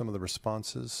are just some of the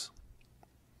responses.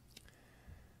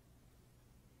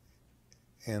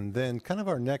 And then kind of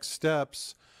our next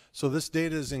steps. So this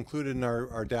data is included in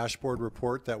our dashboard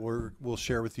report that we'll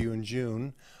share with you in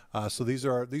June. So these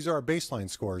are our baseline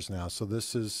scores now. So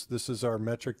this is our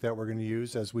metric that we're going to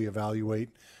use as we evaluate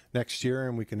next year,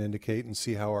 and we can indicate and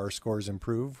see how our scores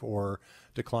improve or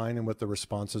decline and what the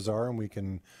responses are, and we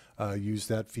can use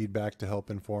that feedback to help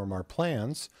inform our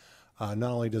plans.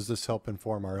 Not only does this help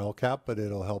inform our LCAP, but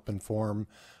it'll help inform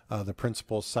the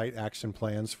principal site action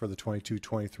plans for the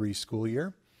 22-23 school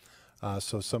year.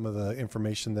 So some of the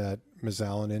information that Ms.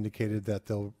 Allen indicated that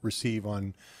they'll receive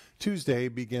on Tuesday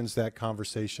begins that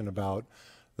conversation about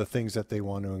the things that they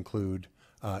want to include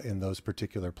in those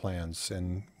particular plans.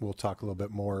 And we'll talk a little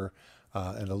bit more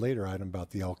in a later item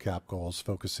about the LCAP goals,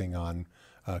 focusing on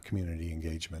community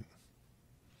engagement.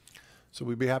 So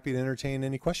we'd be happy to entertain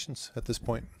any questions at this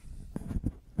point.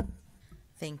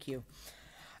 Thank you.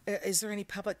 Is there any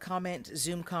public comment,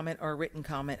 Zoom comment, or written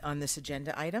comment on this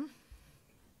agenda item?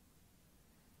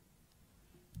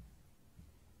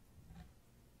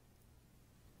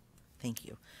 Thank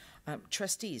you.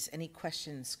 Trustees, any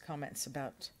questions, comments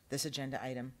about this agenda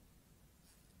item.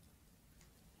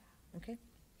 Okay.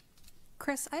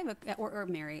 Chris, I have or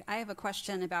Mary, I have a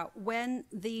question about when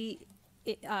the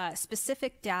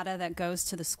specific data that goes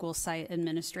to the school site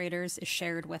administrators is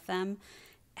shared with them.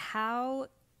 How,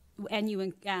 and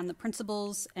you and the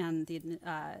principals and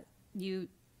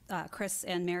Chris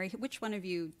and Mary, which one of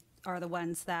you are the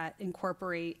ones that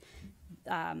incorporate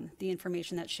the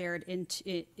information that's shared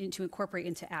into incorporate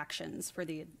into actions for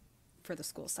the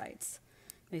school sites?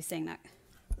 Are you saying that?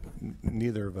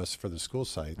 Neither of us for the school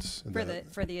sites. For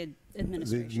the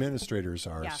administration. The administrators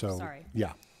are. Yeah, so sorry.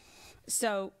 Yeah.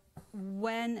 So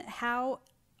how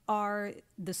are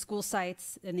the school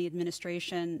sites and the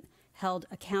administration held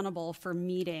accountable for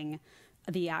meeting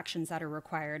the actions that are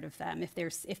required of them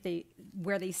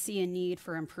where they see a need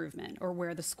for improvement or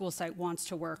where the school site wants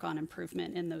to work on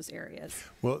improvement in those areas?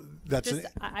 Well, that's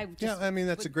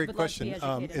that's a great question.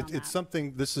 It's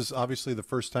something. This is obviously the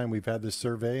first time we've had this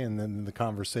survey and then the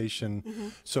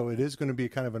conversation. So it is going to be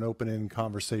kind of an open-ended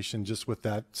conversation, just with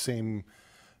that same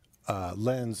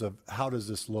lens of how does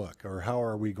this look, or how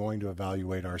are we going to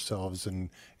evaluate ourselves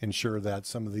and ensure that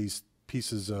some of these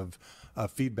pieces of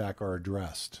feedback are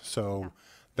addressed. So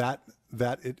I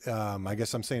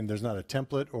guess I'm saying there's not a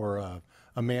template or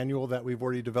a manual that we've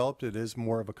already developed. It is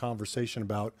more of a conversation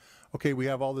about, okay, we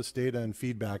have all this data and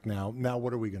feedback now. Now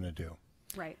what are we going to do?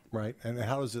 Right. Right. And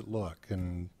how does it look?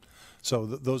 And so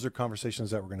those are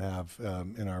conversations that we're going to have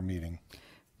in our meeting.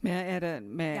 May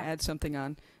I add something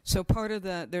on? So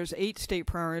there's 8 state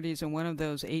priorities, and one of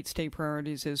those 8 state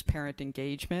priorities is parent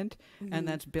engagement, and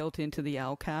that's built into the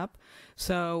LCAP.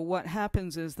 So what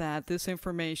happens is that this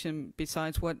information,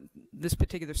 besides what this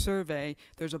particular survey,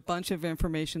 there's a bunch of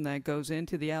information that goes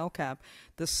into the LCAP.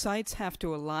 The sites have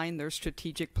to align their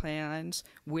strategic plans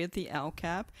with the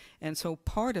LCAP, and so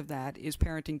part of that is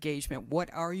parent engagement.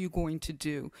 What are you going to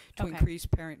do to increase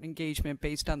parent engagement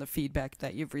based on the feedback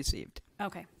that you've received?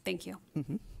 Okay, thank you.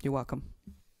 You're welcome.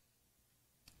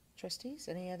 Trustees,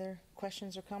 any other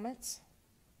questions or comments?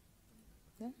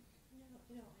 No?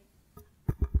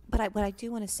 But what I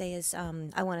do want to say is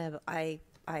I want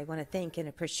to thank and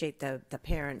appreciate the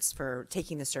parents for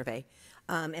taking the survey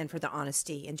and for the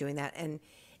honesty in doing that,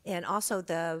 and also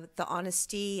the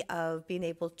honesty of being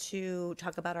able to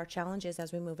talk about our challenges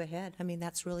as we move ahead. I mean,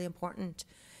 that's really important,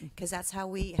 because that's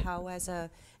how as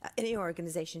any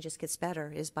organization just gets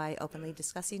better, is by openly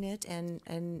discussing it and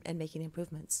making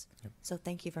improvements. Yep. So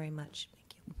thank you very much.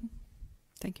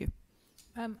 Thank you.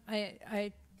 Thank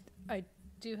you. I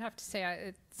do have to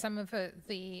say some of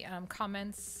the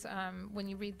comments, when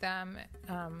you read them,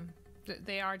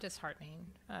 they are disheartening,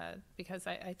 because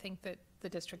I think that the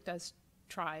district does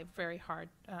try very hard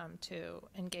to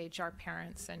engage our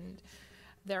parents, and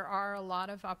there are a lot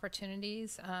of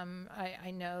opportunities.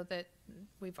 I know that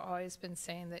we've always been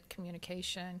saying that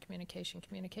communication,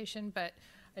 but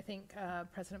I think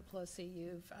President Pelosi,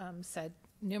 you've said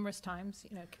numerous times,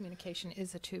 communication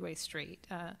is a two-way street.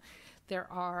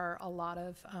 There are a lot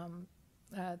of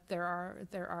there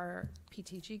are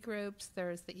PTG groups,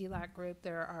 there's the ELAC group,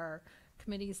 there are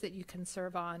committees that you can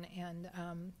serve on,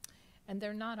 and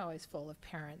they're not always full of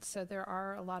parents. So there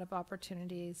are a lot of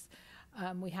opportunities.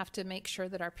 We have to make sure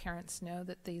that our parents know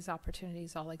that these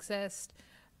opportunities all exist,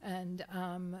 and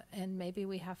maybe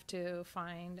we have to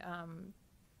find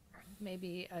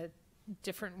maybe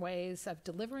different ways of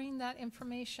delivering that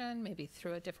information, maybe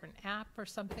through a different app or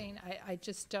something. I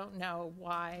just don't know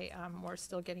why we're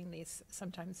still getting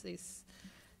sometimes these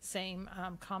same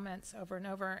comments over and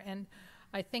over. And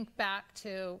I think back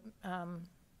to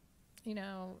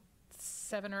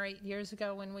 7 or 8 years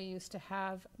ago when we used to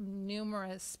have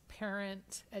numerous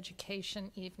parent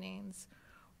education evenings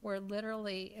where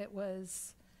literally it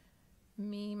was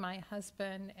me, my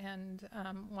husband, and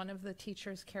one of the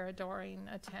teachers, Cara Doring,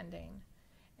 attending.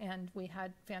 And we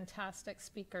had fantastic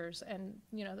speakers, and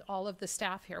all of the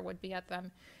staff here would be at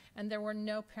them. And there were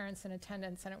no parents in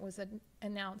attendance, and it was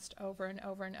announced over and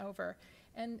over and over.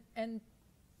 And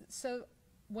so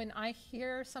when I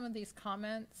hear some of these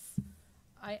comments,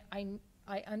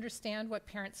 I understand what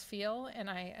parents feel, and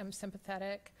I am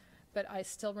sympathetic, but I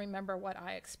still remember what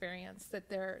I experienced, that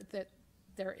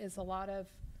there is a lot of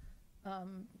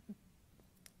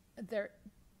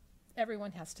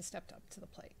everyone has to step up to the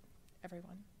plate.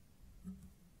 Everyone.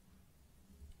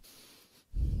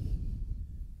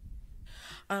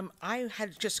 I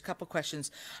had just a couple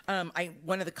questions.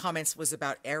 One of the comments was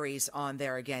about Aries on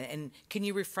there again, and can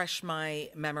you refresh my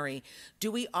memory?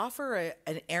 Do we offer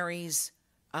an Aries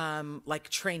like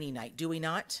training night? Do we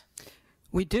not?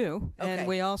 We do, Okay. and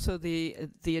we also, the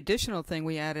additional thing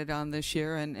we added on this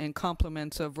year, and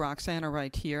compliments of Roxana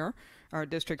right here, our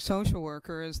district social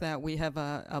worker is that we have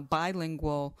a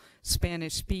bilingual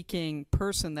Spanish-speaking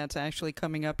person that's actually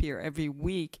coming up here every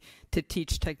week to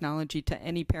teach technology to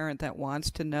any parent that wants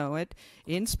to know it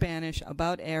in Spanish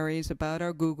about Aries, about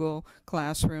our Google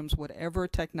Classrooms, whatever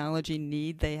technology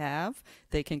need they have,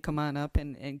 they can come on up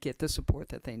and get the support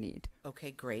that they need.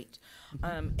 Okay, great.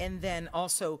 And then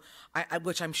also,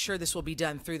 which I'm sure this will be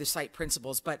done through the site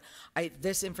principals, but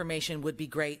this information would be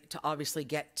great to obviously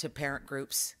get to parent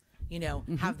groups,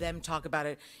 have them talk about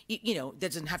it.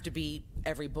 Doesn't have to be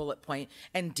every bullet point.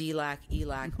 And DLAC,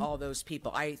 ELAC, all those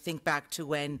people. I think back to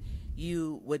when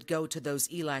you would go to those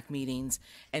ELAC meetings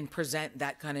and present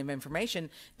that kind of information.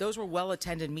 Those were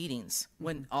well-attended meetings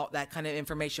when all that kind of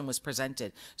information was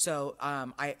presented. So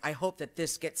I hope that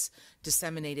this gets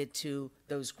disseminated to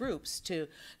those groups to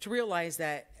realize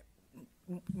that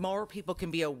more people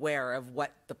can be aware of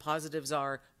what the positives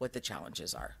are, what the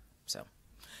challenges are. So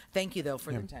thank you, though,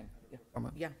 for the time.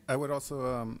 Yeah. I would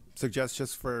also suggest,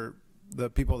 just for the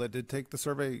people that did take the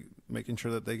survey, making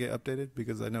sure that they get updated,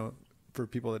 because I know for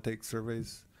people that take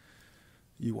surveys,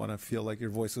 you want to feel like your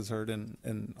voice is heard,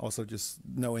 and also just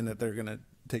knowing that they're going to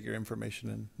take your information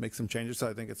and make some changes. So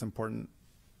I think it's important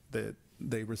that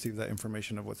they receive that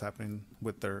information of what's happening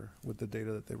with the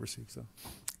data that they receive. So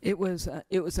it was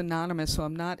anonymous, so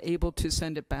I'm not able to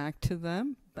send it back to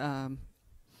them.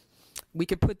 We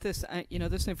could put this,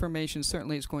 this information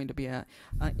certainly is going to be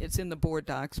it's in the board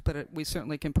docs, but we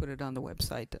certainly can put it on the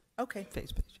website. Okay.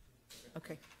 Face page.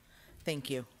 Okay. Thank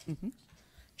you.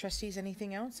 Trustees,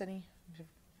 anything else? Okay.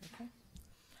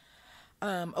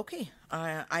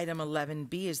 Item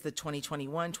 11B is the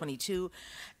 2021-22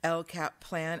 LCAP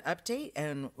plan update,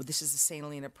 and this is the St.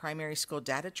 Helena Primary School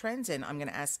data trends, and I'm going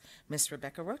to ask Miss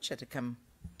Rebecca Rocha to come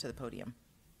to the podium.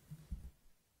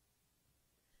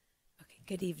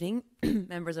 Good evening,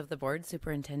 members of the board,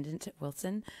 Superintendent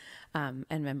Wilson, and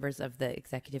members of the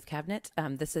Executive Cabinet.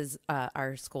 This is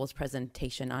our school's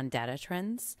presentation on data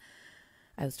trends.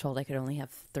 I was told I could only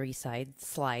have 3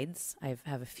 slides. I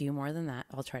have a few more than that.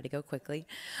 I'll try to go quickly.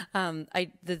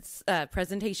 This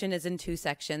presentation is in 2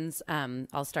 sections.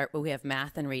 We have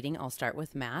math and reading. I'll start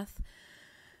with math.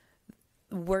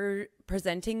 We're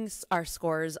presenting our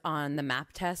scores on the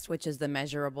MAP test, which is the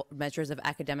measures of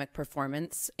academic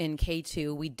performance. In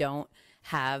K2, we don't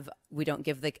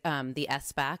give the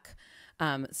SBAC.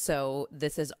 So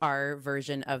this is our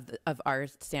version of our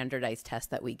standardized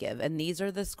test that we give. And these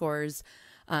are the scores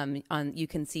you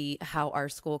can see how our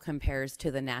school compares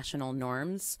to the national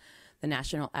norms, the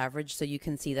national average. So you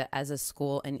can see that as a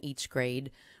school in each grade,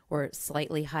 we're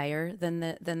slightly higher than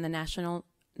the national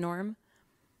norm.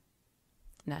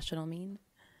 National mean.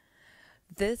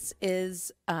 This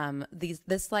is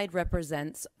this slide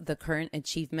represents the current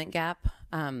achievement gap.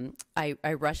 I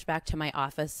rushed back to my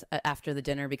office after the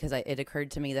dinner because it occurred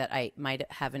to me that I might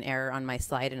have an error on my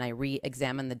slide, and I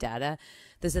re-examined the data.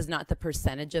 This is not the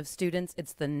percentage of students,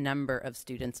 it's the number of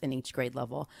students in each grade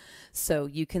level. So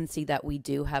you can see that we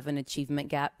do have an achievement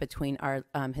gap between our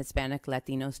Hispanic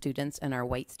Latino students and our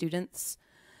white students.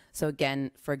 So again,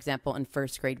 for example, in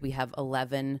first grade, we have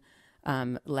 11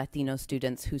 Latino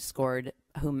students who scored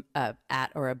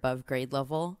at or above grade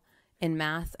level in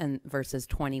math, and versus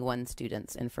 21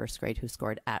 students in first grade who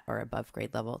scored at or above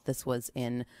grade level. This was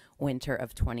in winter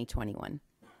of 2021.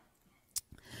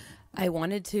 I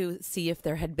wanted to see if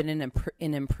there had been an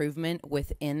improvement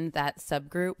within that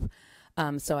subgroup.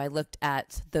 So I looked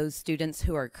at those students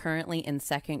who are currently in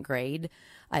second grade.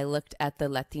 I looked at the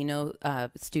Latino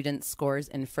student scores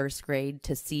in first grade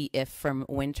to see if from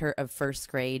winter of first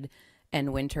grade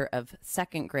and winter of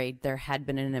second grade there had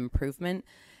been an improvement.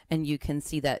 And you can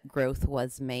see that growth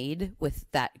was made with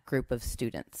that group of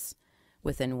students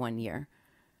within 1 year.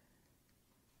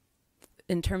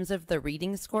 In terms of the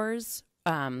reading scores,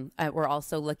 we're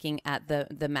also looking at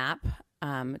the MAP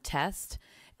test.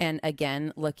 And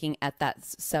again, looking at that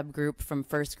subgroup from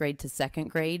first grade to second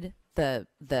grade, the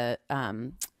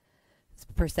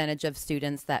percentage of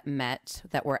students that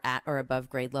were at or above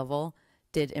grade level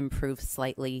did improve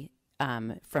slightly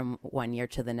from 1 year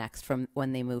to the next, from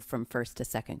when they moved from first to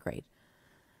second grade.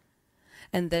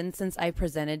 And then since I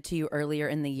presented to you earlier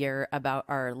in the year about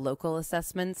our local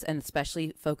assessments, and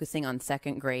especially focusing on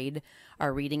second grade,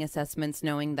 our reading assessments,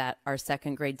 knowing that our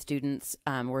second grade students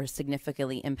were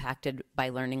significantly impacted by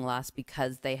learning loss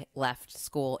because they left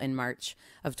school in March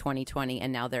of 2020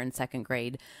 and now they're in second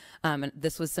grade. And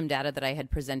this was some data that I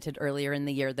had presented earlier in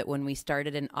the year, that when we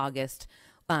started in August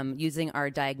using our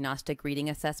diagnostic reading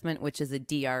assessment, which is a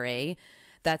DRA,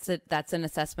 That's an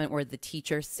assessment where the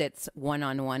teacher sits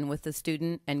one-on-one with the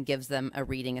student and gives them a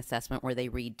reading assessment where they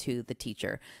read to the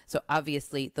teacher. So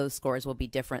obviously those scores will be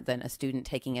different than a student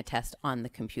taking a test on the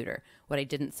computer. What I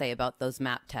didn't say about those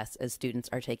MAP tests is students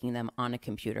are taking them on a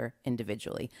computer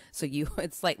individually. So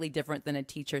it's slightly different than a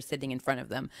teacher sitting in front of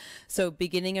them. So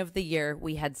beginning of the year,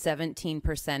 we had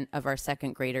 17% of our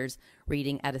second graders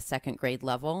reading at a second grade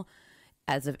level.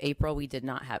 As of April, we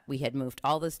had moved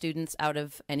all the students out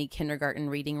of any kindergarten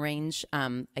reading range.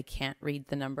 I can't read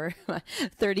the number.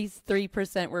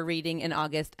 33% were reading in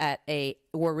August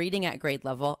were reading at grade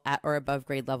level, at or above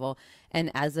grade level.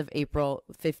 And as of April,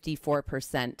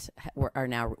 54%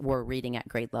 were reading at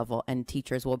grade level, and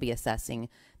teachers will be assessing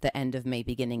the end of May,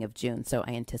 beginning of June. So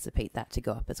I anticipate that to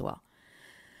go up as well.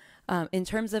 In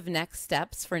terms of next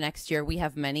steps for next year, we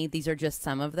have many. These are just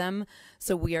some of them.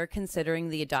 So we are considering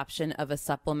the adoption of a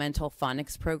supplemental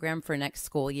phonics program for next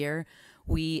school year.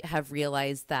 We have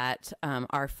realized that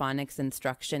our phonics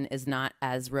instruction is not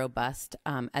as robust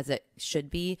as it should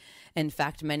be. In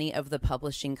fact, many of the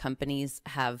publishing companies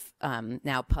have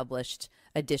now published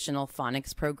additional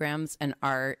phonics programs, and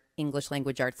our English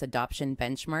Language Arts Adoption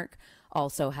Benchmark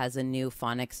also has a new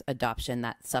phonics adoption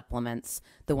that supplements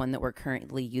the one that we're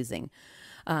currently using.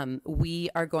 We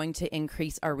are going to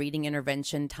increase our reading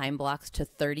intervention time blocks to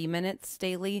 30 minutes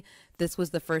daily. This was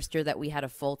the first year that we had a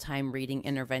full-time reading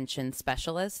intervention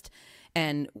specialist,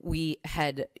 and we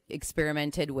had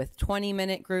experimented with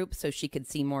 20-minute groups so she could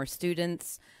see more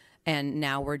students. And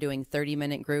now we're doing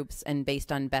 30-minute groups, and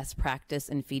based on best practice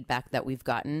and feedback that we've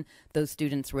gotten, those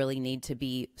students really need to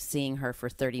be seeing her for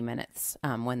 30 minutes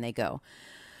when they go.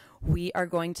 We are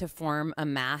going to form a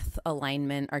math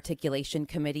alignment articulation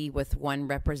committee with one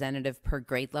representative per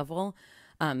grade level.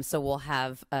 So we'll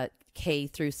have a K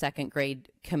through second grade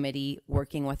committee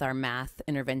working with our math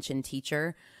intervention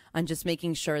teacher on just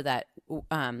making sure that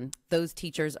those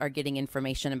teachers are getting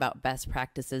information about best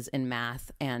practices in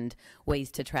math and ways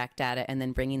to track data, and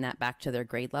then bringing that back to their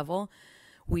grade level.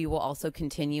 We will also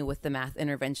continue with the math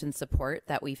intervention support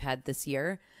that we've had this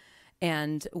year.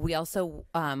 And we also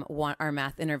want our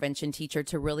math intervention teacher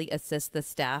to really assist the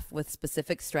staff with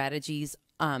specific strategies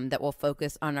that will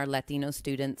focus on our Latino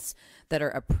students that are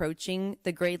approaching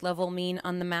the grade level mean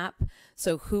on the map.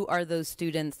 So who are those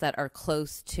students that are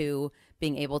close to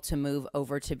being able to move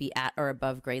over to be at or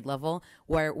above grade level,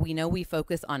 where we know we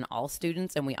focus on all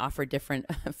students and we offer different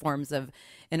forms of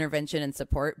intervention and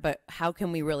support, but how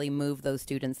can we really move those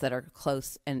students that are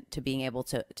close and to being able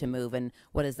to move, and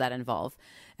what does that involve?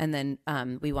 And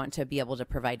then we want to be able to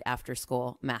provide after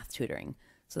school math tutoring.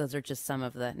 So those are just some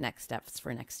of the next steps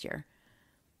for next year.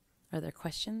 Are there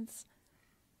questions?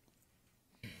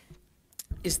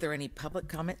 Is there any public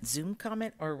comment, Zoom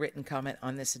comment, or written comment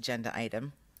on this agenda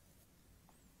item?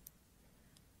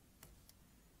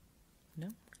 No?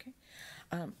 Okay.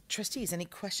 Trustees, any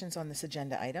questions on this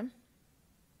agenda item?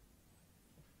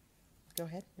 Go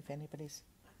ahead, if anybody's...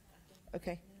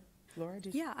 Okay. Laura?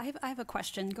 Yeah, I have a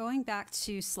question. Going back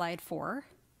to slide 4.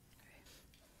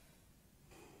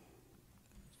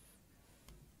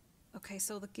 Okay,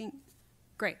 so looking...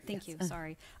 Great, thank you,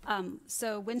 sorry.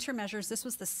 So winter measures, this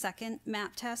was the second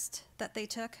MAP test that they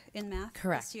took in math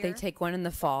Correct. this year? They take one in the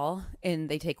fall, and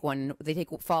they take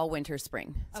fall, winter,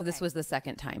 spring. So this was the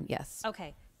second time, yes.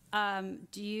 Okay.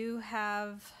 Do you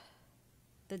have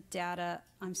the data?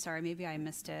 I'm sorry, maybe I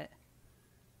missed it.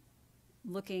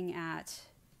 Looking at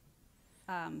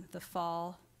the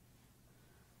fall,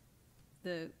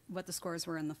 what the scores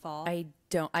were in the fall?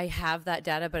 I have that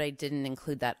data, but I didn't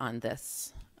include that on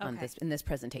this. Okay. In this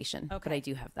presentation, Okay. but I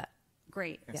do have that.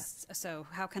 Great. Yes. So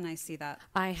how can I see that?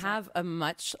 I have a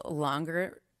much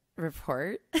longer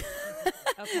report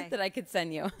Okay. that I could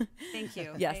send you. Thank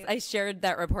you. Yes, I shared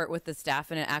that report with the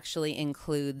staff, and it actually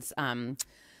includes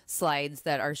slides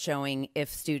that are showing if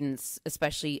students,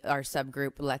 especially our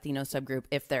subgroup, Latino subgroup,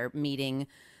 if they're meeting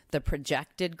the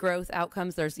projected growth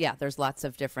outcomes. There's lots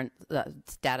of different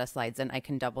data slides, and I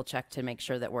can double check to make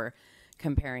sure that we're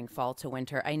comparing fall to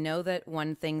winter. I know that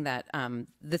one thing that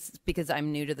this, because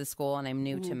I'm new to the school and I'm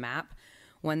new to MAP,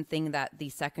 one thing that the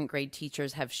second grade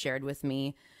teachers have shared with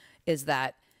me is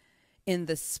that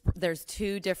there's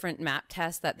 2 different MAP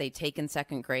tests that they take in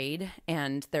second grade,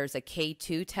 and there's a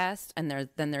K2 test, and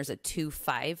then there's a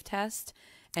 2-5 test,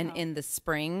 and in the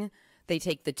spring they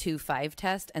take the 2-5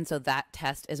 test, and so that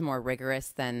test is more rigorous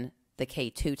than the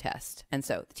K2 test. And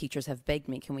so the teachers have begged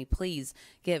me, can we please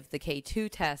give the K2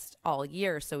 test all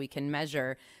year so we can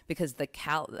measure, because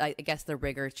I guess the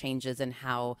rigor changes in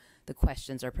how the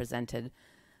questions are presented.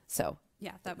 So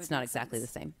yeah, that would it's not make exactly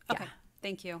sense. the same. Okay, Yeah.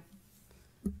 thank you.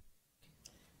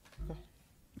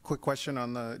 quick question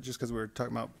on the, just because we were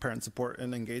talking about parent support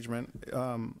and engagement.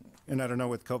 And I don't know,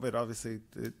 with COVID, obviously,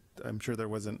 I'm sure there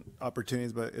wasn't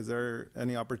opportunities, but is there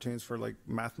any opportunities for like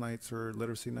math nights or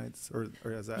literacy nights, or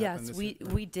has that happened Yes, this we year?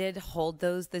 we did hold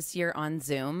those this year on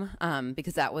Zoom,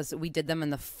 because we did them in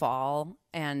the fall,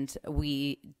 and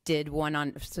we did one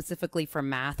on specifically for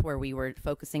math where we were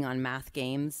focusing on math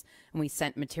games, and we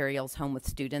sent materials home with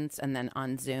students, and then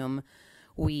on Zoom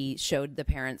we showed the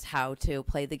parents how to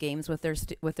play the games with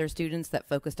their students that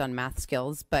focused on math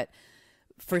skills. But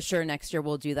for sure next year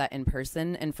we'll do that in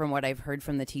person, and from what I've heard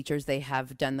from the teachers, they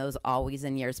have done those always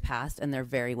in years past, and they're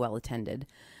very well attended.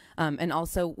 And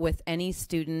also with any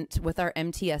student, with our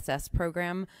MTSS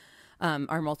program,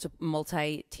 our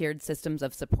multi-tiered systems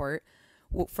of support,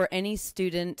 for any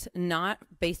student, not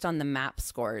based on the MAP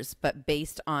scores, but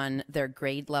based on their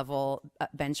grade level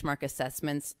benchmark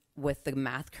assessments with the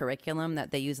math curriculum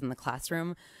that they use in the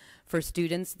classroom, for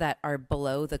students that are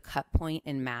below the cut point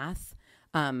in math,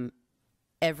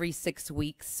 every 6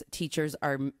 weeks, teachers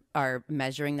are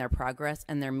measuring their progress,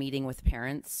 and they're meeting with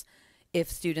parents if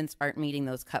students aren't meeting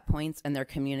those cut points, and they're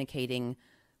communicating,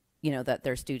 that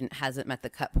their student hasn't met the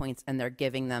cut points, and they're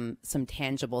giving them some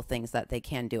tangible things that they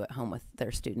can do at home with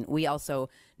their student. We also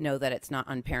know that it's not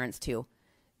on parents to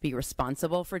be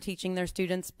responsible for teaching their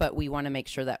students, but we want to make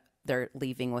sure that they're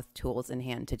leaving with tools in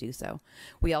hand to do so.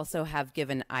 We also have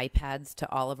given iPads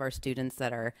to all of our students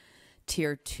that are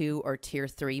tier 2 or tier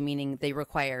 3, meaning they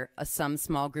require some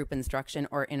small group instruction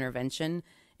or intervention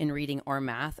in reading or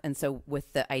math. And so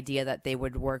with the idea that they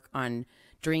would work on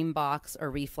Dreambox or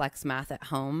Reflex Math at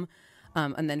home,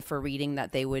 and then for reading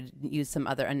that they would use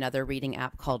another reading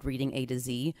app called Reading A to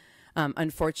Z.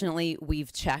 Unfortunately,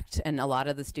 we've checked, and a lot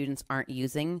of the students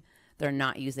they're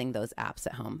not using those apps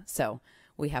at home. So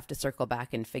we have to circle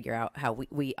back and figure out how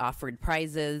we offered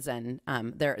prizes, and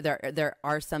there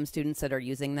are some students that are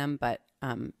using them, but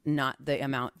not the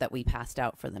amount that we passed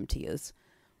out for them to use.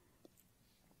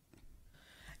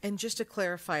 And just to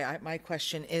clarify, my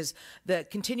question is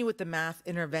continue with the math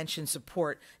intervention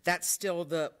support. That's still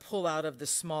the pull out of the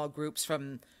small groups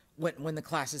from when the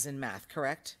class is in math,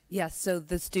 correct? Yes, so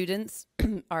the students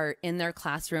are in their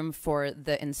classroom for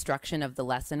the instruction of the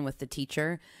lesson with the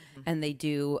teacher, and they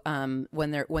do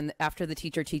after the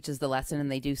teacher teaches the lesson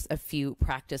and they do a few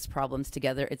practice problems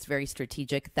together. It's very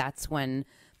strategic. That's when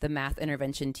the math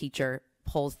intervention teacher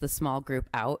pulls the small group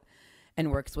out and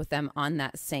works with them on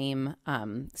that same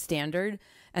standard.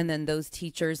 And then those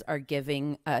teachers are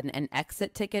giving an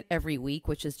exit ticket every week,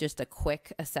 which is just a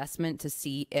quick assessment to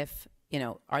see if,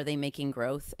 are they making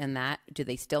growth in that? Do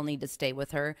they still need to stay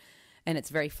with her? And it's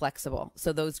very flexible.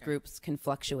 So those groups can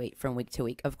fluctuate from week to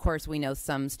week. Of course, we know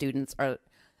some students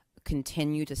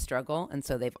continue to struggle, and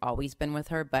so they've always been with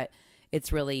her, but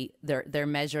it's really, they're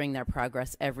measuring their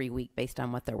progress every week based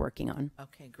on what they're working on.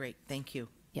 Okay, great. Thank you.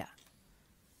 Yeah.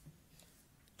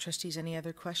 Trustees, any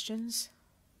other questions?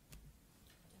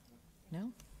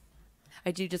 No?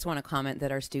 I do just want to comment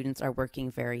that our students are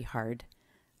working very hard.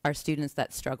 Our students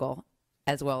that struggle,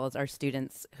 as well as our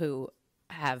students who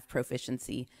have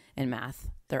proficiency in math,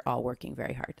 they're all working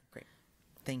very hard. Great.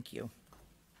 Thank you.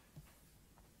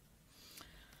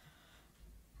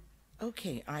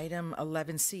 Okay, item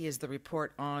 11C is the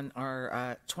report on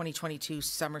our 2022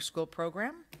 summer school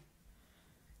program.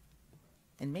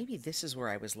 And maybe this is where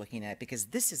I was looking at, because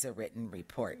this is a written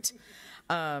report.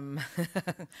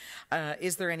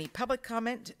 Is there any public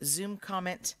comment, Zoom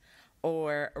comment,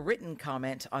 or written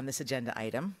comment on this agenda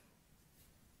item?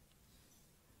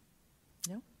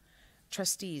 No?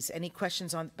 Trustees, any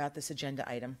questions about this agenda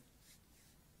item?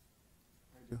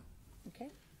 I do.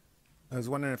 Okay. I was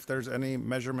wondering if there's any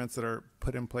measurements that are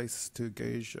put in place to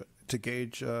gauge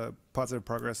positive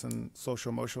progress in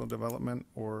social emotional development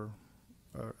or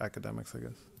academics, I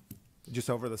guess. Just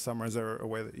over the summer, is there a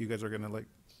way that you guys are going to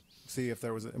see if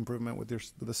there was an improvement with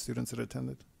the students that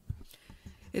attended?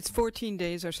 It's 14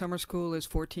 days. Our summer school is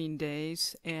 14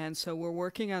 days. And so we're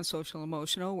working on social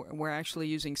emotional. We're actually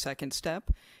using Second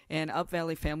Step. And Up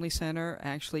Valley Family Center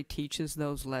actually teaches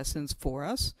those lessons for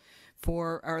us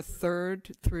for our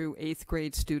 3rd through 8th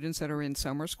grade students that are in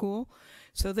summer school.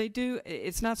 So they do,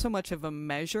 it's not so much of a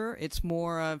measure, it's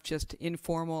more of just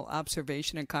informal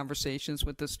observation and conversations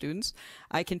with the students.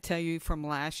 I can tell you from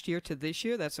last year to this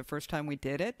year, that's the first time we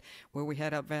did it, where we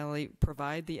had Up Valley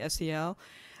provide the SEL.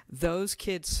 Those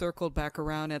kids circled back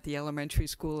around at the elementary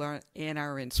school and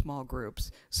are in small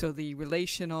groups. So the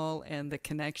relational and the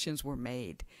connections were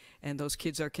made. And those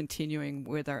kids are continuing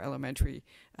with our elementary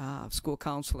school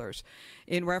counselors.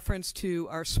 In reference to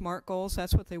our SMART goals,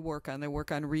 that's what they work on. They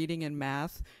work on reading and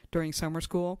math during summer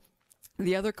school.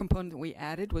 The other component that we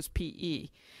added was PE.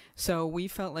 So we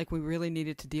felt like we really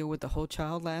needed to deal with the whole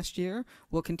child last year.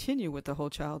 We'll continue with the whole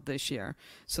child this year.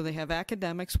 So they have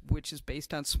academics, which is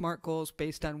based on SMART goals,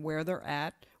 based on where they're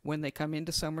at when they come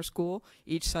into summer school.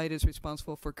 Each site is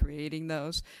responsible for creating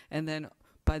those. And then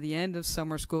by the end of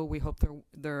summer school, we hope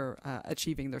they're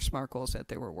achieving their SMART goals that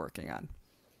they were working on.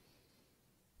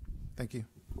 Thank you.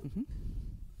 Mm-hmm.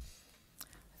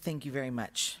 Thank you very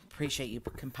much. Appreciate you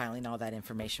compiling all that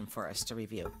information for us to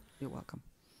review. You're welcome.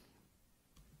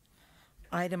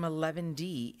 Item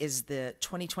 11D is the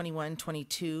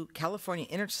 2021-22 California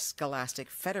Interscholastic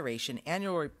Federation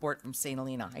Annual Report from St.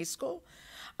 Helena High School.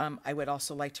 I would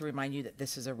also like to remind you that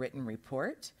this is a written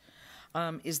report.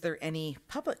 Is there any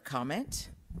public comment,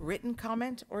 written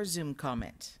comment, or Zoom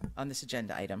comment on this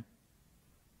agenda item?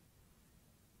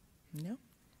 No?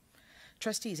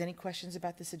 Trustees, any questions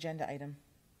about this agenda item?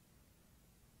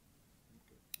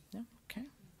 No? Okay.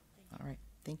 All right.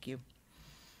 Thank you.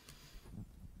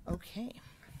 Okay.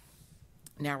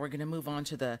 Now we're going to move on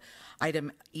to the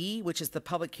item E, which is the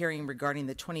public hearing regarding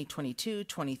the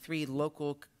 2022-23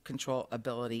 Local Control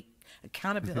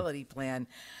Accountability Plan.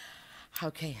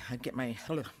 Okay, I'll get my,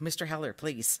 Mr. Heller,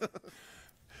 please.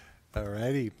 All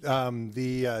righty.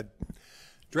 The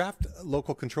draft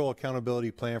Local Control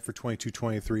Accountability Plan for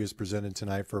 22-23 is presented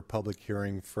tonight for a public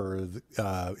hearing for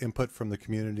input from the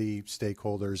community,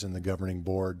 stakeholders, and the governing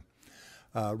board.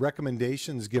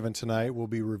 Recommendations given tonight will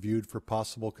be reviewed for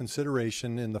possible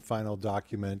consideration in the final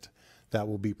document that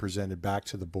will be presented back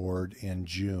to the board in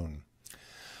June.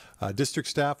 District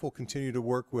staff will continue to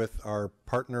work with our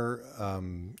partner,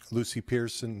 Lucy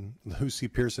Pearson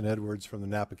Edwards from the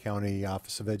Napa County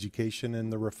Office of Education in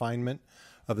the refinement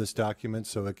of this document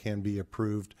so it can be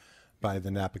approved by the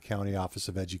Napa County Office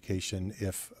of Education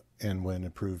if and when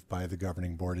approved by the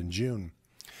governing board in June.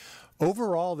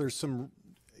 Overall, there's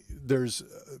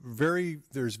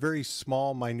very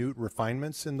small, minute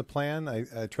refinements in the plan.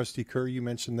 Trustee Kerr, you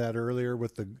mentioned that earlier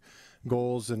with the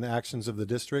goals and actions of the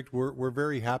district. We're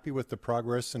very happy with the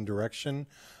progress and direction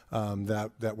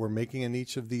that we're making in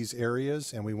each of these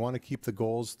areas, and we want to keep the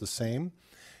goals the same.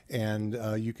 And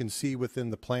you can see within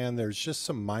the plan, there's just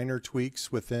some minor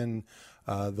tweaks within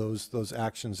those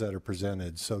actions that are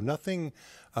presented. So nothing,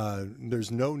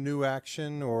 there's no new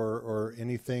action or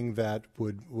anything that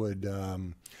would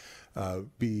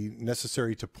be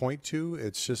necessary to point to.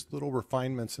 It's just little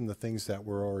refinements in the things that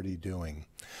we're already doing.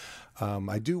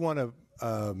 I do want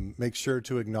to make sure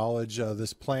to acknowledge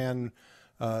this plan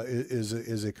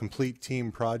is a complete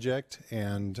team project,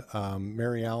 and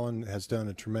Mary Allen has done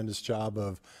a tremendous job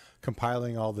of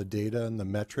compiling all the data and the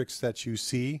metrics that you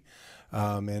see,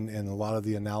 and a lot of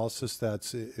the analysis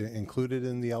that's included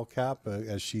in the LCAP,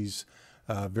 as she's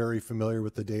very familiar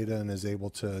with the data and is able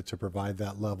to provide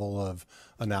that level of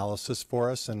analysis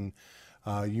for us. And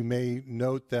you may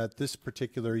note that this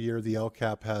particular year, the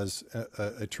LCAP has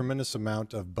a tremendous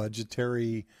amount of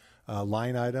budgetary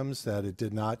line items that it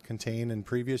did not contain in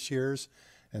previous years.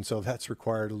 And so that's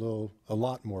required a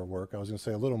lot more work. I was going to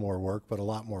say a little more work, but a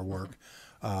lot more work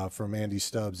from Andy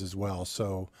Stubbs as well.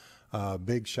 So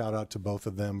big shout out to both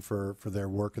of them for their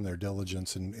work and their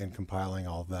diligence in compiling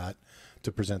all of that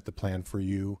to present the plan for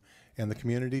you and the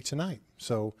community tonight.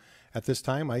 So at this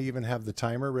time, I even have the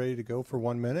timer ready to go for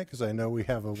 1 minute because I know we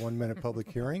have a 1 minute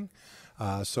public hearing.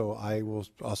 So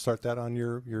I'll start that on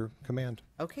your command.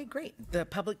 Okay, great. The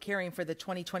public hearing for the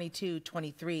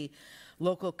 2022-23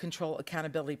 Local Control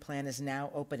Accountability Plan is now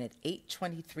open at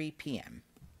 8:23 p.m.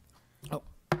 Oh.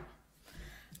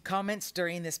 Comments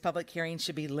during this public hearing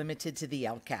should be limited to the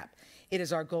LCAP. It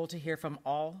is our goal to hear from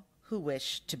all who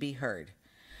wish to be heard.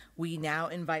 We now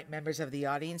invite members of the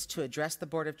audience to address the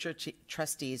Board of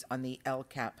Trustees on the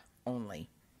LCAP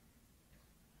only.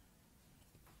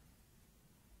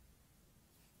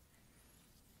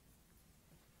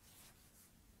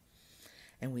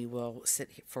 And we will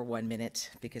sit for 1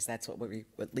 minute because that's what we're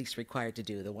at least required to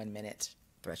do, the 1 minute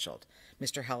threshold.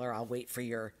 Mr. Heller, I'll wait for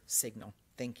your signal.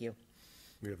 Thank you.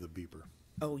 We have the beeper.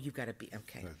 Oh, you've got to be,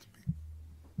 okay. That's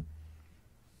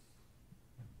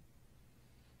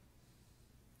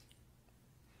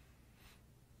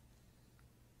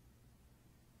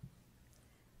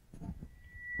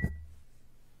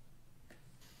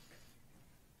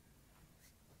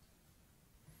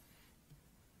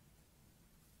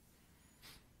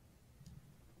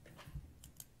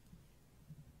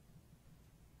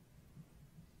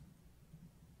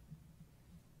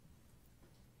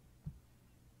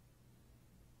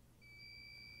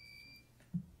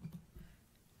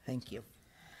Thank you.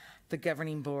 The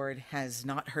governing board has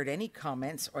not heard any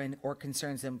comments or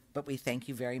concerns, but we thank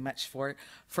you very much for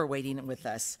waiting with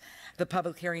us. The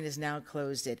public hearing is now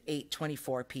closed at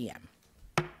 8:24 p.m.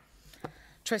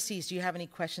 Trustees, do you have any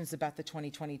questions about the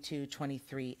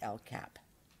 2022-23 LCAP?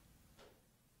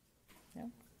 No?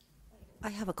 I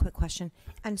have a quick question.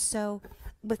 And so,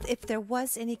 if there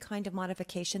was any kind of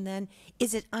modification, then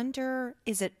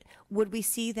would we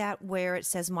see that where it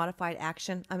says modified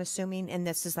action? I'm assuming, and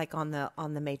this is like on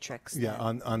the matrix. Yeah,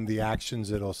 on the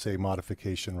actions, it'll say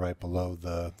modification right below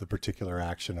the particular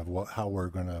action of how we're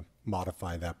going to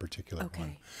modify that particular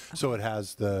one. So it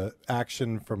has the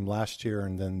action from last year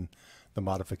and then the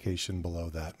modification below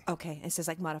that. Okay, it says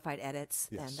like modified edits,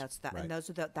 Yes, and that's that, right. and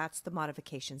that's the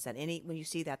modifications. That when you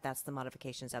see that, that's the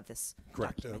modifications of this.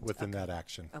 Correct, document. within that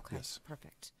action. Okay, Yes.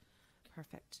 perfect.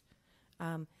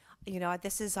 You know,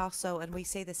 this is also, and we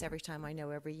say this every time, I know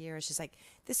every year, it's just like,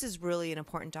 this is really an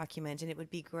important document, and it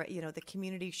would be great, you know, the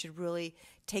community should really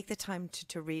take the time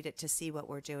to read it, to see what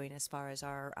we're doing as far as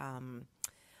our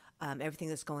everything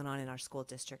that's going on in our school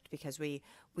district, because we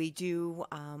do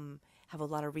have a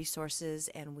lot of resources,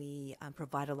 and we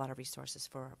provide a lot of resources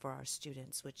for our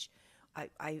students, which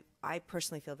I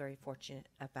personally feel very fortunate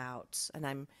about,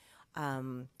 and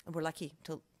we're lucky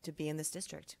to be in this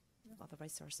district. All the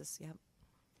resources, yeah.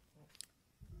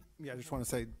 Yeah, I just want to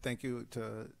say thank you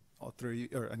to all three,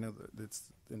 or I know that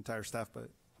it's the entire staff, but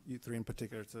you three in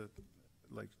particular. It's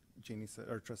like Jeannie said,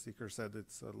 or Trustee Kerr said,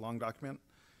 it's a long document.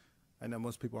 I know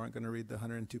most people aren't going to read the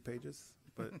 102 pages,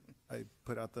 but I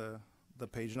put out the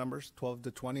page numbers. 12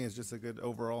 to 20 is just a good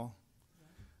overall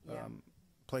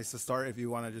place to start if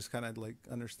you want to just kind of like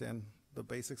understand the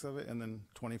basics of it, and then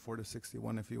 24 to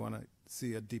 61 if you want to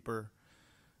see a deeper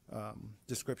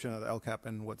description of the LCAP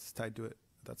and what's tied to it.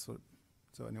 That's what.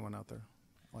 So anyone out there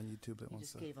on YouTube that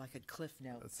wants to. You just gave like a Cliff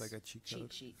Notes. It's like a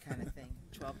cheat sheet kind of thing.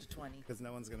 12 to 20. Because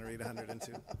no one's going to read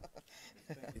 102.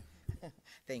 Thank you.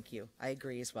 Thank you. I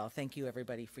agree as well. Thank you,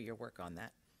 everybody, for your work on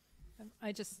that.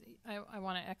 I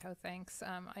want to echo thanks.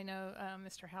 I know,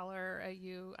 Mr. Heller,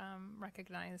 you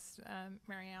recognized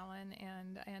Mary Ellen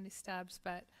and Andy Stubbs,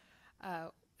 but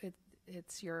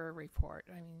it's your report.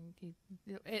 I mean,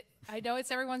 I know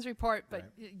it's everyone's report,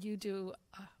 but you do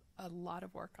a lot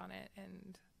of work on it,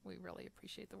 and we really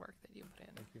appreciate the work that you put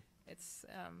in. Thank you.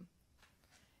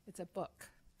 It's a book.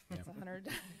 Yeah. It's 100.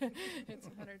 It's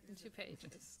 102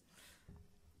 pages.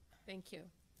 Thank you.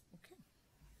 Okay.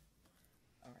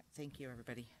 All right. Thank you,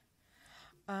 everybody.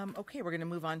 Okay, we're going to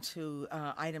move on to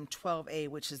item 12A,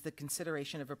 which is the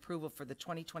consideration of approval for the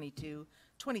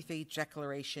 2022-23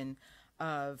 Declaration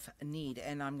of Need.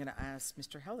 And I'm going to ask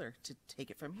Mr. Heller to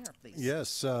take it from here, please.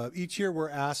 Yes, each year we're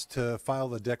asked to file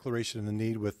the Declaration of the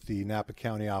Need with the Napa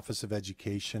County Office of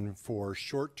Education for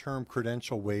short-term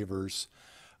credential waivers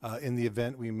in the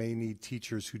event we may need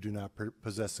teachers who do not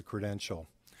possess a credential.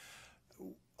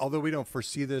 Although we don't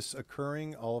foresee this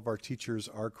occurring, all of our teachers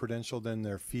are credentialed in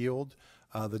their field.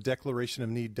 The Declaration of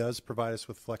Need does provide us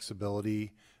with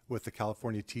flexibility with the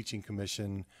California Teaching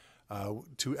Commission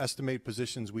to estimate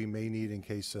positions we may need in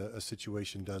case a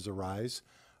situation does arise.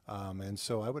 And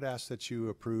so I would ask that you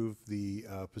approve the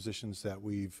positions that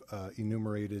we've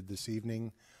enumerated this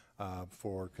evening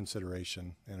for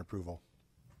consideration and approval.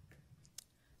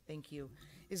 Thank you.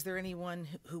 Is there anyone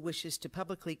who wishes to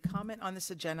publicly comment on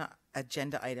this agenda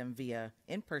item via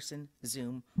in-person,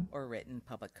 Zoom, or written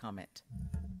public comment?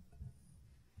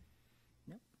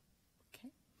 No? Okay.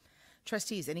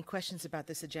 Trustees, any questions about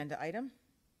this agenda item?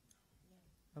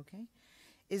 Okay.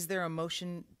 Is there a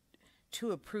motion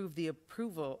to approve the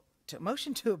approval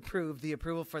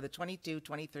for the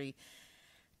 22-23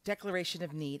 Declaration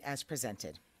of Need as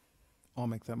presented? I'll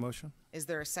make that motion. Is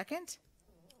there a second?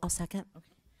 I'll second. Okay.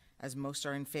 As most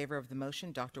are in favor of the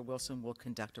motion, Dr. Wilson will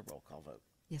conduct a roll call vote.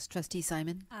 Yes, Trustee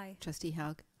Simon. Aye. Trustee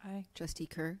Haug. Aye. Trustee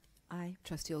Kerr. Aye.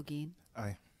 Trustee Olguin.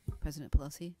 Aye. President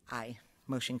Pelosi. Aye.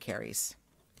 Motion carries.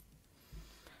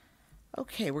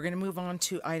 Okay, we're going to move on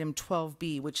to item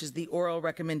 12B, which is the oral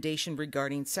recommendation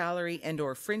regarding salary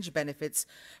and/or fringe benefits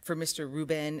for Mr.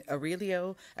 Ruben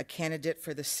Aurelio, a candidate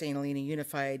for the St. Helena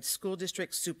Unified School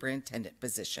District Superintendent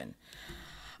position.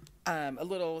 A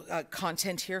little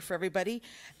content here for everybody.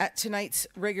 At tonight's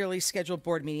regularly scheduled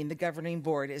board meeting, the governing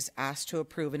board is asked to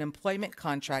approve an employment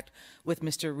contract with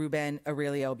Mr. Ruben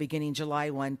Aurelio beginning July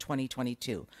 1,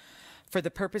 2022. For the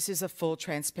purposes of full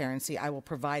transparency, I will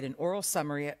provide an oral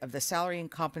summary of the salary and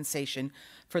compensation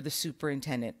for the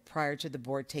superintendent prior to the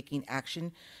board taking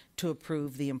action to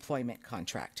approve the employment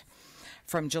contract.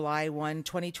 From July 1,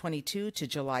 2022 to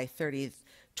July 30th,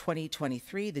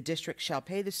 2023, the district shall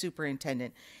pay the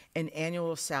superintendent an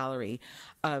annual salary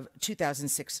of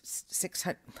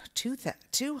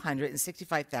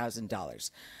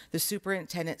 $265,000. The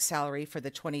superintendent's salary for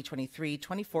the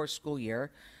 2023-24 school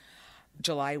year,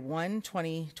 July 1,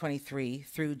 2023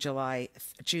 through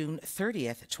June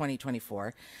 30th,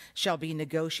 2024, shall be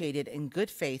negotiated in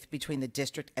good faith between the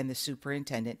district and the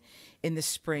superintendent in the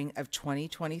spring of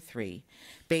 2023,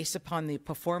 based upon the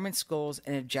performance goals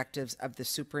and objectives of the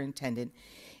superintendent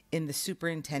in the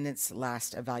superintendent's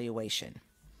last evaluation.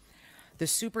 The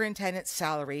superintendent's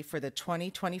salary for the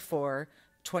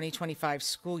 2024-2025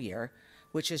 school year,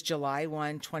 which is July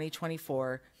 1,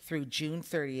 2024 through June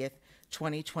 30th,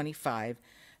 2025,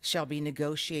 shall be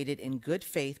negotiated in good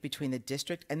faith between the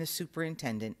district and the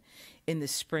superintendent in the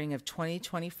spring of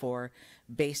 2024,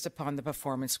 based upon the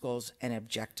performance goals and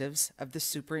objectives of the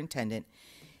superintendent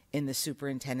in the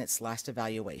superintendent's last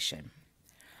evaluation.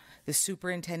 The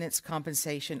superintendent's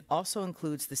compensation also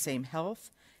includes the same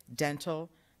health, dental,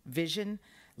 vision,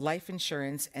 life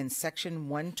insurance, and Section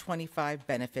 125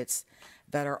 benefits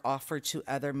that are offered to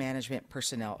other management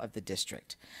personnel of the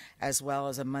district, as well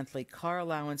as a monthly car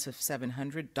allowance of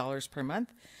 $700 per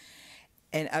month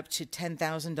and up to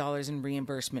 $10,000 in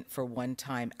reimbursement for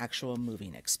one-time actual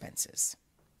moving expenses.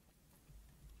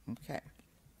 Okay.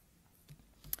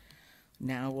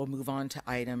 Now we'll move on to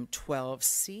item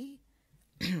 12C.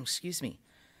 Excuse me.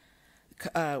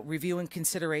 Review and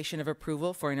consideration of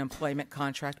approval for an employment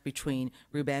contract between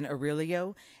Ruben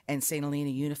Aurelio and St. Helena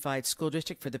Unified School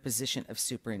District for the position of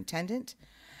superintendent.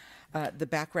 The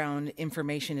background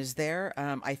information is there.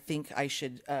 I think I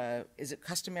should, is it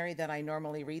customary that I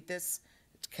normally read this?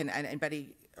 Can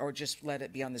anybody, or just let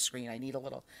it be on the screen? I need a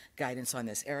little guidance on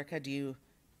this. Erica, do you?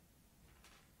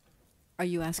 Are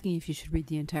you asking if you should read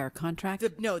the entire contract?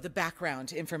 No, the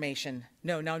background information.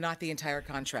 No, not the entire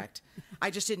contract. I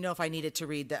just didn't know if I needed to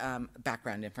read the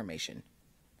background information.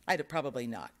 I'd probably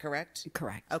not, correct?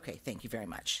 Correct. Okay, thank you very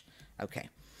much. Okay.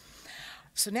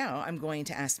 So now I'm going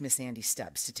to ask Miss Andy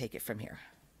Stubbs to take it from here.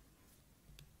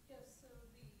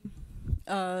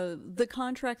 The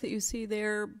contract that you see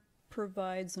there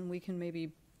provides, and we can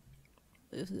maybe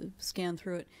scan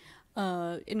through it,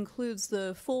 includes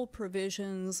the full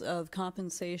provisions of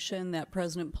compensation that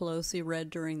President Pelosi read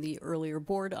during the earlier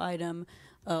board item,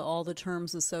 all the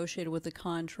terms associated with the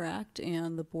contract,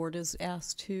 and the board is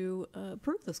asked to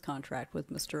approve this contract with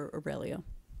Mr. Aurelio.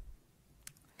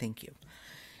 Thank you.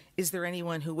 Is there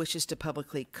anyone who wishes to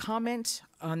publicly comment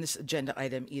on this agenda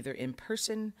item, either in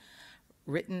person,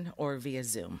 written, or via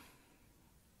Zoom?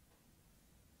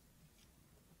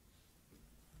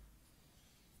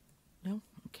 No?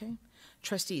 Okay.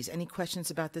 Trustees, any questions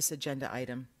about this agenda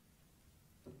item?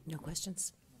 No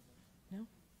questions. No?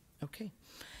 Okay.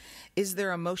 Is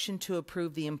there a motion to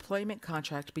approve the employment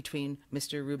contract between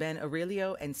Mr. Ruben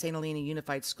Aurelio and St. Helena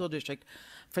Unified School District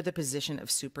for the position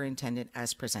of superintendent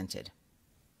as presented?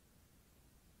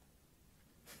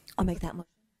 I'll make that motion.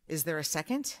 Is there a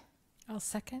second? I'll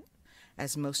second.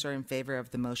 As most are in favor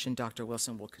of the motion, Dr.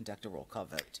 Wilson will conduct a roll call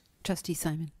vote. Trustee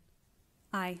Simon.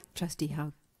 Aye. Trustee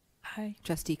Haug. Aye.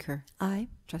 Trustee Kerr. Aye.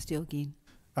 Trustee Olguin.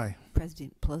 Aye.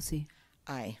 President Pelosi.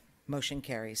 Aye. Motion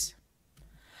carries.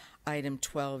 Item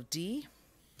 12D.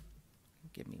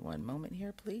 Give me one moment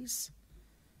here, please.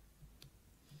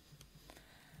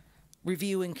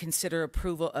 Review and consider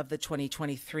approval of the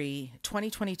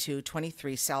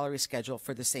 2022-23 salary schedule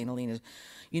for the St. Helena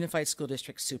Unified School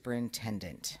District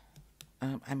Superintendent.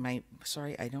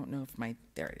 Sorry, I don't know if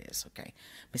there it is. Okay.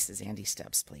 Mrs. Andy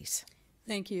Stubbs, please.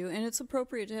 Thank you. And it's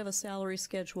appropriate to have a salary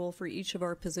schedule for each of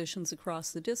our positions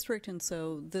across the district, and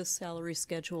so this salary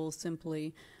schedule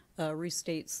simply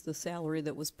restates the salary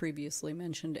that was previously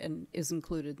mentioned and is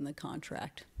included in the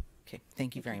contract. Okay,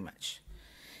 thank you very much.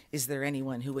 Is there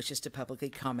anyone who wishes to publicly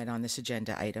comment on this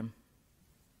agenda item?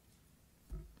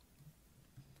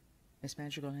 Ms.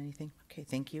 Madrigal, anything? Okay,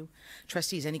 thank you.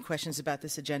 Trustees, any questions about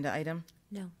this agenda item?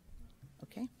 No.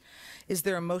 Okay. Is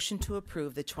there a motion to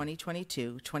approve the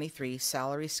 2022-23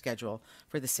 salary schedule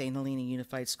for the St. Helena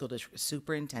Unified School District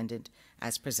Superintendent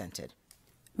as presented?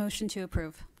 Motion to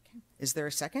approve. Okay. Is there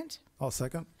a second? I'll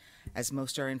second. As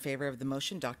most are in favor of the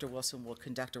motion, Dr. Wilson will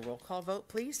conduct a roll call vote,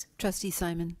 please. Trustee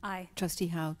Simon. Aye. Trustee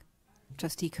Haug.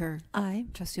 Trustee Kerr. Aye.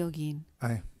 Trustee Olguin.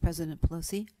 Aye. President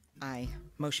Pelosi. Aye.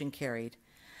 Motion carried.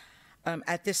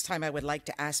 At this time, I would like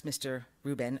to ask Mr.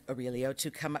 Ruben Aurelio to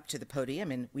come up to the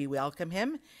podium, and we welcome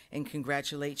him and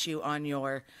congratulate you on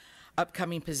your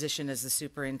upcoming position as the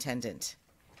superintendent.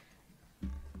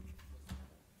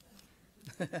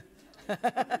 A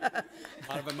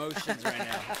lot of emotions right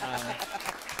now.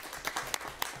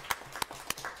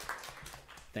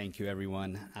 Thank you,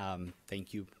 everyone.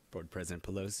 Thank you, Board President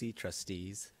Pelosi,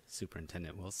 trustees,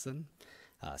 Superintendent Wilson,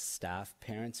 staff,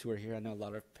 parents who are here. I know a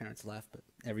lot of parents left, but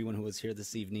everyone who was here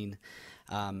this evening.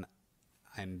 I'm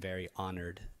very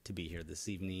honored to be here this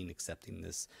evening accepting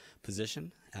this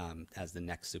position as the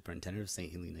next superintendent of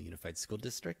St. Helena Unified School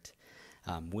District.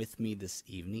 With me this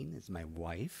evening is my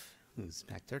wife, who's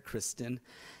back there, Kristen,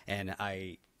 and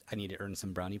I need to earn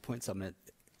some brownie points, so I'm going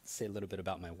to say a little bit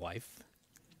about my wife.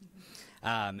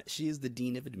 She is the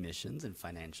Dean of Admissions and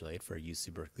Financial Aid for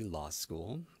UC Berkeley Law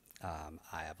School.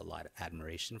 I have a lot of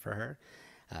admiration for her.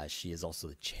 She is also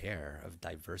the chair of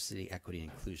Diversity, Equity,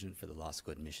 and Inclusion for the Law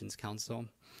School Admissions Council.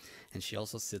 And she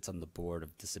also sits on the board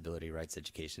of Disability Rights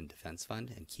Education and Defense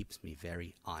Fund and keeps me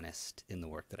very honest in the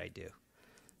work that I do.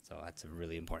 So that's a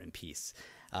really important piece.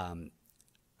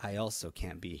 I also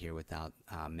can't be here without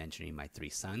mentioning my 3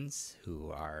 sons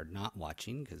who are not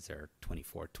watching because they're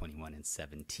 24, 21, and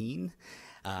 17.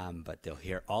 But they'll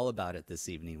hear all about it this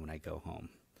evening when I go home.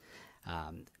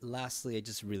 Lastly, I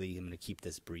just really am going to keep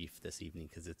this brief this evening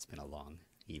because it's been a long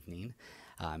evening.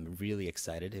 I'm really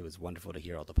excited. It was wonderful to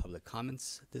hear all the public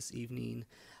comments this evening.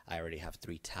 I already have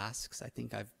 3 tasks I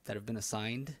think that have been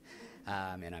assigned.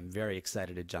 And I'm very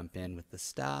excited to jump in with the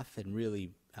staff and really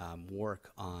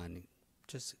work on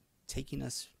just taking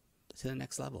us to the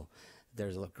next level.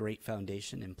 There's a great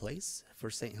foundation in place for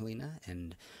St. Helena,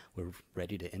 and we're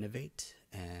ready to innovate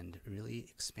and really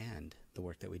expand the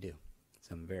work that we do.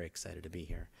 So I'm very excited to be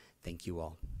here. Thank you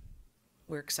all.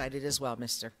 We're excited as well,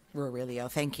 Mr.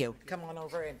 Rurilio. Thank you. Come on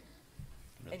over and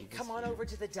come on over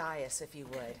to the dais if you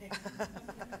would.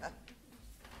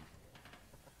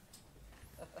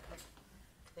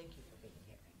 Thank you for being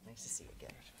here. Nice to see you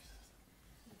again.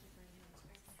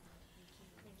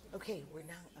 Okay, we're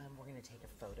going to take a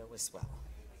photo as well.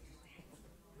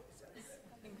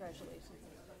 Congratulations.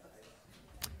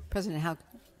 President Haug,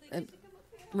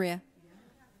 Maria,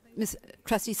 Miss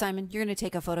Trustee Simon, you're going to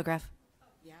take a photograph.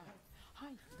 Yeah. Hi,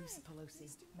 Lisa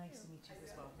Pelosi. Nice to meet you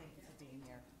as well. Thank you for being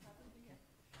here.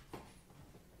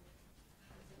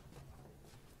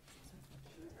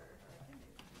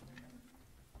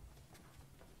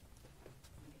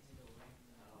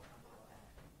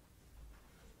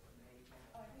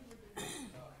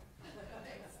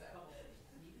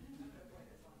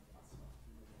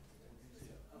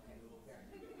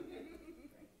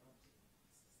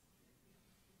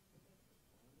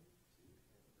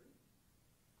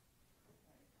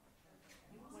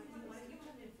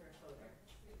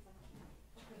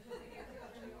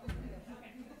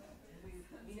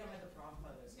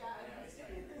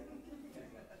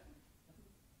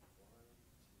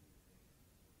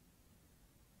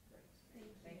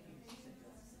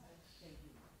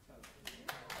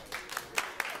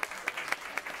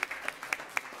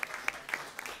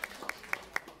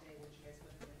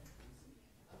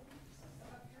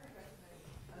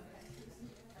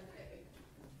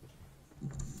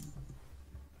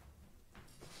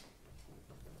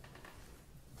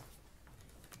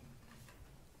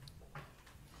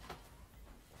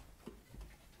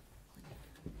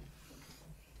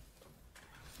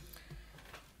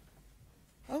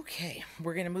 Okay,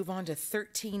 we're going to move on to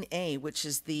 13A, which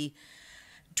is the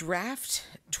draft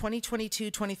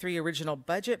 2022-23 original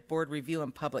budget board review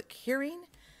and public hearing.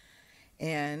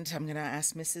 And I'm going to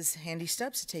ask Mrs. Handy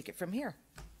Stubbs to take it from here.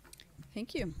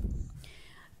 Thank you.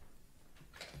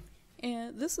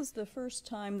 And this is the first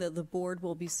time that the board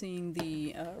will be seeing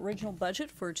the original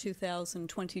budget for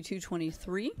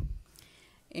 2022-23.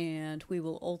 And we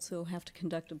will also have to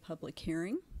conduct a public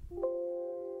hearing.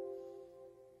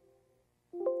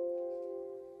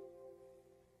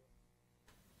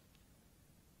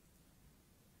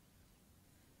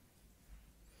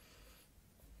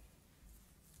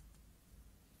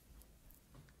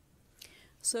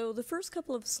 So the first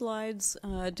couple of slides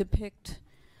depict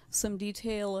some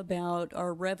detail about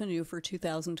our revenue for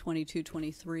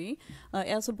 2022-23.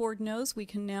 As the board knows, we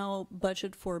can now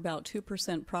budget for about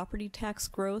 2% property tax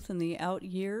growth in the out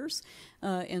years,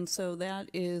 and so that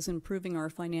is improving our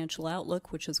financial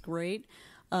outlook, which is great.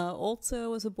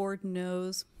 Also, as the board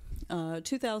knows,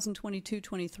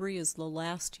 2022-23 is the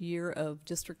last year of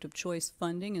District of Choice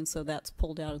funding, and so that's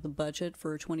pulled out of the budget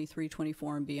for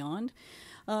 23-24 and beyond.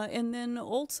 And then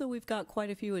also we've got quite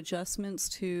a few adjustments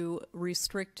to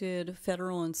restricted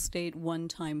federal and state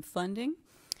one-time funding.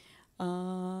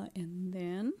 And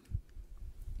then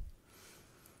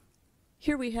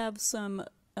here we have some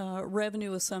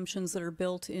revenue assumptions that are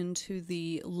built into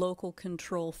the local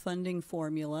control funding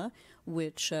formula,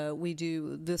 which we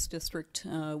do this district.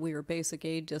 We are a basic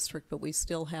aid district, but we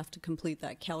still have to complete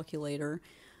that calculator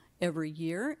every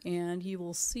year. And you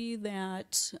will see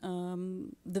that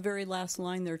the very last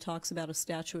line there talks about a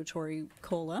statutory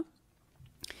COLA.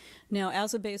 Now,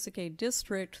 as a basic aid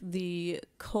district, the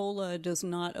COLA does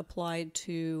not apply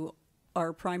to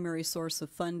our primary source of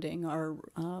funding, our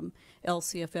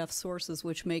LCFF sources,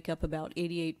 which make up about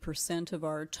 88% of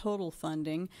our total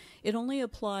funding. It only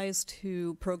applies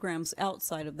to programs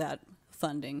outside of that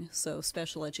funding, so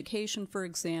special education, for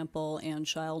example, and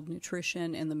child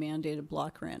nutrition and the mandated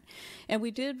block grant. And we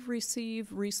did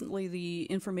receive recently the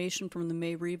information from the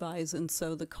May revise, and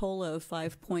so the COLA of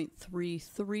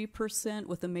 5.33%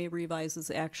 with the May revise is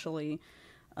actually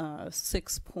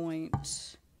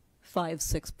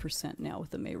 6.56% now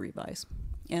with the May revise.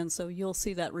 And so you'll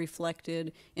see that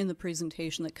reflected in the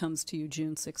presentation that comes to you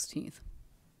June 16th.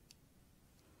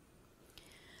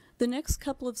 The next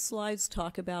couple of slides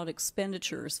talk about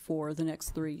expenditures for the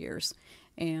next 3 years.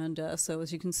 And so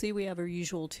as you can see, we have our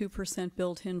usual 2%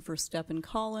 built in for step and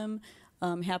column.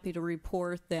 I'm happy to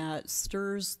report that the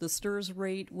STRS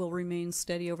rate will remain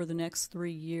steady over the next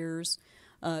 3 years.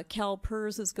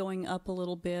 CalPERS is going up a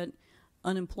little bit.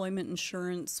 Unemployment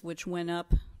insurance, which went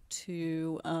up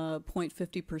to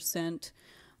 0.50%,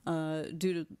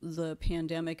 due to the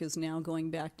pandemic, is now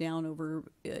going back down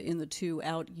over in the 2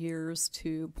 out years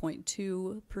to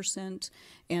 0.2%,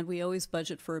 and we always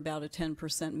budget for about a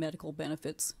 10% medical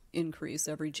benefits increase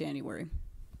every January.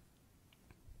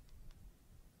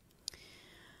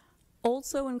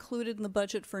 Also included in the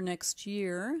budget for next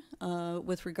year,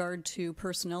 with regard to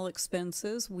personnel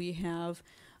expenses, we have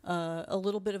a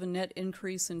little bit of a net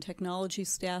increase in technology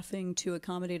staffing to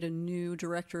accommodate a new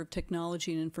Director of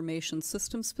Technology and Information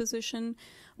Systems position.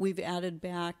 We've added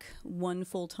back 1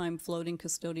 full-time floating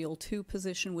custodial 2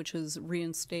 position, which is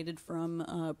reinstated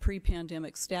from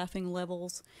pre-pandemic staffing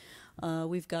levels.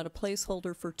 We've got a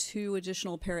placeholder for 2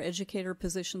 additional paraeducator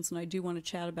positions, and I do want to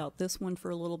chat about this one for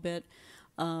a little bit.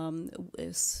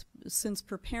 Since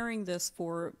preparing this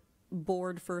for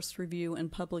board first review and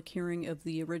public hearing of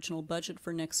the original budget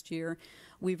for next year,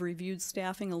 we've reviewed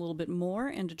staffing a little bit more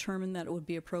and determined that it would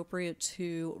be appropriate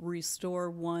to restore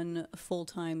 1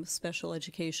 full-time special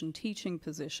education teaching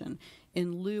position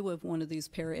in lieu of one of these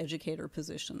paraeducator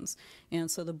positions.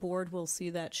 And so the board will see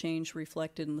that change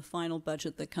reflected in the final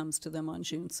budget that comes to them on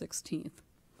June 16th.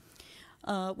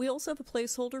 We also have a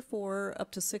placeholder for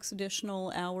up to 6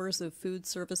 additional hours of food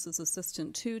services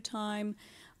assistant 2 time,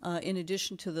 in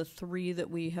addition to the 3 that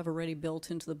we have already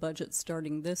built into the budget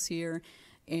starting this year,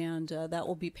 and that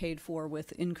will be paid for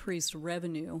with increased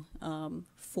revenue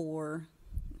for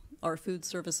our food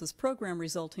services program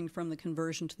resulting from the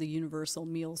conversion to the Universal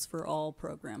Meals for All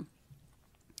program.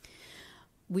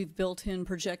 We've built in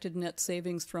projected net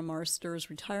savings from our STRS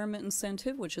retirement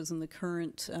incentive, which is in the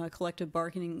current collective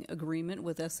bargaining agreement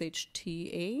with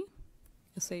SHTA.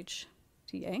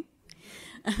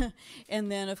 And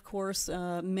then, of course,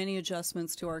 many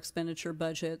adjustments to our expenditure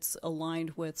budgets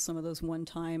aligned with some of those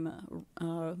one-time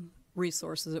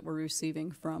resources that we're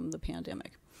receiving from the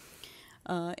pandemic.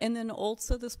 And then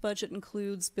also this budget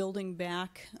includes building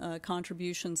back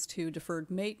contributions to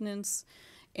deferred maintenance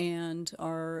and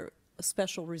our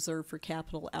special reserve for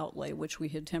capital outlay, which we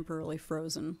had temporarily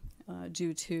frozen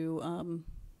due to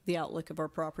the outlook of our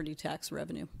property tax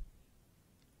revenue.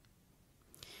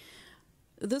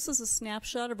 This is a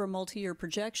snapshot of our multi-year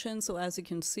projection. So as you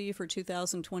can see, for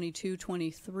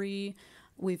 2022-23,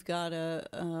 we've got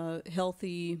a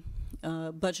healthy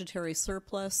budgetary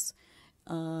surplus,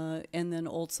 and then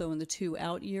also in the 2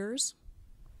 out years.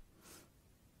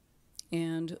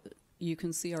 And you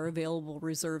can see our available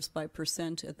reserves by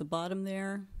percent at the bottom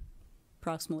there,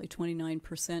 approximately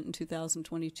 29% in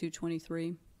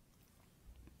 2022-23.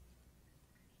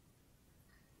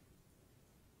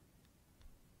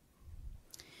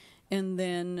 And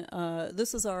then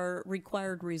this is our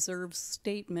required reserve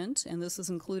statement, and this is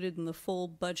included in the full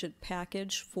budget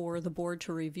package for the board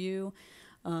to review.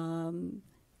 And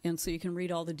so you can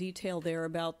read all the detail there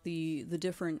about the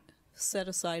different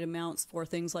set-aside amounts for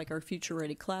things like our Future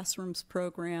Ready Classrooms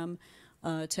program,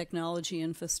 technology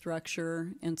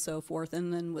infrastructure, and so forth.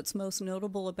 And then what's most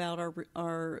notable about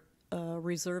our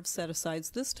reserve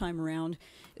set-asides this time around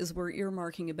is we're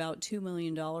earmarking about $2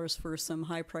 million for some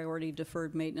high-priority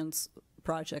deferred maintenance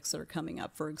projects that are coming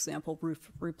up, for example, roof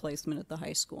replacement at the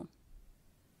high school.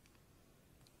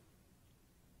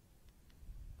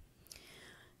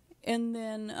 And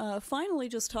then finally,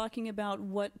 just talking about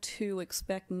what to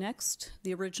expect next.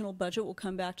 The original budget will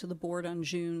come back to the board on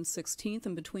June 16th,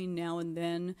 and between now and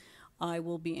then, I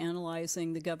will be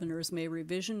analyzing the governor's May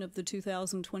revision of the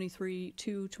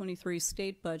 2023-23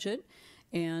 state budget,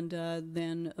 and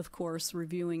then, of course,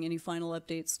 reviewing any final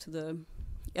updates to the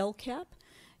LCAP.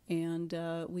 And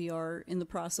we are in the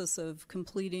process of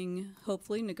completing,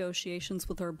 hopefully, negotiations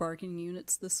with our bargaining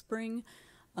units this spring.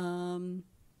 And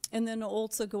then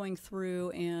also going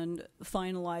through and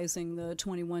finalizing the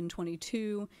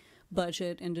 21-22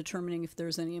 budget and determining if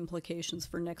there's any implications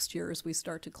for next year as we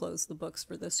start to close the books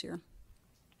for this year.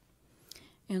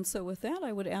 And so with that,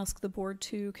 I would ask the board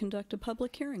to conduct a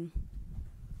public hearing.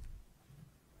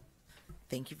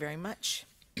 Thank you very much.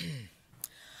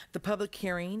 The public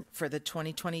hearing for the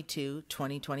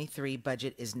 2022-2023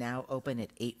 budget is now open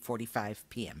at 8:45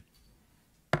 p.m.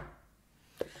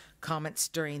 Comments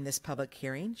during this public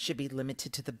hearing should be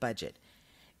limited to the budget.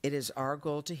 It is our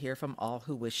goal to hear from all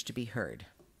who wish to be heard.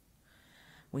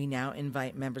 We now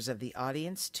invite members of the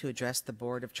audience to address the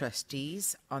Board of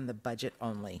Trustees on the budget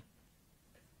only.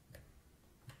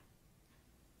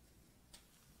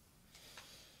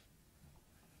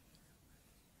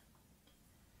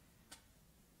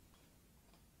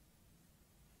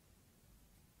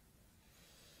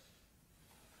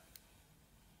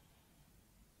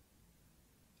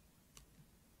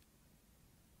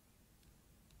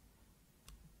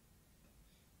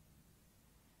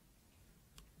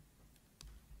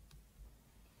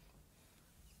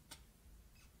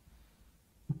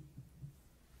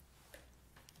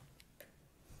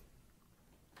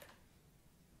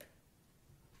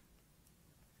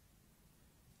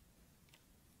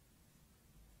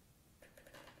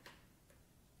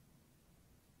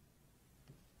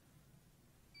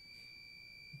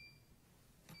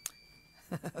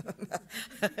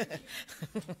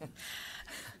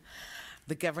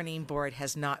 The governing board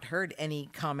has not heard any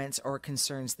comments or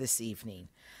concerns this evening.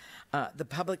 The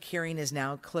public hearing is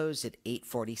now closed at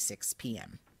 8:46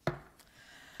 p.m.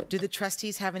 Do the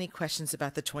trustees have any questions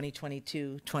about the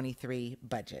 2022-23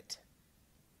 budget?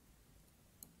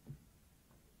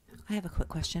 I have a quick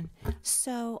question.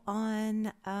 So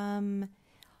on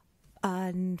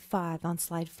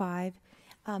slide 5,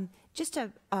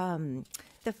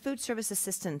 the food service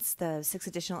assistance, the 6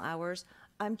 additional hours.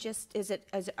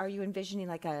 Are you envisioning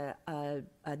like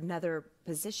another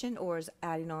position, or is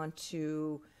adding on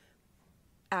to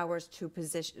hours to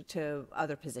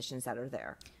other positions that are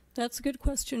there? That's a good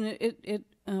question. It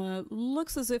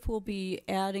looks as if we'll be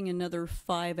adding another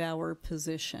 5-hour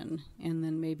position and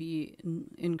then maybe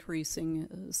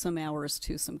increasing some hours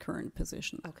to some current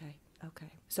position. Okay.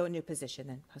 So a new position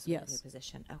then, possibly yes. A new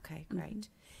position. Okay, great.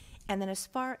 Mm-hmm. And then as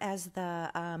far as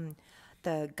the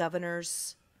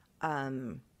governor's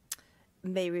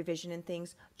May revision and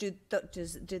things, do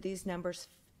these numbers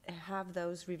have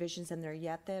those revisions in there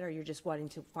yet then, or you're just wanting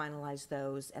to finalize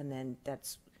those and then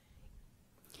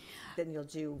then you'll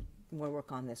do more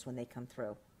work on this when they come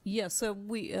through? Yeah, so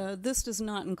this does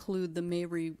not include the May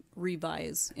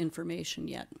revise information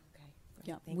yet. Okay.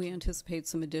 Yeah, we anticipate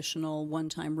some additional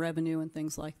one-time revenue and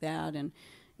things like that,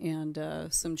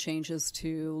 and some changes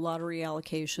to lottery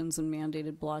allocations and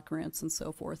mandated block grants and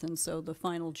so forth. And so the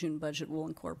final June budget will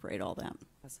incorporate all that.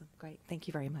 Awesome. Great. Thank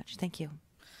you very much. Thank you.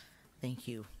 Thank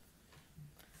you.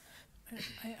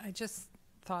 I just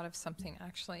thought of something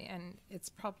actually, and it's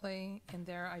probably in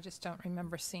there. I just don't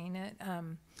remember seeing it.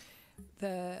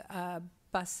 The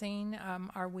busing,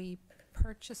 are we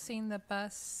purchasing the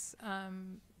bus?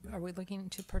 Are we looking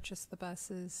to purchase the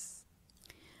buses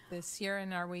this year,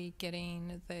 and are we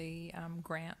getting the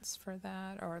grants for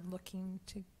that, or looking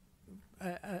to,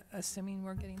 assuming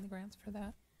we're getting the grants for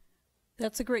that?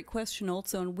 That's a great question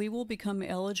also, and we will become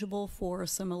eligible for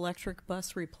some electric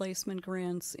bus replacement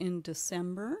grants in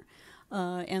December,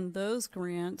 and those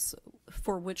grants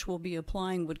for which we'll be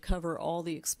applying would cover all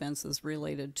the expenses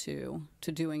related to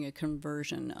doing a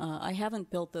conversion. I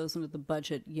haven't built those into the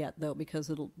budget yet, though, because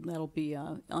that'll be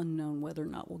unknown whether or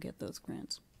not we'll get those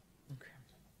grants.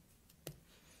 Okay.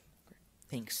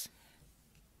 Thanks.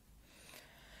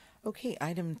 Okay,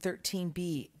 item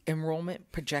 13B,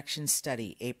 Enrollment Projection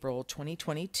Study, April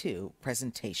 2022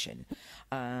 presentation.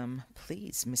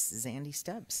 Please, Mrs. Andy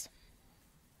Stubbs.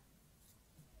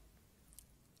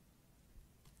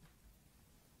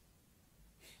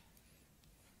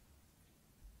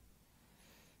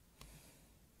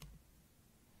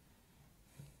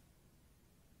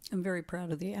 I'm very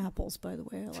proud of the apples, by the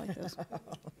way. I like those.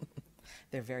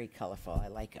 They're very colorful. I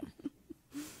like them.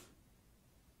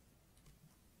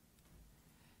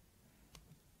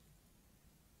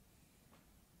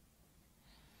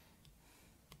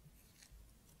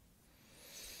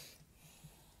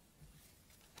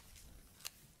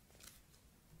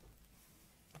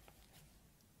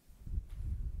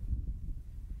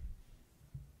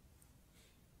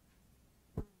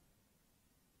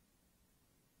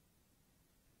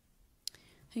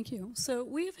 Thank you. So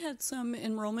we have had some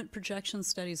enrollment projection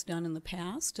studies done in the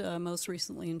past, most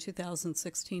recently in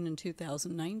 2016 and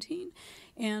 2019,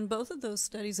 and both of those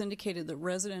studies indicated that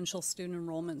residential student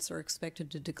enrollments are expected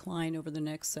to decline over the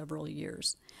next several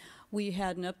years. We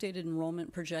had an updated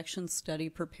enrollment projection study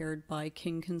prepared by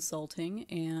King Consulting,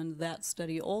 and that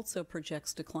study also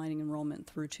projects declining enrollment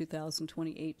through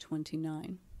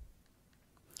 2028-29.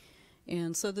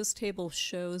 And so this table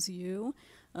shows you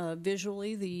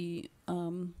visually the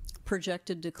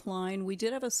projected decline. We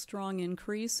did have a strong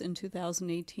increase in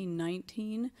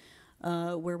 2018-19,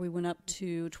 where we went up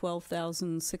to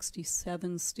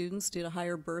 12,067 students due to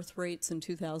higher birth rates in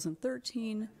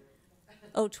 2013.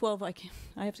 Oh, 12, I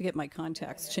have to get my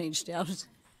contacts changed out.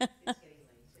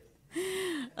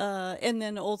 And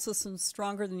then also some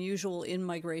stronger than usual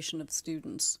in-migration of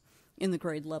students in the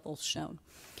grade levels shown.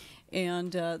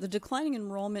 And the declining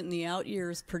enrollment in the out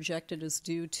years projected is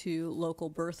due to local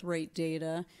birth rate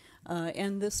data.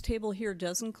 And this table here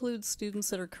does include students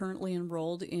that are currently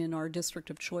enrolled in our District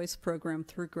of Choice program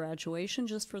through graduation,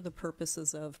 just for the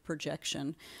purposes of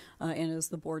projection. And as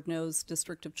the board knows,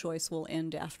 District of Choice will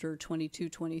end after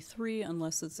 22-23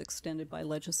 unless it's extended by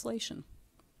legislation.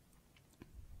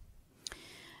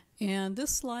 And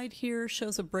this slide here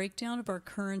shows a breakdown of our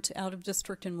current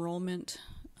out-of-district enrollment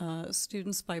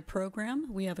students by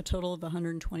program. We have a total of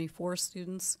 124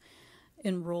 students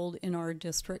enrolled in our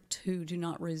district who do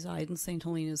not reside in St.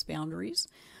 Helena's boundaries.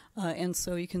 And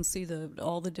so you can see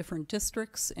all the different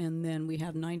districts, and then we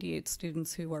have 98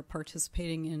 students who are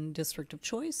participating in District of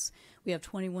Choice. We have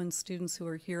 21 students who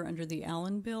are here under the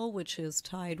Allen Bill, which is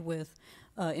tied with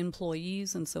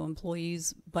employees, and so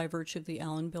employees, by virtue of the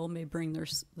Allen Bill, may bring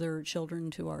their children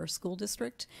to our school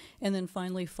district. And then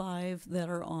finally 5 that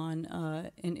are on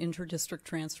an inter-district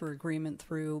transfer agreement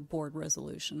through board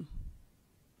resolution.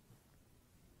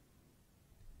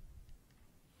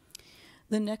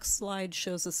 The next slide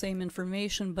shows the same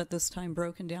information, but this time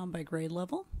broken down by grade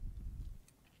level.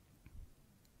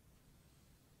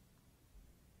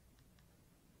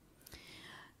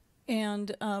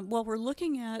 And while we're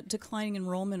looking at declining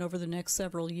enrollment over the next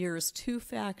several years, 2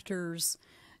 factors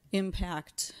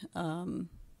impact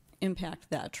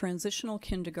that. Transitional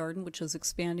kindergarten, which is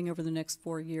expanding over the next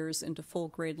 4 years into full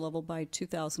grade level by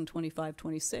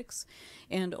 2025-26,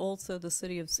 and also the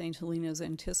city of St. Helena is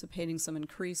anticipating some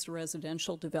increased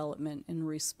residential development in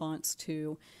response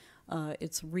to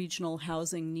its regional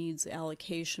housing needs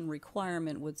allocation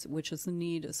requirement, which is the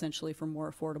need essentially for more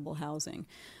affordable housing,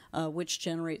 which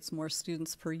generates more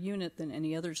students per unit than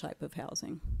any other type of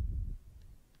housing.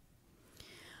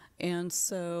 And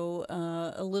so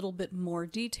a little bit more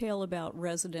detail about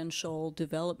residential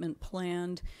development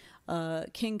planned.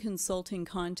 King Consulting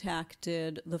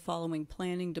contacted the following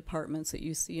planning departments that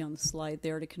you see on the slide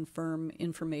there to confirm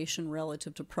information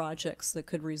relative to projects that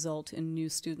could result in new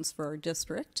students for our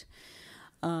district.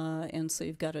 And so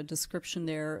you've got a description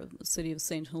there, the city of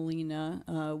St. Helena,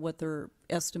 what they're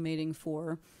estimating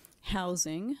for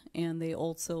housing, and they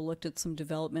also looked at some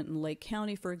development in Lake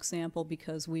County, for example,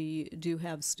 because we do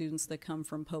have students that come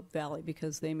from Pope Valley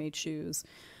because they may choose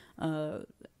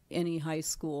any high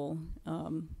school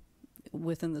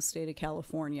within the state of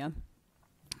California.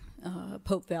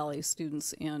 Pope Valley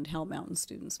students and Hell Mountain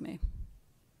students may.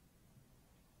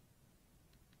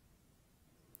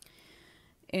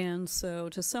 And so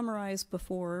to summarize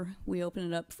before we open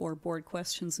it up for board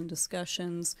questions and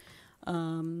discussions,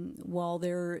 while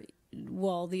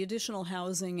the additional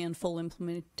housing and full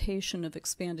implementation of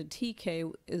expanded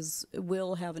TK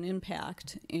will have an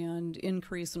impact and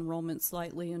increase enrollment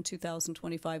slightly in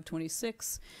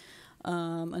 2025-26,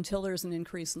 until there's an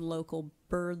increase in local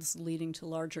births leading to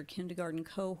larger kindergarten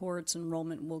cohorts,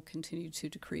 enrollment will continue to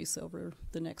decrease over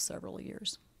the next several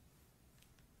years.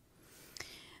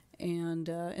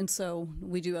 And so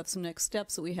we do have some next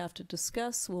steps that we have to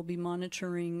discuss. We'll be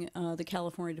monitoring the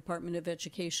California Department of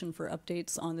Education for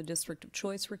updates on the District of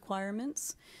Choice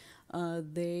requirements.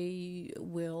 They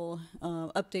will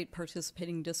update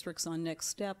participating districts on next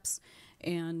steps,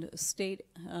 and state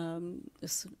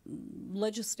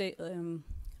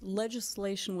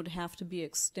legislation would have to be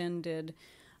extended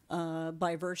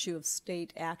by virtue of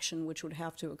state action, which would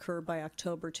have to occur by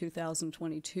October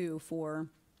 2022 for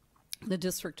the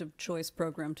District of Choice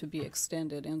program to be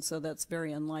extended, and so that's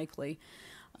very unlikely.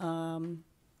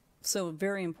 So a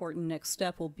very important next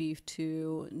step will be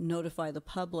to notify the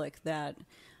public that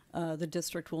the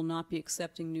district will not be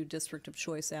accepting new District of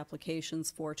Choice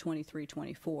applications for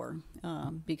 23-24,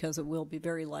 because it will be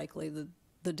very likely that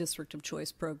the District of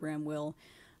Choice program will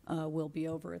be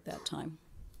over at that time.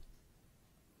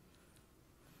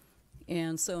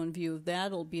 And so in view of that,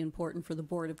 it'll be important for the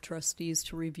Board of Trustees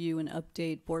to review and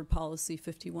update Board Policy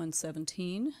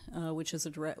 5117, which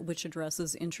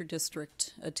addresses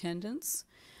interdistrict attendance.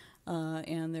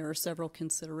 And there are several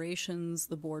considerations.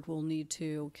 The board will need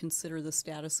to consider the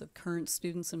status of current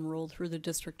students enrolled through the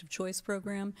District of Choice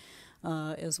program,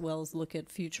 as well as look at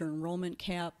future enrollment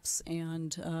caps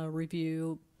and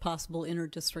review possible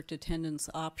interdistrict attendance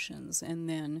options. And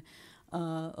then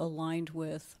aligned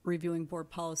with reviewing Board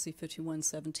Policy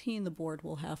 5117, the board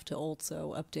will have to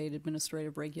also update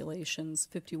Administrative Regulations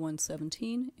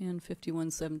 5117 and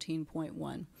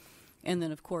 5117.1. And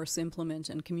then, of course, implement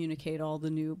and communicate all the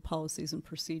new policies and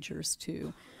procedures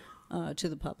to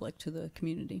the public, to the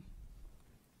community.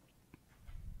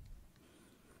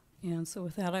 And so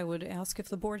with that, I would ask if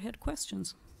the board had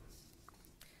questions.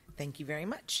 Thank you very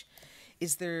much.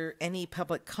 Is there any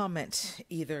public comment,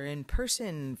 either in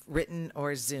person, written,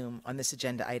 or Zoom, on this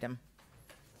agenda item?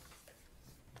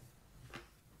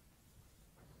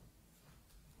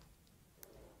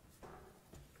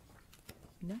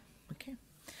 No? Okay.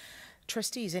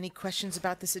 Trustees, any questions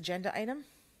about this agenda item?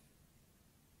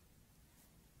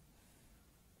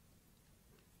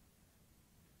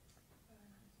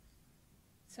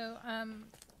 So I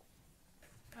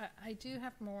do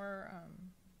have more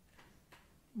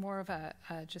of a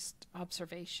just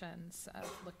observations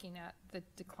of looking at the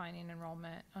declining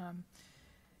enrollment,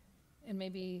 and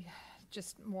maybe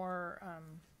just more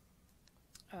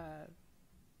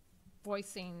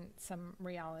voicing some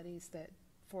realities that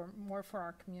for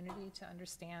our community to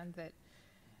understand that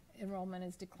enrollment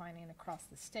is declining across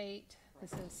the state.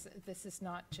 This is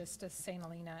not just a St.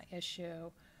 Helena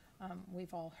issue.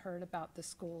 We've all heard about the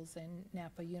schools in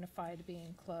Napa Unified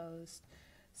being closed.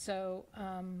 So,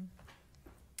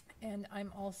 and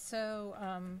I'm also,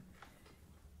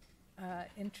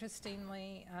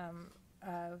 interestingly,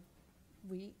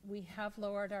 we have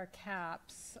lowered our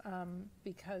caps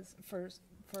because for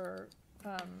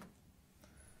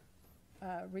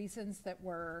reasons that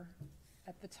were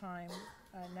at the time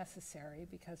necessary,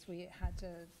 because we had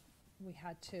to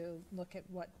look at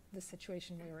what the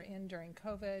situation we were in during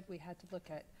COVID. We had to look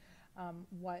at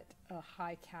what a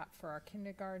high cap for our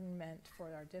kindergarten meant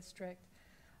for our district.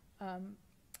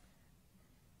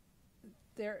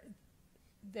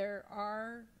 There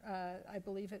are, I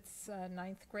believe it's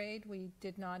ninth grade, we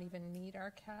did not even meet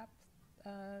our cap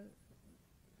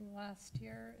last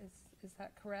year. Is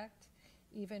that correct?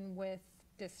 Even with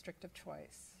District of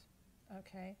Choice.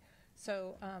 Okay,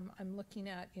 so I'm looking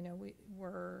at,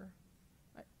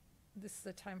 this is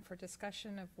a time for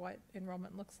discussion of what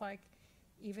enrollment looks like.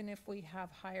 Even if we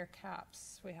have higher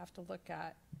caps, we have to look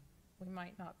at, we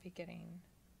might not be getting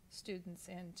students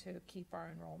in to keep our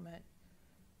enrollment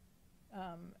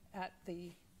at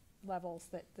the levels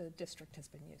that the district has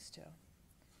been used to.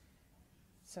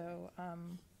 So,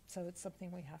 so it's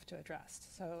something we have to address.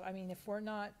 So, I mean, if we're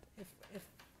not,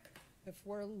 if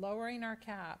we're lowering our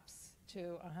caps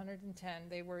to 110,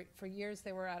 for years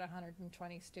they were at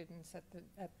 120 students at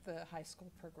the high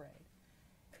school per grade,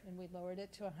 and we lowered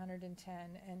it to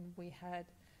 110, and we had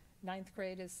ninth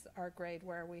grade is our grade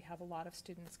where we have a lot of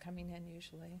students coming in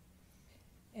usually,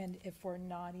 and if we're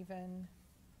not even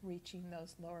reaching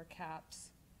those lower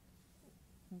caps,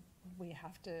 we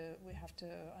have to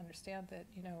understand that,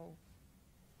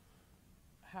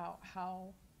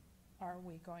 how are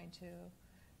we going to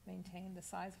maintain the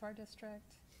size of our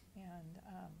district,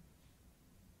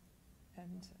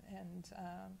 and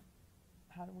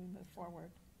how do we move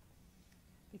forward?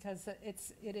 Because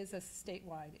it is a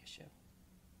statewide issue.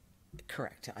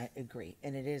 Correct, I agree,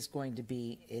 and it is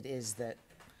the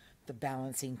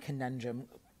balancing conundrum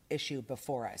issue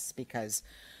before us, because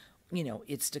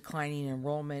it's declining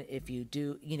enrollment. If you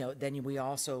do, then we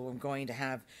also are going to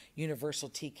have universal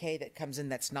TK that comes in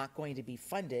that's not going to be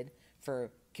funded for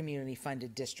community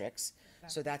funded districts.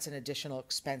 Exactly. So that's an additional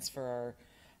expense for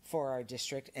our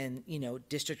district, and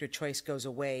District of Choice goes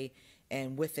away,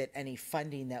 and with it any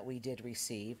funding that we did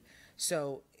receive.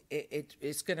 So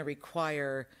it's going to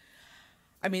require,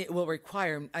 it will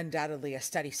require undoubtedly a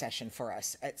study session for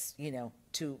us. It's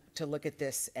to look at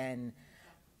this, and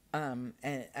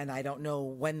I don't know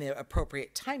when the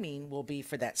appropriate timing will be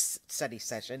for that study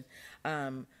session,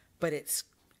 but it's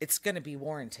going to be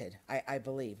warranted. I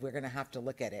believe we're going to have to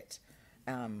look at it.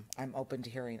 I'm open to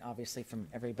hearing, obviously, from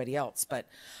everybody else, but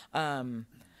I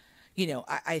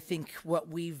think what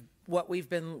we've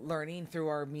been learning through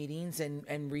our meetings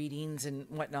and readings and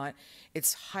whatnot,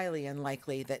 it's highly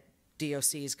unlikely that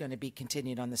DOC is going to be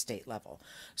continued on the state level.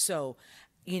 So,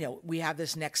 we have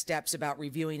this next steps about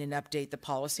reviewing and update the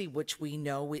policy, which we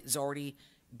know it's already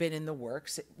been in the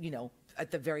works,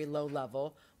 at the very low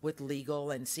level with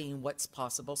legal and seeing what's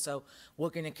possible. So we're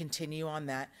going to continue on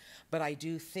that. But I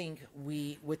do think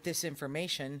with this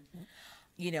information,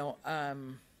 you know,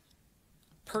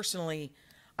 personally,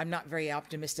 I'm not very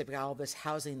optimistic about all this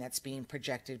housing that's being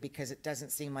projected, because it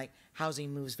doesn't seem like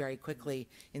housing moves very quickly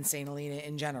in St. Helena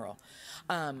in general.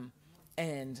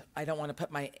 And I don't want to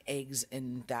put my eggs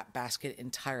in that basket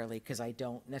entirely, because I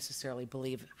don't necessarily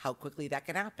believe how quickly that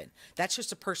can happen. That's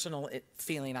just a personal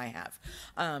feeling I have.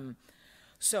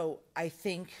 So I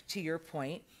think, to your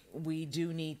point, we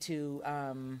do need to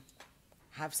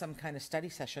have some kind of study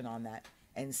session on that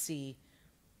and see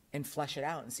and flesh it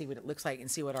out and see what it looks like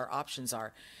and see what our options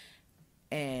are.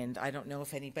 And I don't know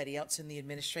if anybody else in the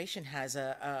administration has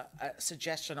a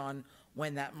suggestion on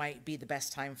when that might be the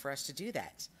best time for us to do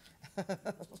that.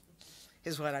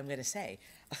 Is what I'm going to say.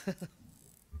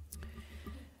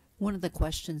 One of the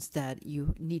questions that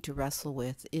you need to wrestle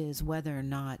with is whether or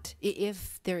not,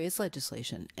 if there is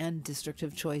legislation and district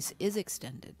of choice is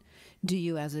extended, do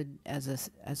you as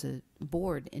a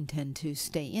board intend to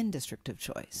stay in district of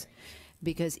choice?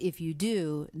 Because if you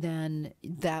do, then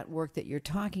that work that you're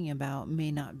talking about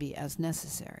may not be as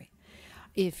necessary.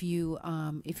 If you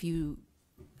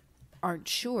aren't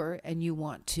sure and you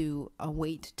want to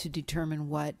wait to determine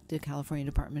what the California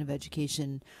Department of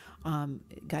Education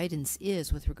guidance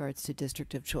is with regards to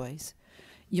district of choice,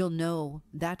 you'll know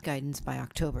that guidance by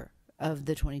October of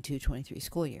the 22-23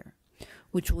 school year,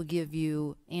 which will give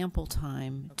you ample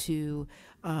time to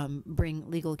bring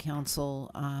legal counsel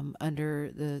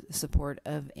under the support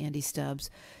of Andy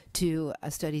Stubbs to a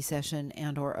study session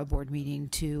and or a board meeting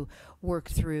to work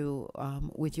through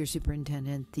with your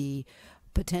superintendent the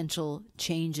potential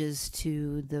changes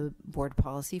to the board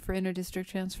policy for interdistrict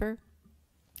transfer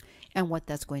and what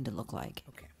that's going to look like.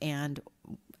 Okay. And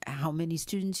how many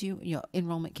students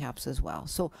enrollment caps as well.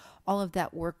 So all of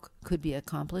that work could be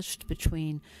accomplished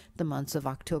between the months of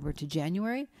October to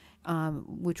January,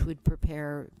 which would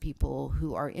prepare people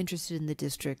who are interested in the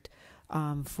district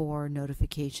for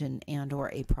notification and or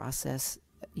a process,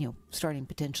 starting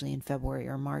potentially in February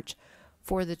or March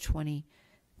for the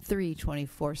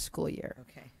 23-24 school year.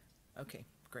 Okay,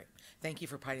 great. Thank you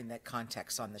for providing that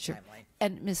context on the timeline.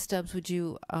 And Ms. Stubbs, would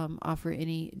you offer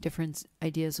any different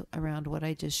ideas around what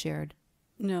I just shared?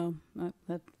 No,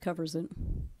 that covers it.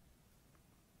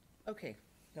 Okay,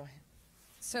 go ahead.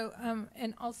 So,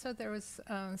 and also there was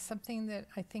something that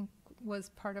I think was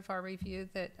part of our review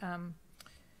that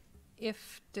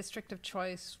if district of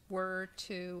choice were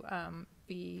to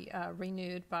be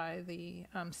renewed by the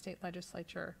state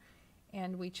legislature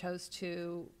and we chose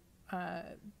to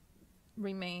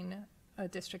remain a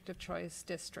district of choice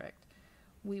district,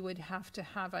 we would have to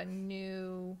have a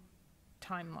new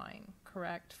timeline,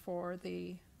 correct, for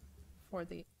the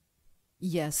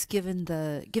Yes, given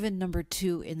number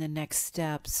 2 in the next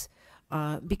steps,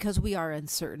 because we are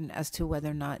uncertain as to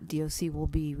whether or not DOC will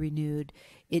be renewed,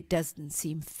 it doesn't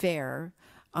seem fair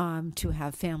to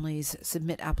have families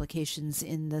submit applications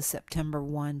in the September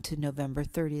 1 to November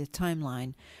 30th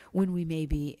timeline when you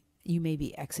may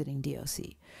be exiting DOC.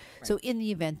 Right. So in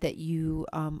the event that you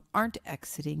aren't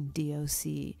exiting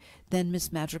DOC, then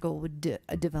Ms. Madrigal would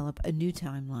develop a new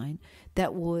timeline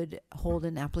that would hold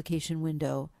an application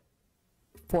window,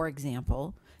 for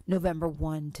example, November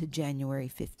 1 to January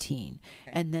 15.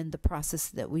 Okay. And then the process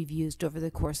that we've used over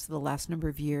the course of the last number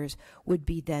of years would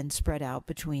be then spread out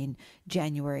between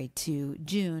January to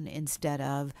June instead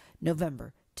of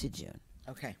November to June.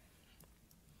 Okay.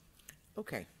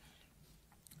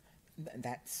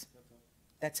 That's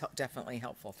definitely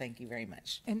helpful. Thank you very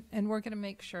much. And we're going to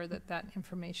make sure that that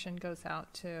information goes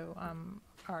out to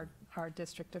our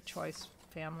district of choice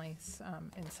families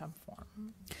in some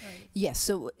form. Right. Yes,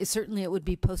 so certainly it would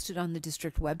be posted on the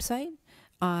district website,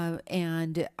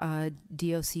 and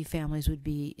DOC families would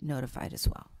be notified as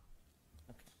well.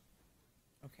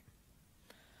 Okay.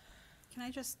 Can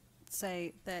I just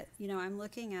say that, I'm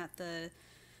looking at the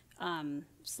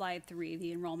slide 3,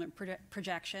 the enrollment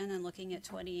projection, and looking at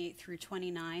 28 through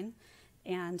 29.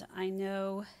 And I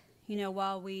know,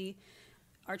 while we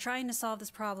are trying to solve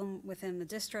this problem within the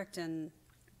district and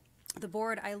the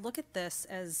board, I look at this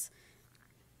as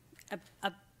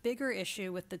a bigger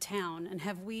issue with the town. And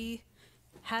have we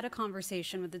had a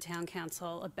conversation with the town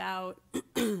council about,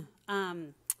 we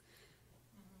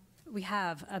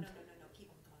have a... No, keep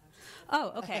on going.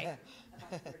 Oh, okay.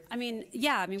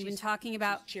 We've been talking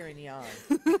about... She's cheering you on.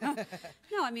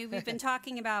 No, we've been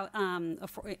talking about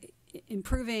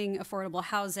improving affordable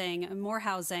housing and more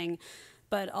housing,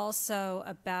 but also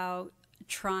about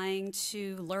trying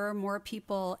to lure more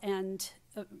people and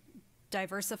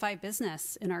diversify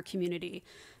business in our community.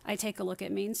 I take a look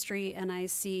at Main Street and I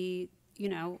see you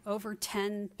know, over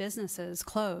 10 businesses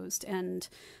closed. And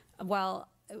while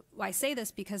I say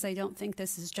this because I don't think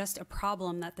this is just a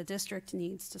problem that the district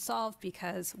needs to solve,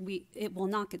 because it will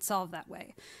not get solved that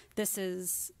way. This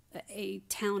is a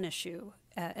town issue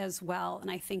as well.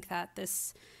 And I think that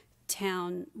this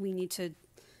town, we need to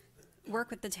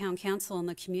work with the town council and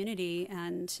the community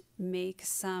and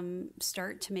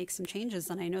start to make some changes.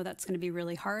 And I know that's going to be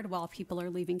really hard while people are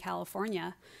leaving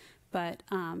California. But,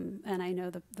 and I know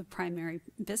the primary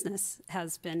business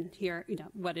has been here, you know,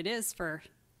 what it is for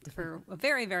a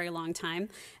very, very long time.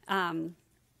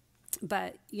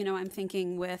 But, you know, I'm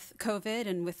thinking with COVID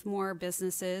and with more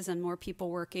businesses and more people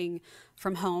working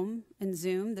from home and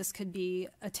Zoom, this could be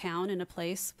a town and a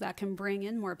place that can bring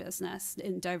in more business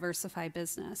and diversify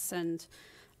business. And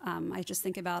I just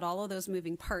think about all of those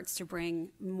moving parts to bring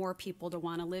more people to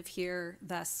want to live here,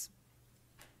 thus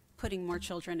putting more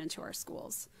children into our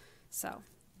schools. So,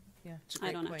 yeah,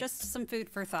 I don't know, just some food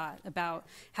for thought about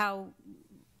how,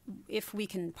 if we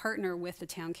can partner with the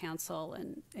town council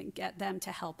and get them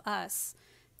to help us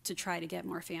to try to get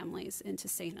more families into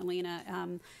St.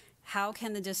 Helena. How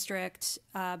can the district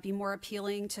be more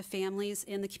appealing to families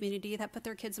in the community that put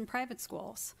their kids in private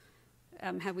schools?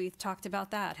 Have we talked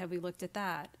about that? Have we looked at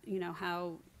that? You know,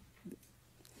 how,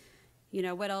 you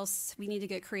know, what else? We need to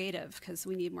get creative because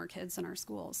we need more kids in our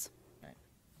schools. Right.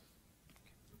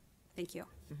 Thank you.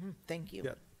 Mm-hmm. Thank you.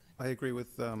 Yeah, I agree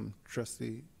with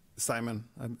Trustee Simon.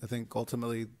 I think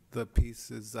ultimately the piece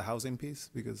is the housing piece,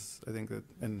 because I think that,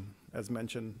 and as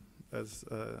mentioned, as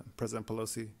President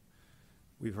Pelosi,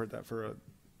 we've heard that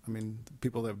I mean,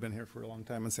 people that have been here for a long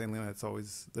time in St. Helena, it's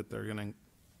always that they're going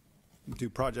to do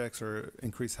projects or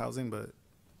increase housing, but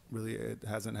really it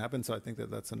hasn't happened. So I think that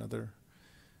that's another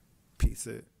piece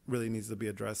that really needs to be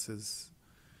addressed, is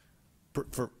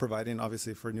for providing,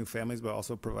 obviously, for new families, but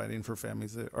also providing for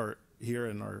families that are here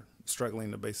and are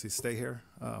struggling to basically stay here,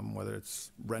 whether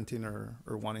it's renting or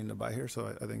wanting to buy here.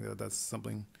 So I think that that's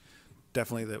something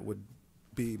definitely that would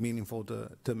be meaningful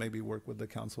to maybe work with the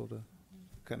council to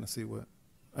kind of see what,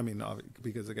 I mean,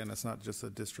 because again, it's not just a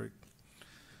district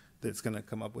that's going to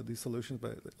come up with these solutions,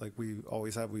 but like we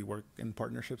always have, we work in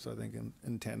partnerships, I think,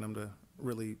 in tandem to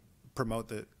really promote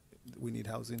that we need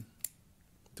housing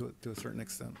to a certain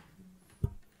extent.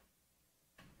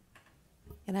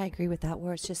 And I agree with that,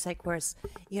 where it's just like, whereas,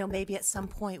 you know, maybe at some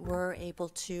point we're able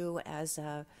to, as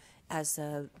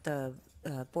the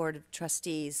Board of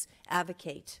Trustees,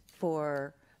 advocate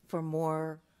for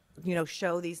more, you know,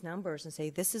 show these numbers and say,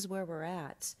 this is where we're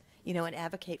at, you know, and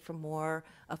advocate for more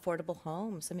affordable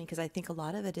homes. I mean, because I think a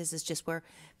lot of it is just where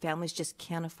families just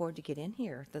can't afford to get in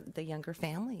here, the younger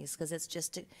families, because it's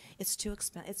just, it's too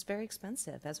expensive. It's very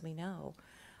expensive, as we know.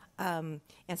 And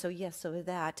so, yes, so with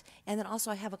that. And then also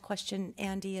I have a question,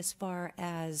 Andy, as far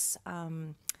as,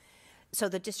 so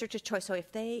the district of choice, so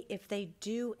if they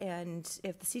do end,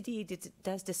 if the CDE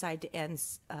does decide to end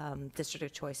district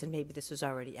of choice, and maybe this was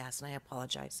already asked, and I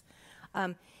apologize,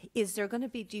 is there going to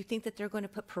be, do you think that they're going to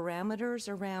put parameters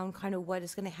around kind of what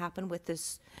is going to happen with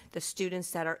the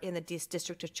students that are in the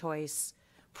district of choice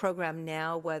program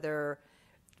now, whether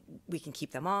we can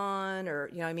keep them on, or,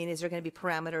 you know, I mean, is there going to be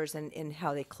parameters in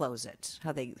how they close it,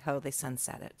 how they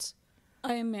sunset it?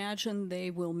 I imagine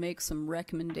they will make some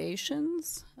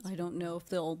recommendations. I don't know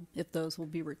if those will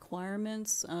be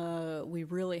requirements. We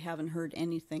really haven't heard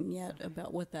anything yet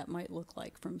about what that might look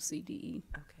like from CDE.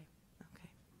 Okay.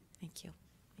 Thank you.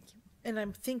 And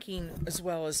I'm thinking as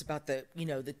well as about the, you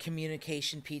know, the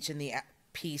communication piece and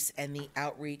the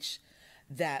outreach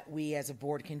that we as a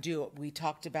board can do. We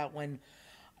talked about when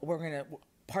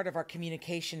part of our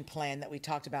communication plan that we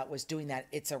talked about was doing that.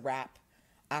 It's a wrap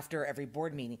after every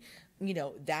board meeting. You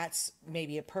know, that's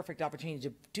maybe a perfect opportunity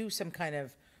to do some kind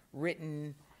of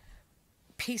written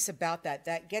piece about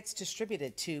that gets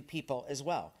distributed to people as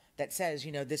well. That says,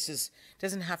 you know,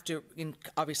 doesn't have to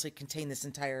obviously contain this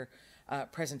entire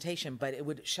presentation, but it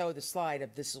would show the slide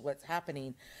of this is what's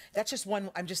happening. That's just one.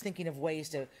 I'm just thinking of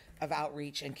ways of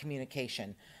outreach and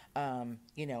communication.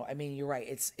 You know, I mean, you're right.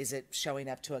 Is it showing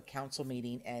up to a council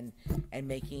meeting and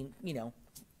making, you know,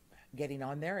 getting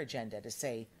on their agenda to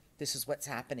say this is what's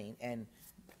happening and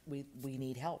we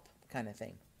need help, kind of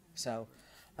thing. So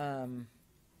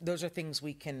those are things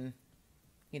we can,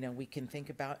 you know, we can think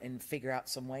about and figure out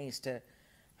some ways to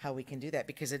how we can do that,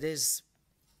 because it's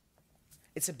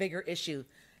a bigger issue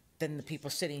than the people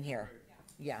sitting here.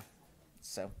 Yeah.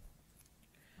 So.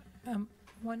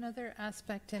 One other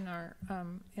aspect in our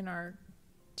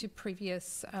two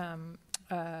previous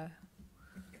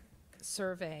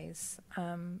surveys,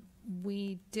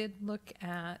 we did look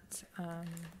at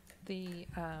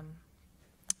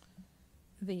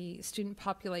the student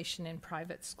population in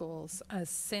private schools.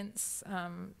 Since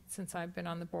I've been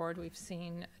on the board, we've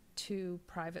seen 2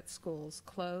 private schools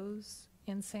close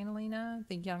in St. Helena,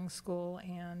 the Young School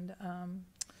and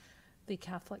the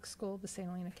Catholic School, the St.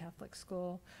 Helena Catholic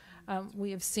School.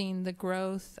 We have seen the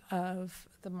growth of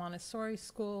the Montessori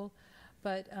School,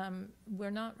 but we're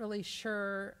not really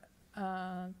sure.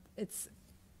 It's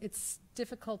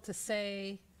difficult to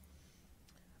say.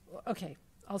 Okay,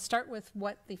 I'll start with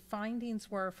what the findings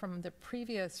were from the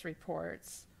previous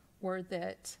reports were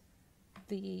that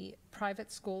the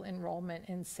private school enrollment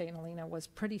in St. Helena was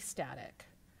pretty static,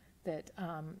 that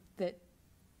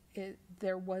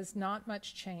there was not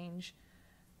much change.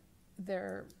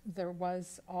 There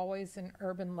was always an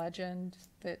urban legend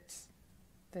that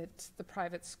the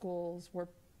private schools were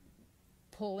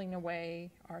pulling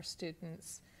away our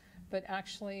students, but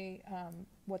actually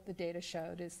what the data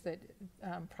showed is that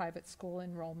private school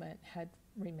enrollment had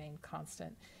remained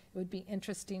constant. It would be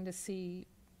interesting to see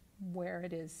where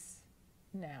it is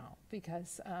now,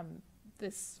 because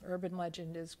this urban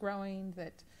legend is growing,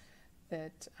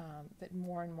 that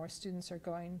more and more students are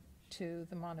going to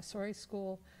the Montessori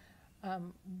school.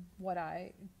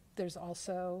 There's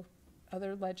also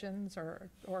other legends or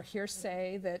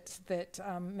hearsay that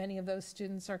many of those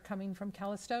students are coming from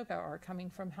Calistoga or coming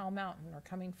from Howell Mountain or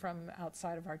coming from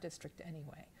outside of our district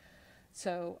anyway.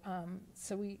 So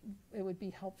it would be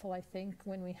helpful, I think,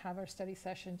 when we have our study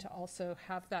session to also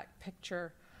have that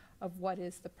picture of what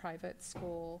is the private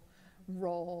school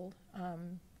role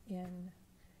in,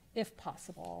 if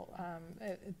possible.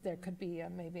 There could be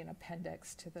maybe an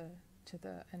appendix to the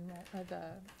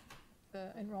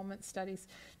enrollment studies,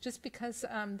 just because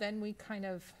then we kind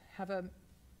of have a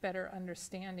better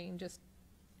understanding, just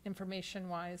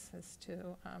information-wise, as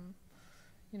to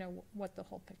what the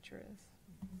whole picture is.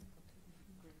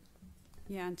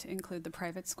 Yeah, and to include the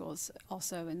private schools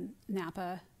also in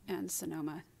Napa and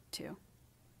Sonoma too.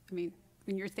 I mean,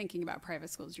 when you're thinking about private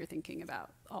schools, you're thinking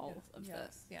about all of the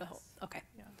whole. Okay.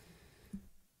 Yeah.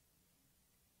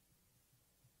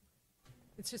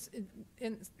 It's just,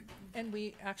 and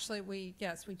we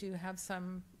do have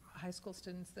some high school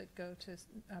students that go to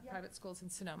private schools in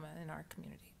Sonoma in our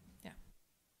community. Yeah.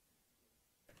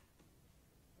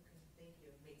 Thank you.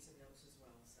 Made some notes as well.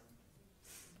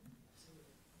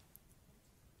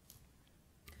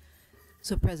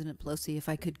 So President Pelosi, if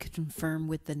I could confirm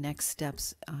with the next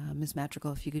steps, Ms.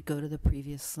 Madrigal, if you could go to the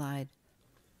previous slide.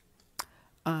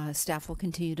 Staff will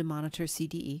continue to monitor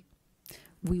CDE.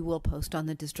 We will post on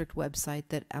the district website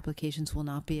that applications will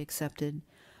not be accepted,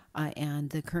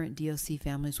 and the current DOC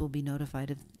families will be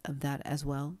notified of that as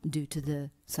well, due to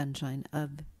the sunshine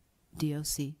of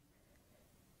DOC. Yes.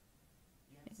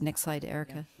 Next slide,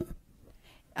 Erica. Yeah.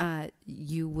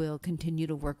 You will continue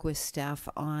to work with staff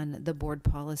on the board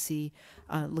policy,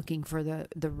 looking for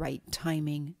the right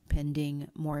timing, pending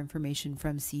more information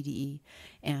from CDE.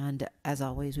 And as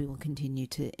always, we will continue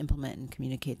to implement and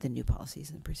communicate the new policies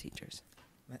and procedures.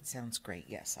 That sounds great.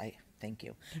 Yes, I thank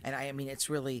you. And I mean, it's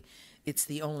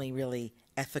the only really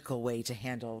ethical way to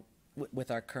handle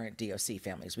with our current DOC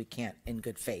families. We can't, in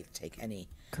good faith, take any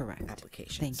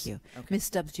applications. Thank you. Okay. Ms.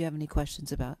 Stubbs, do you have any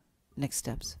questions about next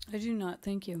steps? I do not.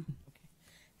 Thank you. Okay.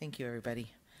 Thank you,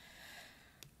 everybody.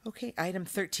 Okay, item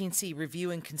 13C,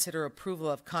 review and consider approval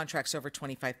of contracts over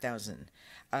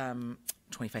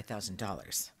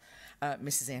 $25,000.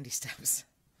 Mrs. Andy Stubbs.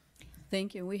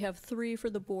 Thank you. We have 3 for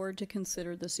the board to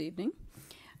consider this evening.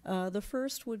 The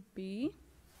first would be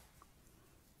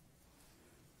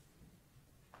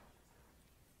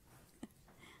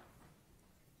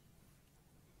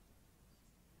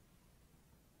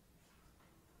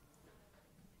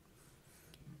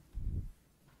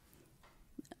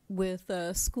with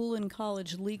school and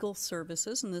college legal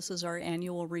services, and this is our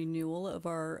annual renewal of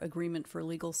our agreement for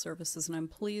legal services, and I'm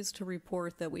pleased to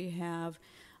report that we have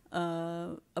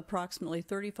approximately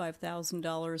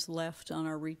 $35,000 left on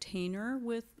our retainer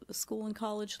with school and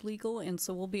college legal, and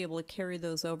so we'll be able to carry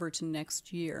those over to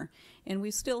next year. And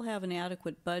we still have an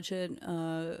adequate budget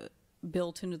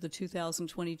built into the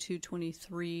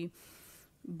 2022-23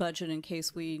 budget in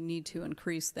case we need to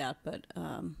increase that, but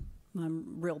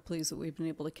I'm real pleased that we've been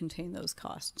able to contain those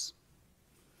costs.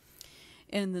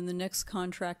 And then the next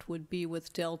contract would be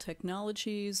with Dell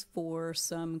Technologies for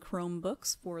some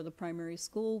Chromebooks for the primary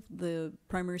school. The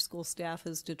primary school staff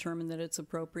has determined that it's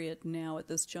appropriate now at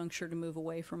this juncture to move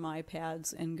away from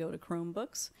iPads and go to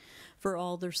Chromebooks for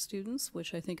all their students,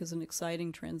 which I think is an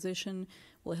exciting transition,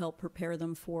 will help prepare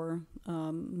them for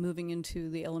moving into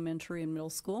the elementary and middle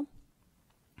school.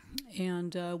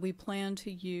 And we plan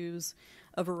to use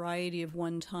a variety of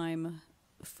one-time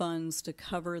funds to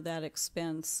cover that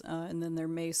expense, and then there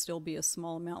may still be a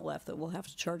small amount left that we'll have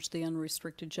to charge the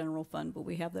unrestricted general fund, but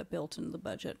we have that built into the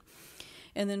budget.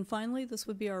 And then finally, this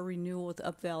would be our renewal with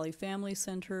Up Valley Family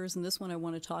Centers, and this one I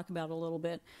want to talk about a little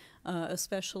bit,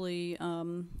 especially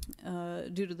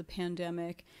due to the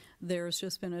pandemic. There's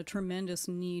just been a tremendous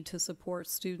need to support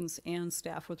students and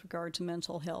staff with regard to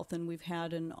mental health, and we've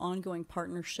had an ongoing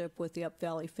partnership with the Up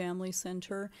Valley Family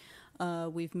Center.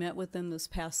 We've met with them this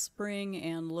past spring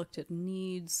and looked at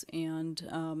needs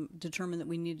and determined that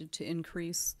we needed to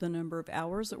increase the number of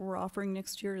hours that we're offering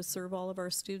next year to serve all of our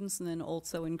students, and then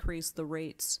also increase the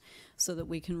rates so that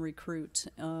we can recruit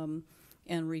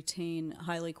and retain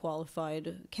highly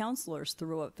qualified counselors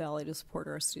through Up Valley to support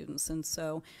our students. And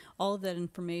so all of that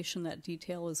information, that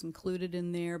detail is included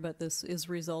in there, but this is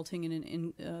resulting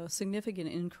in a significant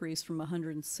increase from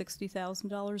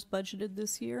 $160,000 budgeted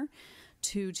this year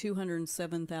to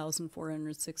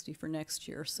 $207,460 for next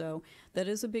year. So that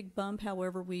is a big bump.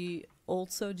 However, we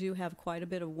also do have quite a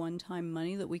bit of one-time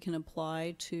money that we can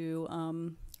apply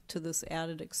to this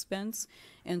added expense.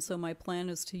 And so my plan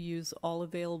is to use all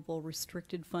available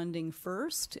restricted funding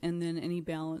first, and then any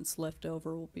balance left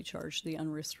over will be charged to the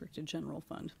unrestricted general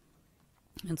fund.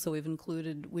 And so we've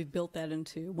built that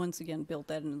into, once again, built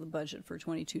that into the budget for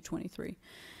 22-23.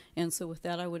 And so with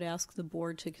that, I would ask the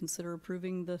board to consider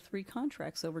approving the 3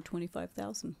 contracts over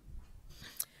 $25,000.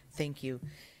 Thank you.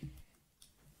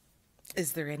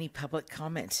 Is there any public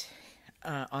comment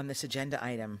on this agenda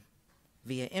item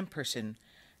via in-person,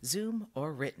 Zoom,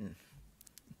 or written?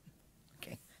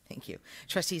 Okay, thank you.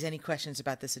 Trustees, any questions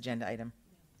about this agenda item?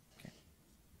 Okay.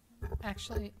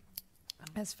 Actually,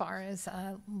 as far as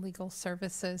legal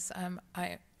services,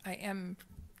 I am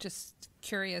just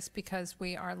curious because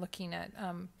we are looking at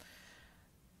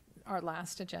our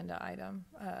last agenda item,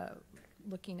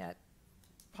 looking at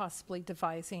possibly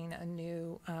devising a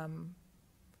new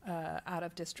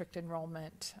out-of-district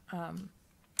enrollment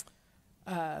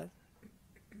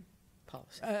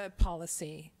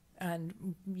policy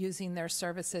and using their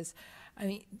services. I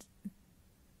mean,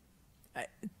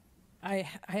 I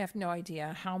have no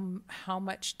idea how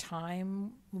much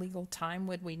time, legal time,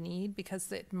 would we need,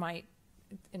 because it might,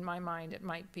 in my mind, it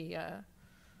might be a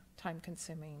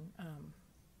time-consuming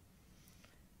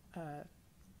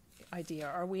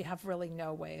idea, or we have really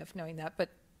no way of knowing that. But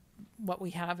what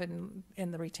we have in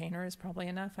the retainer is probably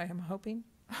enough, I am hoping.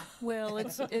 Well,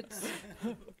 it's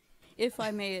if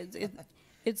I may,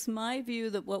 it's my view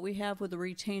that what we have with the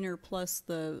retainer plus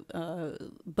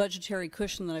the budgetary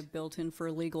cushion that I've built in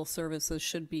for legal services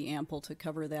should be ample to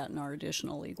cover that and our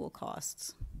additional legal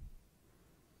costs.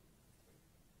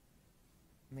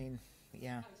 I mean,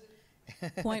 yeah.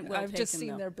 Point well I've just taken,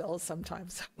 seen though. their bills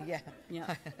sometimes. Yeah.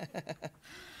 Yeah.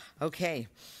 Okay.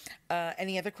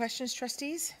 Any other questions,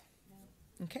 trustees?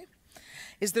 No. Okay.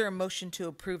 Is there a motion to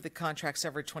approve the contracts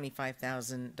over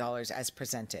 $25,000 as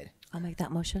presented? I'll make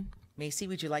that motion. Macy,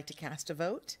 would you like to cast a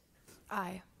vote?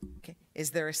 Aye. Okay.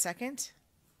 Is there a second?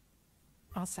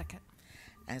 I'll second.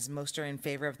 As most are in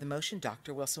favor of the motion,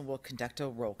 Dr. Wilson will conduct a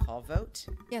roll call vote.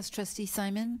 Yes, Trustee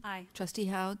Simon? Aye. Trustee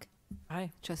Haug?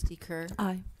 Aye. Trustee Kerr?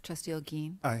 Aye. Trustee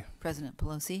Olguin? Aye. President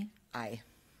Pelosi? Aye.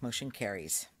 Motion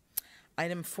carries.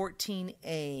 Item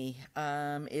 14A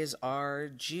is our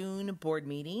June board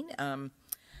meeting.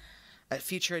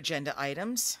 Future agenda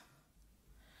items.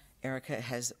 Erica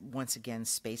has once again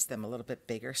spaced them a little bit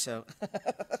bigger, so.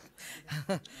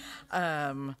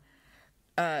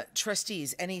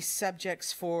 Trustees, any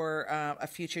subjects for a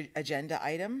future agenda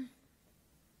item?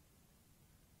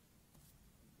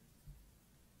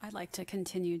 I'd like to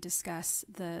continue to discuss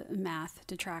the math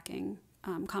detracking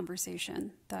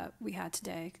conversation that we had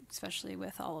today, especially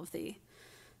with all of the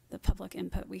public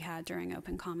input we had during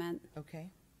open comment.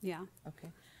 Okay. Yeah. Okay.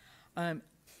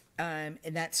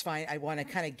 And that's fine. I want to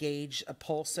kind of gauge a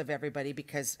pulse of everybody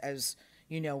because, as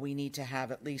you know, we need to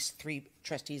have at least 3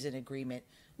 trustees in agreement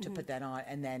to put that on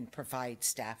and then provide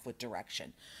staff with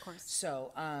direction. Of course.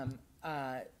 So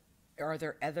are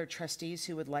there other trustees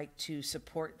who would like to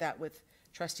support that with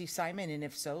Trustee Simon? And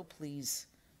if so, please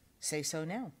say so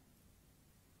now.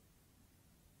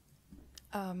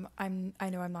 I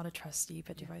know I'm not a trustee,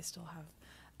 but do I still have?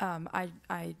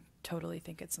 I totally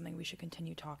think it's something we should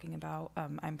continue talking about.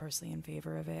 I'm personally in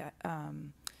favor of it.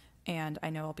 And I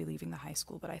know I'll be leaving the high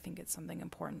school, but I think it's something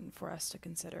important for us to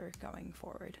consider going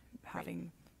forward,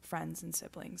 having friends and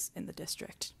siblings in the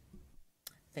district.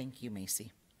 Thank you,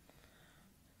 Macy.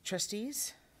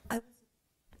 Trustees?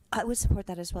 I would support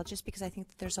that as well, just because I think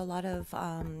that there's a lot of,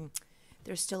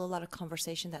 there's still a lot of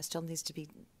conversation that still needs to be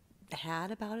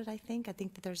had about it, I think. I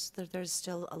think that there's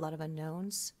still a lot of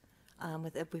unknowns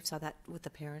We saw that with the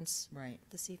parents right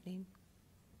this evening.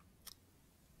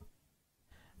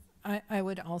 I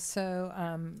would also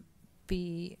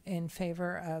be in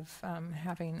favor of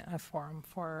having a forum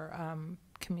for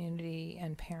community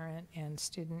and parent and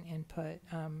student input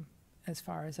as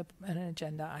far as an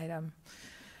agenda item,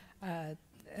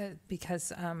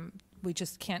 because we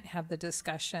just can't have the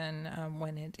discussion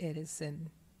when it is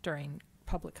during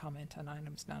public comment on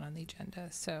items not on the agenda.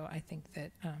 So I think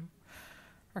that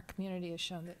our community has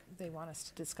shown that they want us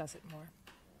to discuss it more.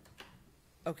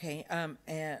 Okay,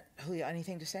 Julio,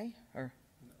 anything to say, or?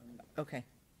 Okay.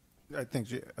 I think,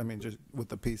 I mean, just with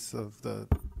the piece of the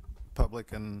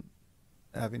public and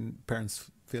having parents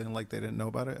feeling like they didn't know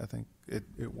about it, I think it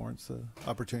warrants the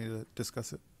opportunity to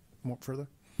discuss it more further.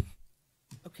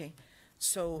 Okay,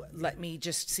 so let me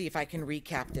just see if I can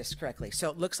recap this correctly. So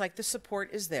it looks like the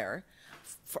support is there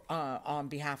for, on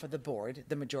behalf of the board,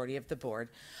 the majority of the board,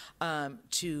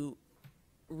 to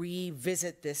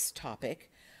revisit this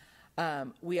topic.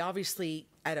 We obviously,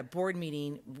 at a board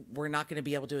meeting, we're not going to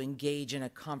be able to engage in a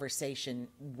conversation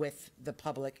with the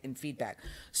public and feedback.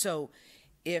 So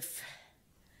if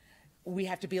we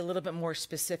have to be a little bit more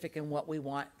specific in what we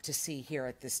want to see here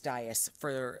at this dais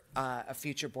for a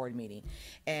future board meeting.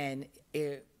 And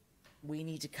we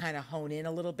need to kind of hone in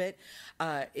a little bit.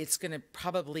 It's going to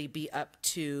probably be up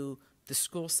to the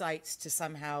school sites to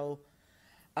somehow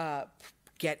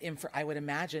get info. I would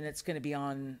imagine it's going to be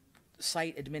on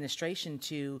site administration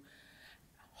to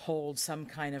hold some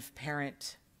kind of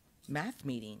parent math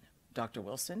meeting. Dr.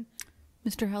 Wilson?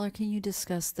 Mr. Heller, can you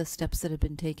discuss the steps that have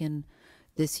been taken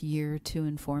this year to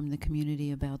inform the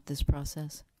community about this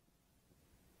process?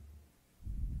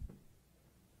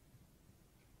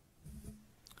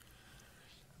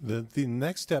 The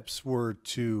next steps were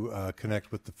to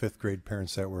connect with the 5th grade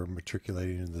parents that were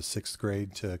matriculating in the 6th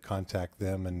grade to contact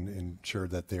them and ensure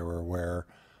that they were aware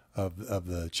of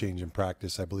the change in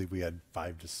practice. I believe we had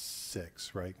 5 to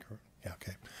 6, right? Yeah,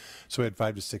 okay. So we had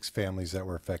 5 to 6 families that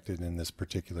were affected in this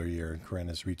particular year, and Corinne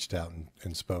has reached out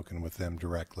and spoken with them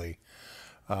directly.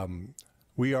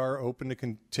 We are open to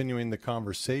continuing the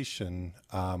conversation.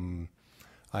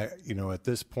 At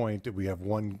this point, we have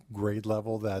one grade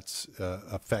level that's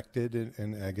affected,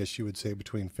 and I guess you would say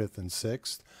between 5th and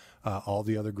 6th. All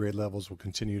the other grade levels will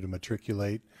continue to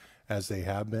matriculate as they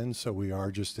have been. So we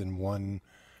are just in one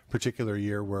particular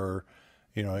year where,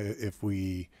 if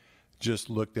we just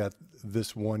looked at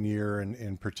this one year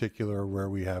in particular, where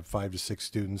we have 5 to 6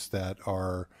 students that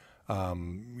are,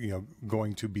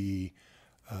 going to be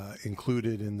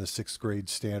included in the 6th grade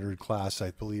standard class,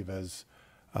 I believe, as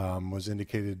was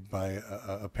indicated by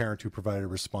a parent who provided a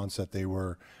response that they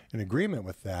were in agreement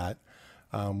with that.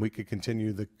 We could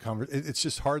continue the conversation. It's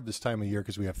just hard this time of year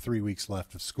because we have 3 weeks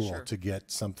left of school to get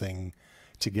something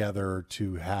together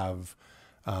to have,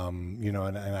 and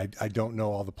I don't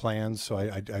know all the plans, so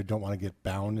I don't want to get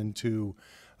bound into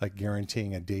like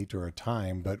guaranteeing a date or a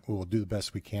time, but we'll do the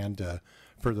best we can to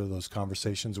further those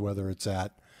conversations, whether it's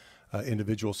at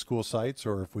individual school sites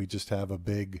or if we just have a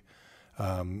big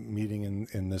meeting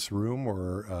in this room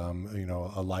or,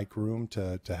 a like room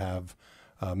to have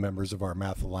members of our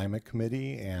math alignment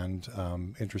committee and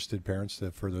interested parents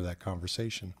to further that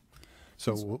conversation.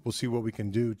 So we'll see what we can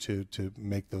do to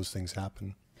make those things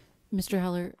happen. Mr.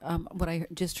 Heller, what I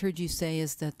just heard you say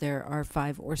is that there are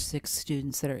 5 or 6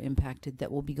 students that are impacted that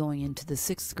will be going into the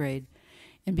 6th grade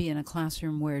and be in a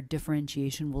classroom where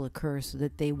differentiation will occur so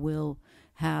that they will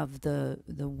have the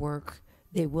work,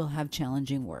 they will have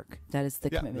challenging work. That is the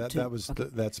commitment.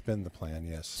 That's been the plan,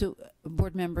 yes. So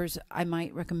board members, I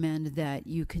might recommend that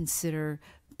you consider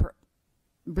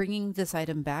bringing this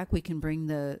item back. We can bring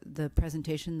the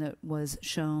presentation that was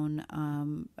shown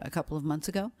a couple of months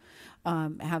ago,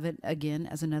 have it again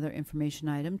as another information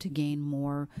item to gain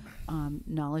more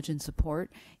knowledge and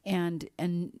support, and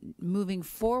moving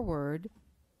forward,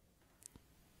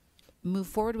 move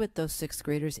forward with those 6th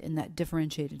graders in that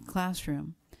differentiated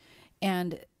classroom,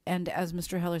 and as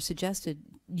Mr. Heller suggested,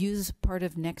 use part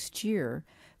of next year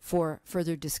for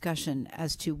further discussion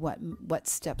as to what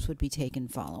steps would be taken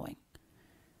following.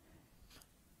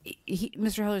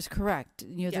 Mr. Heller is correct.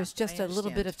 There's just a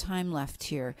little bit of time left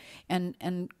here,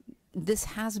 and this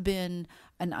has been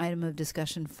an item of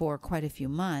discussion for quite a few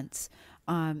months,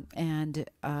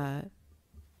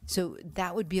 so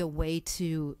that would be a way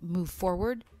to move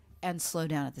forward and slow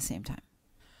down at the same time.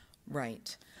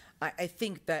 Right. I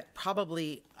think that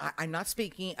probably, I'm not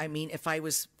speaking, I mean, if I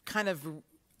was kind of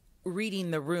reading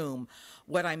the room,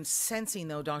 what I'm sensing,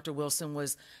 though, Dr. Wilson,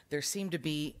 was there seemed to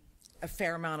be a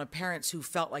fair amount of parents who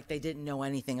felt like they didn't know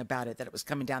anything about it, that it was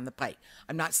coming down the pipe.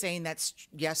 I'm not saying that's,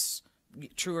 yes,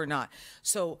 true or not.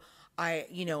 So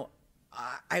you know,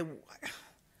 I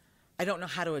don't know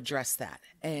how to address that,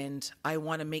 and I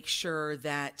want to make sure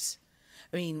that,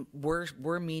 I mean,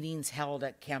 we're meetings held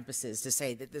at campuses to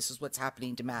say that this is what's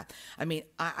happening to math. I mean,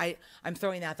 I'm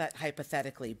throwing out that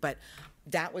hypothetically, but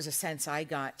that was a sense I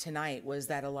got tonight, was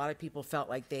that a lot of people felt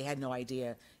like they had no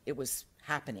idea it was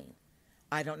happening.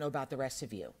 I don't know about the rest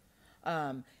of you.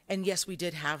 And yes, we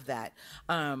did have that.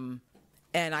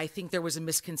 And I think there was a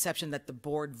misconception that the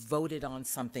board voted on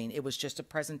something. It was just a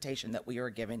presentation that we were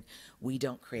given. We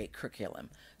don't create curriculum.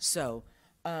 So,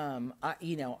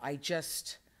 you know,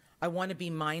 I want to be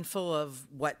mindful of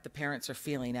what the parents are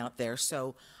feeling out there.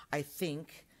 So I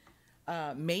think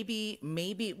maybe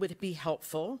it would be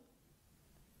helpful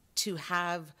to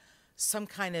have some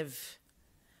kind of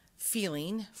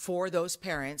feeling for those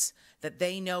parents that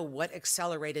they know what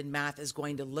accelerated math is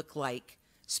going to look like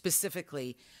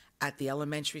specifically at the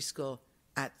elementary school,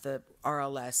 at the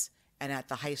RLS, and at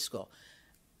the high school.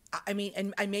 I mean,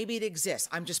 and maybe it exists.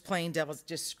 I'm just playing devil's,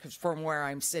 just from where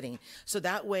I'm sitting. So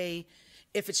that way,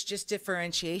 if it's just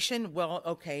differentiation, well,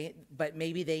 okay, but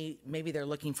maybe they're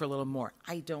looking for a little more.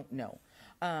 I don't know.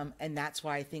 And that's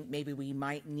why I think maybe we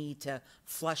might need to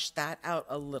flush that out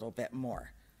a little bit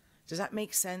more. Does that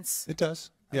make sense? It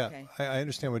does. Yeah, Okay. I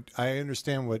understand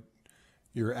what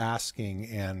you're asking,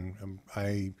 and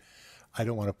I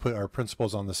don't want to put our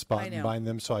principals on the spot and bind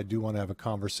them, so I do want to have a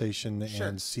conversation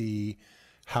and see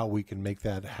how we can make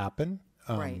that happen.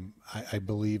 Right. I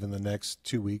believe in the next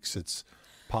 2 weeks it's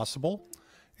possible,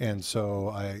 and so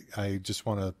I just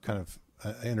want to kind of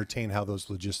entertain how those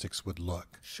logistics would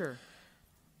look. Sure.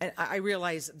 And I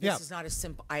realize this is not a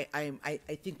simple, I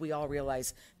think we all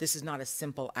realize this is not a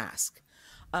simple ask.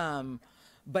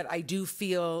 But I do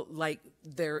feel like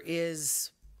there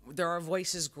are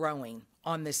voices growing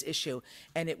on this issue,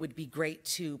 and it would be great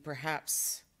to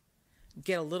perhaps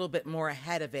get a little bit more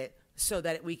ahead of it so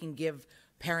that we can give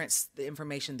parents the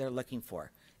information they're looking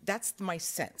for. That's my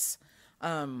sense.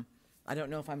 I don't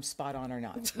know if I'm spot on or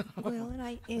not. Well,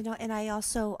 and I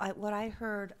also, what I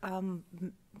heard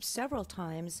several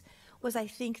times was, I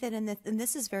think that, and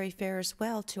this is very fair as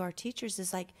well to our teachers,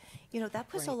 is like, that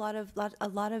puts a lot of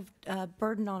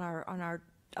burden on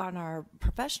our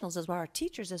professionals as well, our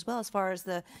teachers as well, as far as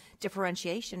the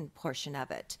differentiation portion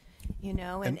of it,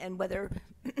 and whether,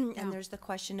 and there's the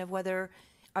question of whether,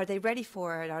 are they ready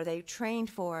for it? Are they trained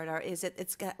for it? Or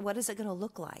what is it going to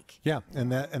look like? Yeah,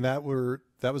 and that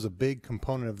was a big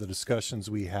component of the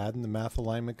discussions we had in the Math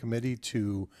Alignment Committee,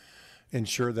 to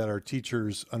ensure that our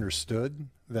teachers understood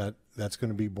that that's going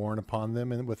to be borne upon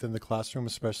them and within the classroom,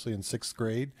 especially in 6th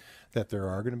grade, that there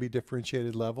are going to be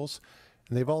differentiated levels.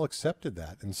 And they've all accepted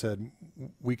that and said,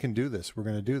 we can do this, we're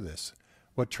going to do this.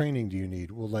 What training do you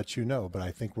need? We'll let you know, but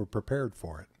I think we're prepared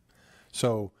for it.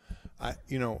 So,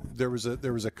 there was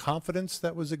a confidence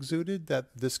that was exuded that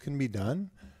this can be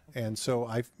done. And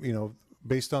so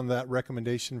based on that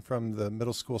recommendation from the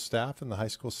middle school staff and the high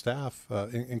school staff,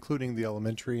 including the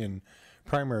elementary and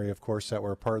primary, of course, that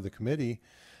were a part of the committee,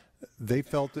 they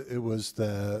felt that it was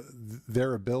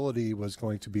their ability was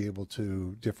going to be able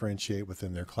to differentiate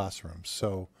within their classrooms.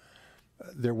 So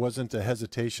there wasn't a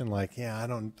hesitation like, I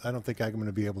don't think I'm going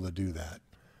to be able to do that.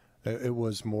 It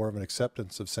was more of an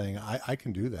acceptance of saying, I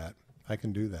can do that. I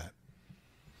can do that.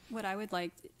 What I would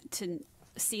like to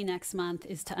see next month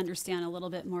is to understand a little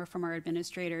bit more from our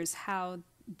administrators how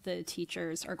the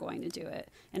teachers are going to do it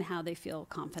and how they feel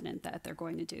confident that they're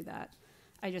going to do that.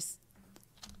 I'm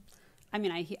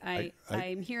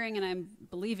hearing and I'm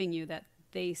believing you that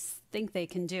they think they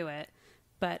can do it,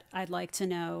 but I'd like to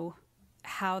know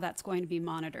how that's going to be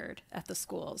monitored at the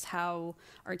schools. How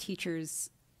are teachers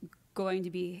going to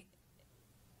be,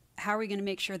 how are we going to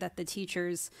make sure that the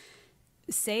teachers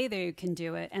say they can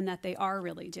do it and that they are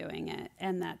really doing it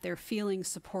and that they're feeling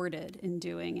supported in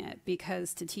doing it?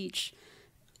 Because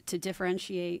to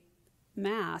differentiate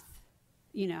math,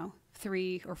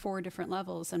 3 or 4 different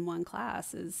levels in one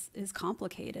class is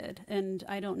complicated. And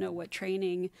I don't know what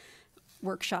training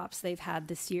workshops they've had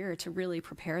this year to really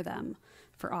prepare them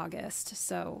for August.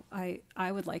 So I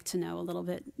would like to know a little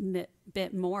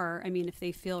bit more. I mean, if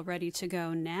they feel ready to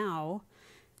go now,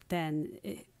 then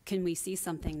can we see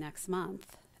something next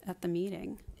month at the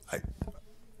meeting?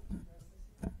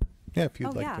 Yeah, if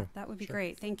you'd like to. That would be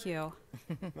great. Thank you.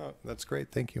 No, that's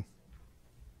great. Thank you.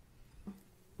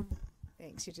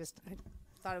 Thanks. I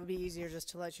thought it would be easier just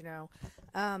to let you know.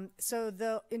 So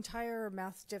the entire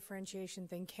math differentiation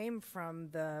thing came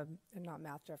from not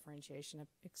math differentiation,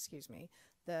 excuse me,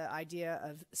 the idea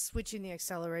of switching the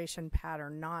acceleration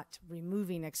pattern, not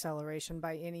removing acceleration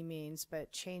by any means,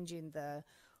 but changing the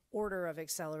order of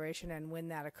acceleration and when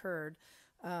that occurred.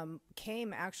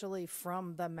 came actually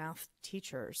from the math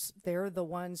teachers. They're the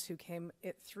ones who came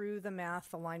it through the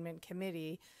math alignment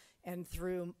committee and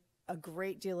through a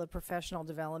great deal of professional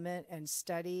development and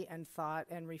study and thought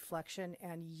and reflection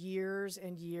and years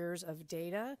of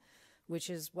data, which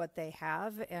is what they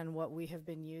have and what we have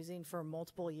been using for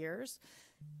multiple years.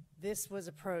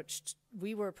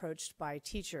 We were approached by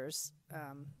teachers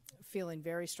feeling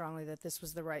very strongly that this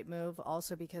was the right move,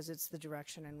 also because it's the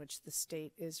direction in which the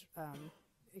state is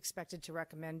expected to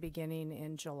recommend beginning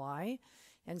in July.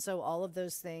 And so all of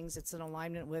those things, it's an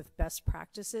alignment with best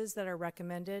practices that are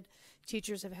recommended.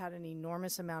 Teachers have had an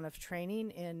enormous amount of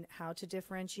training in how to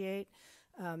differentiate.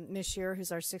 Ms. Shearer,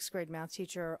 who's our 6th grade math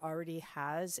teacher, already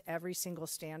has every single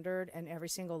standard and every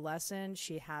single lesson.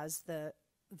 She has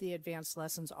the advanced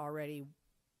lessons already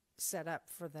set up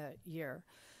for the year.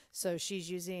 So she's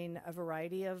using a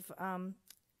variety of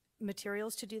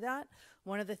materials to do that.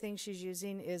 One of the things she's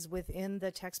using is within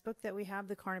the textbook that we have,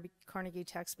 the Carnegie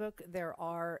textbook, there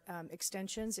are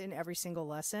extensions in every single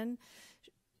lesson.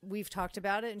 We've talked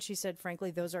about it, and she said, frankly,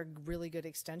 those are really good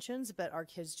extensions, but our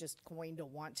kids just going to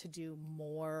want to do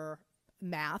more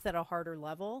math at a harder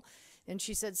level. And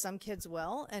she said some kids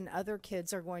will, and other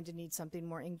kids are going to need something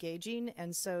more engaging.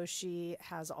 And so she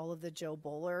has all of the Joe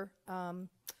Bowler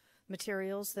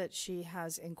materials that she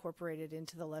has incorporated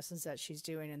into the lessons that she's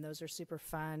doing, and those are super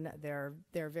fun. They're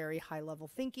very high level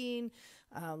thinking,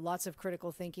 lots of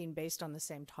critical thinking based on the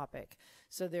same topic.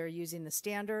 So they're using the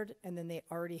standard, and then they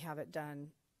already have it done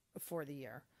for the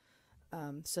year.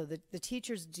 So the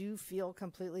teachers do feel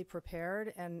completely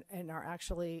prepared and are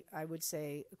actually, I would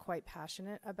say, quite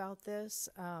passionate about this.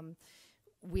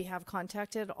 We have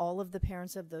contacted all of the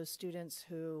parents of those students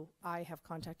I have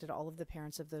contacted all of the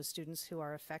parents of those students who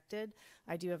are affected.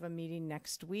 I do have a meeting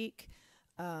next week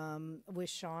with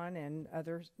Sean and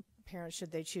other parents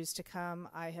should they choose to come.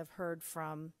 I have heard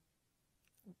from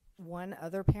one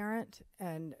other parent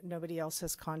and nobody else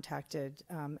has contacted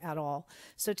at all.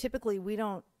 So typically we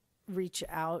don't reach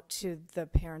out to the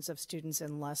parents of students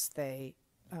unless they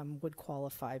would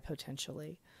qualify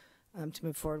potentially to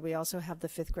move forward. We also have the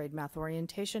 5th grade math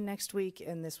orientation next week,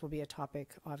 and this will be a topic,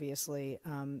 obviously,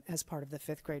 as part of the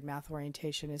 5th grade math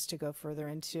orientation, is to go further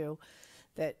into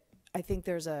that. I think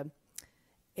there's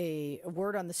a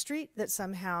word on the street that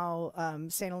somehow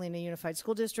St. Helena Unified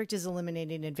School District is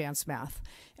eliminating advanced math,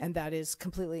 and that is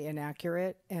completely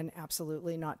inaccurate and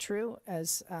absolutely not true.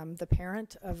 As the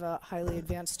parent of a highly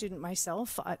advanced student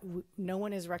myself, no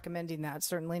one is recommending that,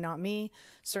 certainly not me,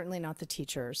 certainly not the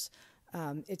teachers.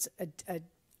 It's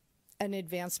an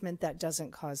advancement that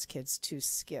doesn't cause kids to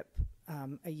skip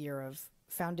a year of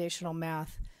foundational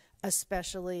math,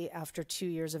 especially after 2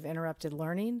 years of interrupted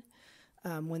learning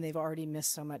when they've already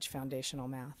missed so much foundational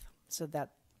math. So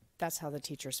that's how the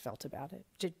teachers felt about it.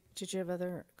 Did you have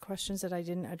other questions that I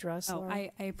didn't address, Laura?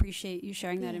 I appreciate you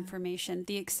sharing that information.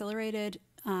 The accelerated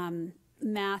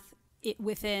math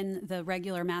within the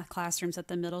regular math classrooms at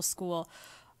the middle school,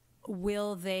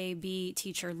 will they be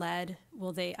teacher-led?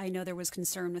 I know there was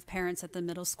concern with parents at the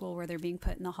middle school where they're being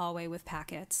put in the hallway with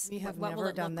packets. We have what will never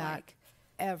it done look that like?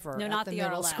 Ever. No, at not the the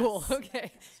middle RLS. school.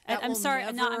 Okay. I'm sorry.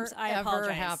 I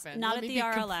apologize. Happen. Not Let at me the be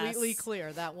RLS. completely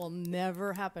clear. That will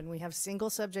never happen. We have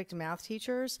single subject math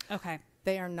teachers. Okay.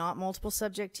 They are not multiple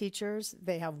subject teachers.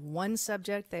 They have one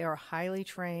subject. They are highly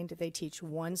trained. They teach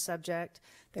one subject.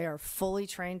 They are fully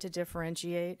trained to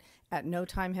differentiate. At no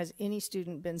time has any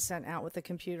student been sent out with a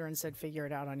computer and said, figure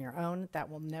it out on your own. That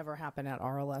will never happen at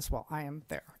RLS while I am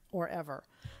there, or ever.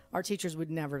 Our teachers would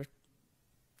never.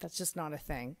 That's just not a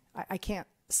thing. I can't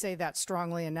say that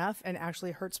strongly enough, and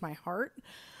actually hurts my heart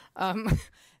that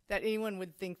anyone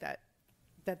would think that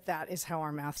is how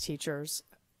our math teachers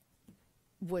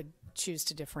would choose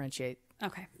to differentiate.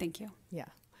 Okay, thank you. Yeah.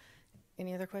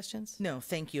 Any other questions? No,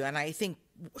 thank you. And I think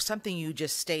something you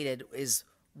just stated is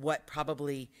what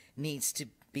probably needs to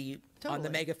be on the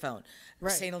megaphone.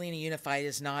 Right. St. Helena Unified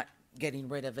is not getting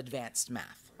rid of advanced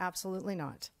math. Absolutely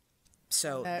not.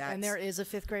 So and there is a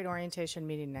 5th grade orientation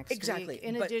meeting next Exactly, week.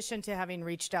 In but- addition to having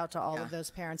reached out to all of those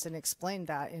parents and explained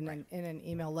that in an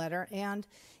email letter, and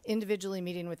individually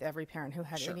meeting with every parent who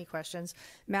had any questions.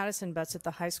 Madison Butts at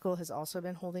the high school has also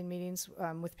been holding meetings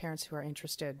with parents who are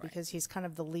interested, because he's kind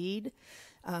of the lead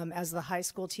as the high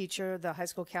school teacher, the high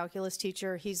school calculus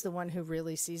teacher. He's the one who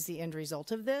really sees the end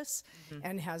result of this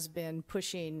and has been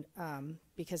pushing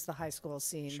because the high school is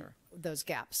seeing those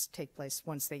gaps take place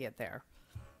once they get there.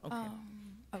 Okay.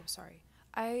 Sorry.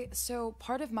 So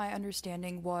part of my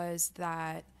understanding was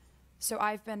that, so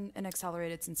I've been in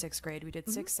accelerated since 6th grade. We did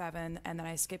 6th, 7th, and then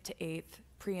I skipped to 8th,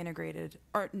 integrated.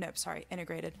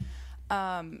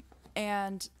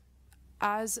 And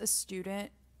as a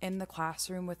student in the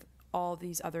classroom with all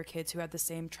these other kids who had the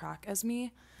same track as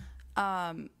me,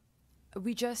 I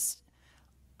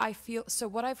feel, so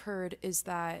what I've heard is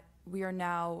that we are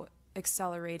now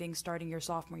accelerating starting your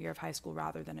sophomore year of high school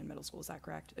rather than in middle school. Is that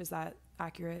correct? Is that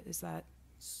accurate? Is that?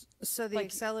 So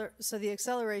the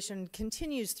acceleration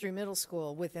continues through middle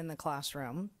school within the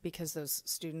classroom because those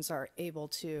students are able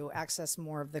to access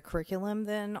more of the curriculum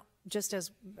than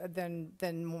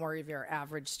more of your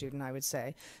average student, I would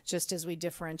say. Just as we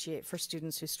differentiate for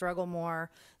students who struggle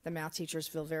more, the math teachers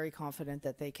feel very confident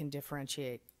that they can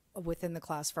differentiate within the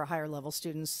class for higher level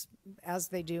students as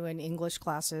they do in English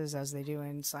classes, as they do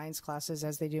in science classes,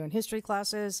 as they do in history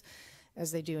classes,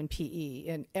 as they do in PE.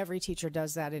 And every teacher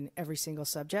does that in every single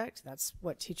subject. That's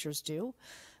what teachers do.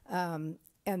 And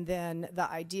then the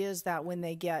idea is that when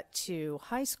they get to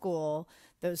high school,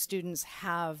 those students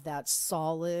have that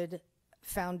solid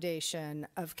foundation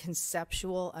of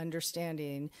conceptual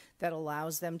understanding that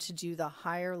allows them to do the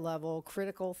higher level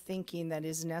critical thinking that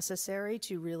is necessary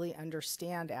to really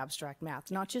understand abstract math,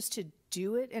 not just to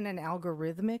do it in an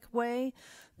algorithmic way,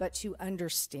 but to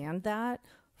understand that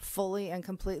fully and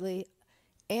completely,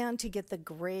 and to get the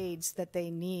grades that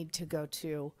they need to go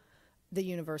to the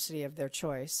university of their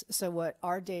choice. So what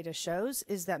our data shows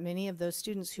is that many of those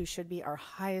students who should be our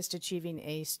highest achieving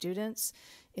A students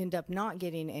end up not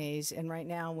getting A's. And right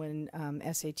now when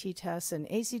SAT tests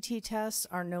and ACT tests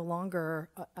are no longer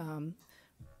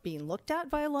being looked at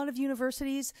by a lot of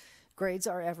universities, grades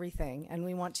are everything. And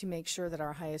we want to make sure that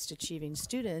our highest achieving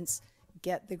students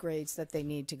get the grades that they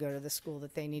need to go to the school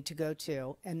that they need to go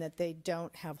to, and that they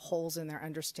don't have holes in their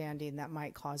understanding that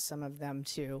might cause some of them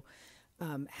to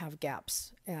have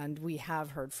gaps. And we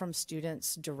have heard from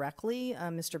students directly.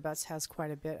 Mr. Butts has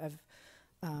quite a bit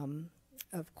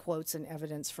of quotes and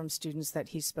evidence from students that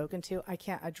he's spoken to. I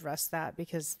can't address that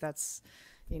because that's,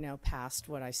 past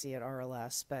what I see at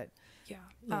RLS, but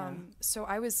yeah. So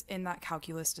I was in that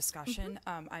calculus discussion.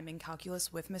 I'm in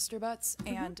calculus with Mr. Butts,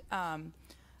 and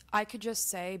I could just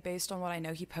say, based on what I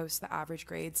know he posts the average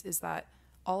grades, is that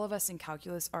all of us in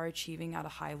calculus are achieving at a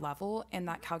high level, and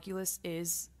that calculus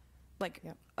is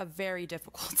a very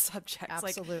difficult subject.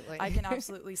 Absolutely. I can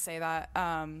absolutely say that.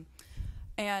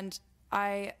 And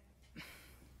I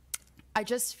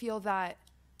just feel that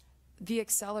the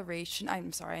acceleration,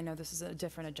 I'm sorry, I know this is a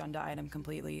different agenda item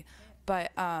completely,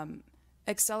 but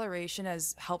acceleration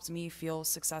has helped me feel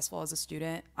successful as a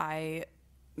student.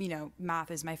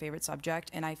 Math is my favorite subject,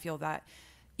 and I feel that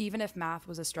even if math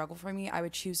was a struggle for me, I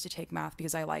would choose to take math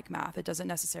because I like math. It doesn't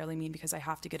necessarily mean because I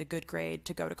have to get a good grade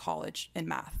to go to college in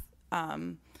math.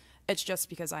 It's just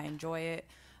because I enjoy it.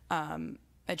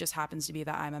 It just happens to be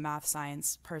that I'm a math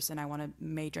science person. I want to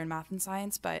major in math and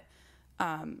science, but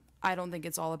I don't think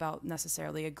it's all about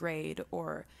necessarily a grade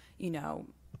or,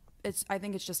 I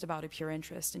think it's just about a pure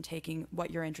interest in taking what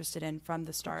you're interested in from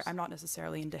the start. I'm not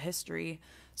necessarily into history,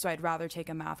 so I'd rather take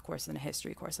a math course than a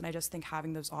history course. And I just think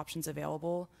having those options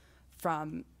available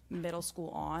from middle school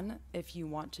on, if you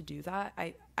want to do that,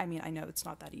 I mean, I know it's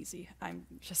not that easy. I'm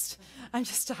just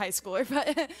a high schooler,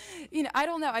 but I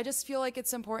don't know. I just feel like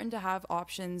it's important to have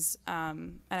options.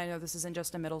 And I know this isn't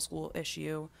just a middle school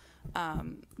issue,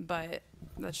 but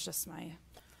that's just my.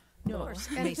 No,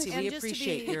 Macy, we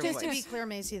appreciate your voice. Just to be clear,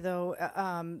 Macy, though,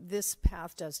 this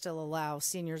path does still allow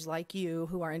seniors like you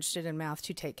who are interested in math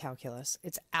to take calculus.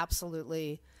 It's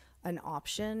absolutely an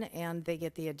option, and they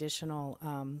get the additional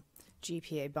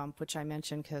GPA bump, which I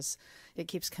mentioned because it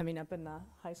keeps coming up in the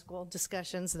high school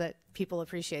discussions that people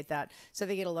appreciate that. So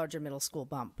they get a larger middle school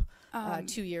bump,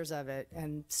 2 years of it,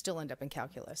 and still end up in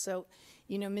calculus. So,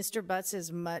 Mr. Butts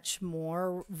is much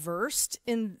more versed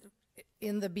in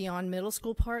the beyond middle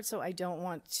school part, so I don't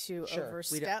want to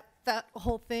overstep that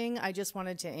whole thing. I just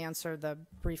wanted to answer the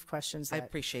brief questions that I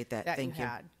appreciate that. Thank Thank you.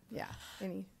 had. Yeah.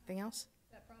 Anything else?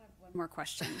 That brought up one more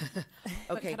question.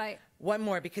 Okay. One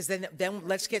more, because then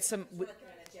let's get some.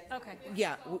 Okay.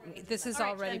 Yeah. This is All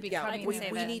right, already then becoming.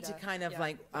 We need to kind of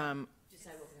right.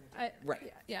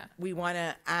 Yeah. We want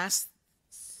to ask.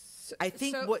 I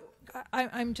think so what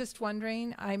I'm just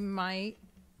wondering, I might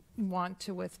want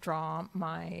to withdraw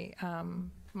my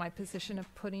my position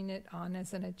of putting it on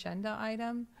as an agenda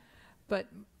item, but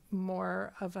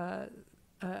more of a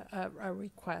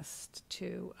request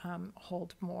to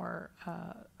hold more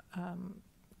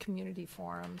community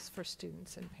forums for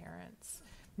students and parents.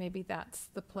 Maybe that's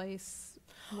the place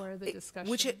where the discussion.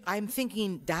 Which I'm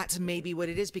thinking that's maybe what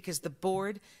it is, because the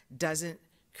board doesn't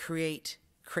create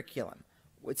curriculum.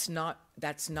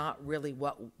 That's not really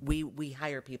what we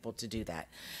hire people to do that.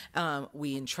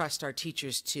 We entrust our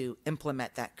teachers to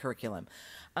implement that curriculum.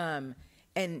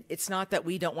 and it's not that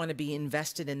we don't want to be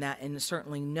invested in that, and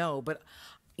certainly no, but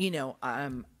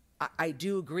I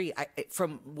do agree.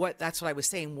 That's what I was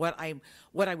saying. What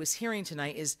I was hearing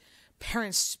tonight is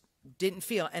parents didn't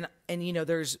feel, and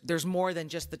there's more than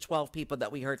just the 12 people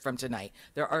that we heard from tonight.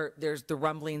 There's the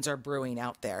rumblings are brewing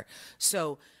out there.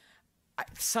 So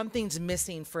something's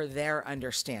missing for their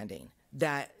understanding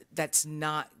that's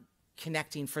not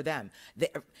connecting for them.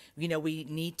 We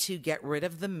need to get rid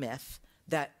of the myth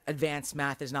that advanced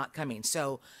math is not coming.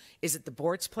 So is it the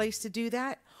board's place to do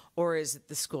that, or is it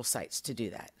the school sites to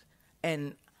do that?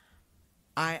 And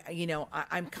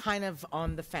I'm kind of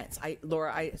on the fence.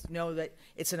 Laura, I know that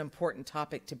it's an important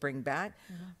topic to bring back,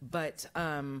 but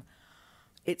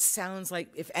it sounds like,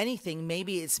 if anything,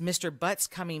 maybe it's Mr. Butts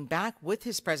coming back with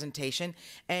his presentation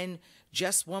and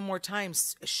just one more time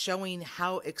showing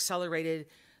how accelerated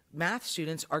math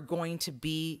students are going to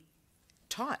be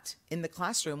taught in the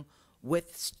classroom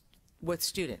with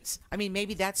students. I mean,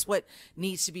 maybe that's what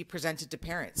needs to be presented to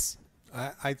parents.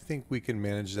 I think we can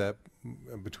manage that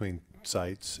between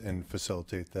sites and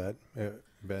facilitate that.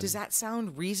 Ben? Does that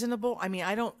sound reasonable? I mean,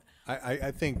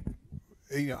 I think,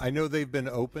 I know they've been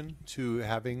open to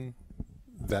having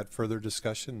that further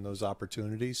discussion, those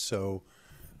opportunities. So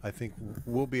I think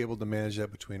we'll be able to manage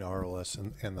that between RLS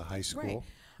and the high school. Right.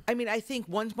 I mean, I think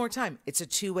one more time, it's a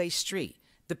two-way street.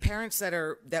 The parents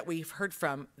that we've heard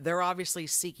from, they're obviously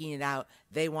seeking it out.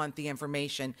 They want the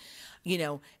information,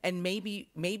 and maybe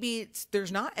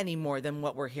there's not any more than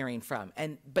what we're hearing from.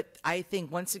 But I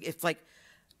think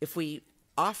if we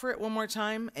offer it one more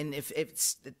time, and if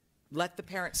it's let the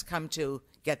parents come to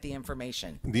get the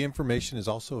information. The information is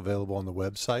also available on the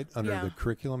website under the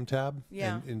curriculum tab.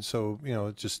 Yeah. And so,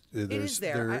 it is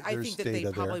there. I think that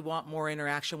they probably want more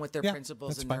interaction with their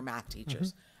principals and their math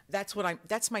teachers.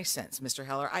 That's my sense, Mr.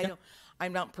 Heller.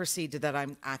 I'm not perceived that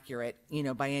I'm accurate,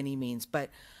 by any means, but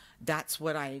that's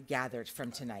what I gathered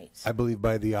from tonight. I believe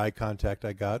by the eye contact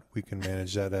I got, we can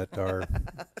manage that at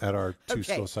our two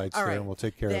school sites there, and we'll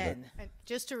take care of it. And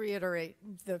just to reiterate,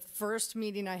 the first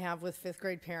meeting I have with fifth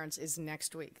grade parents is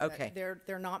next week. Okay.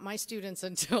 They're not my students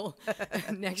until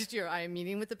next year. I am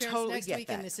meeting with the parents next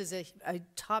week, and this is a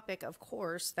topic, of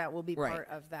course, that will be part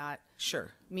of that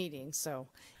meeting. So,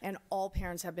 and all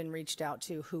parents have been reached out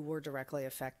to who were directly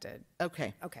affected.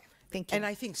 Okay. Thank you. And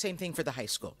I think same thing for the high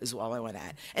school is all I want to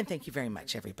add. And thank you very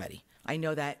much, everybody. I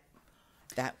know that.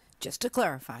 Just to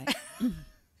clarify,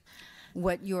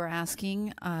 what you're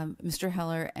asking Mr.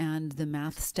 Heller and the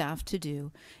math staff to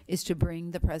do is to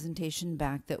bring the presentation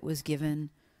back that was given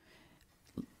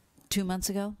 2 months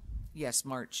ago? Yes,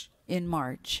 March. In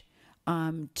March.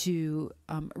 To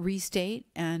restate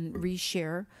and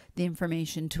reshare the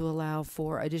information to allow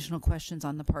for additional questions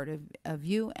on the part of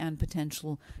you and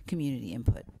potential community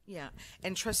input. Yeah,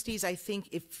 and trustees, I think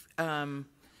if,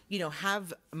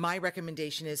 my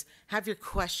recommendation is have your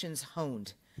questions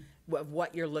honed of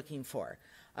what you're looking for,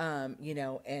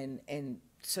 and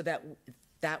so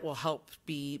that will help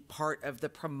be part of the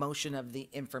promotion of the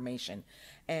information,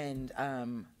 and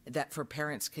that for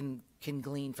parents can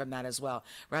glean from that as well,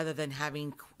 rather than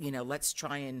having, let's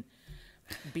try and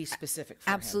be specific for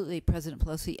Absolutely, him. President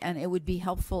Pelosi, and it would be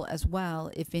helpful as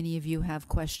well if any of you have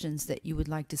questions that you would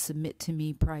like to submit to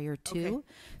me prior to,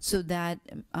 so that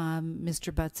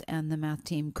Mr. Butts and the math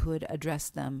team could address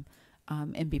them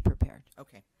and be prepared.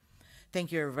 Okay.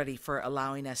 Thank you, everybody, for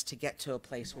allowing us to get to a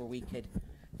place where we could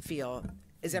feel.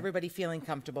 Is everybody feeling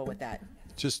comfortable with that?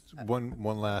 Just one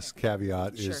last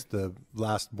caveat is the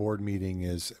last board meeting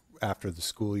is after the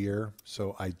school year,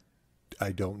 so I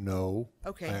don't know.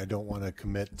 Okay. I don't want to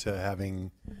commit to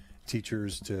having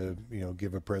teachers to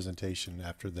give a presentation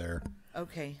after their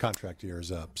contract year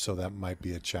is up, so that might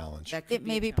be a challenge. It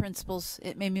may be principals.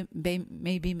 It may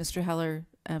be Mr. Heller,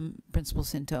 Principal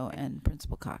Cinto, and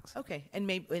Principal Cox. Okay, and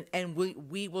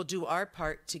we will do our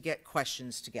part to get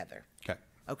questions together. Okay.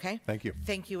 Okay? Thank you.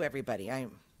 Thank you, everybody. I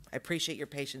appreciate your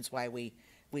patience while we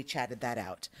chatted that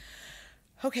out.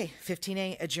 Okay,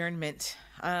 15A, adjournment.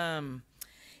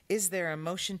 Is there a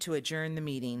motion to adjourn the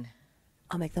meeting?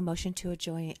 I'll make the motion to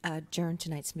adjourn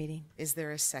tonight's meeting. Is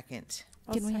there a second?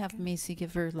 Can we have Macy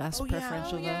give her last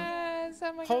preferential vote? Yes.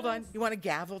 Oh my Hold on. You want a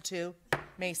gavel too?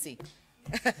 Macy.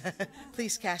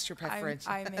 Please cast your preference.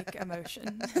 I make a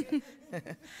motion.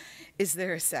 Is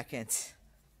there a second?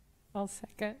 I'll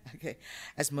second. Okay.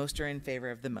 As most are in favor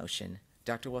of the motion,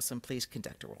 Dr. Wilson, please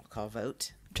conduct a roll call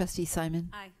vote. Trustee Simon?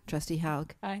 Aye. Trustee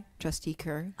Haug? Aye. Trustee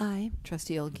Kerr? Aye.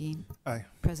 Trustee Olguin? Aye.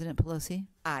 President Pelosi?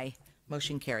 Aye.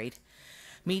 Motion carried.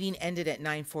 Meeting ended at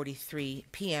 9:43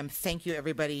 p.m. Thank you,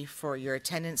 everybody, for your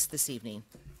attendance this evening.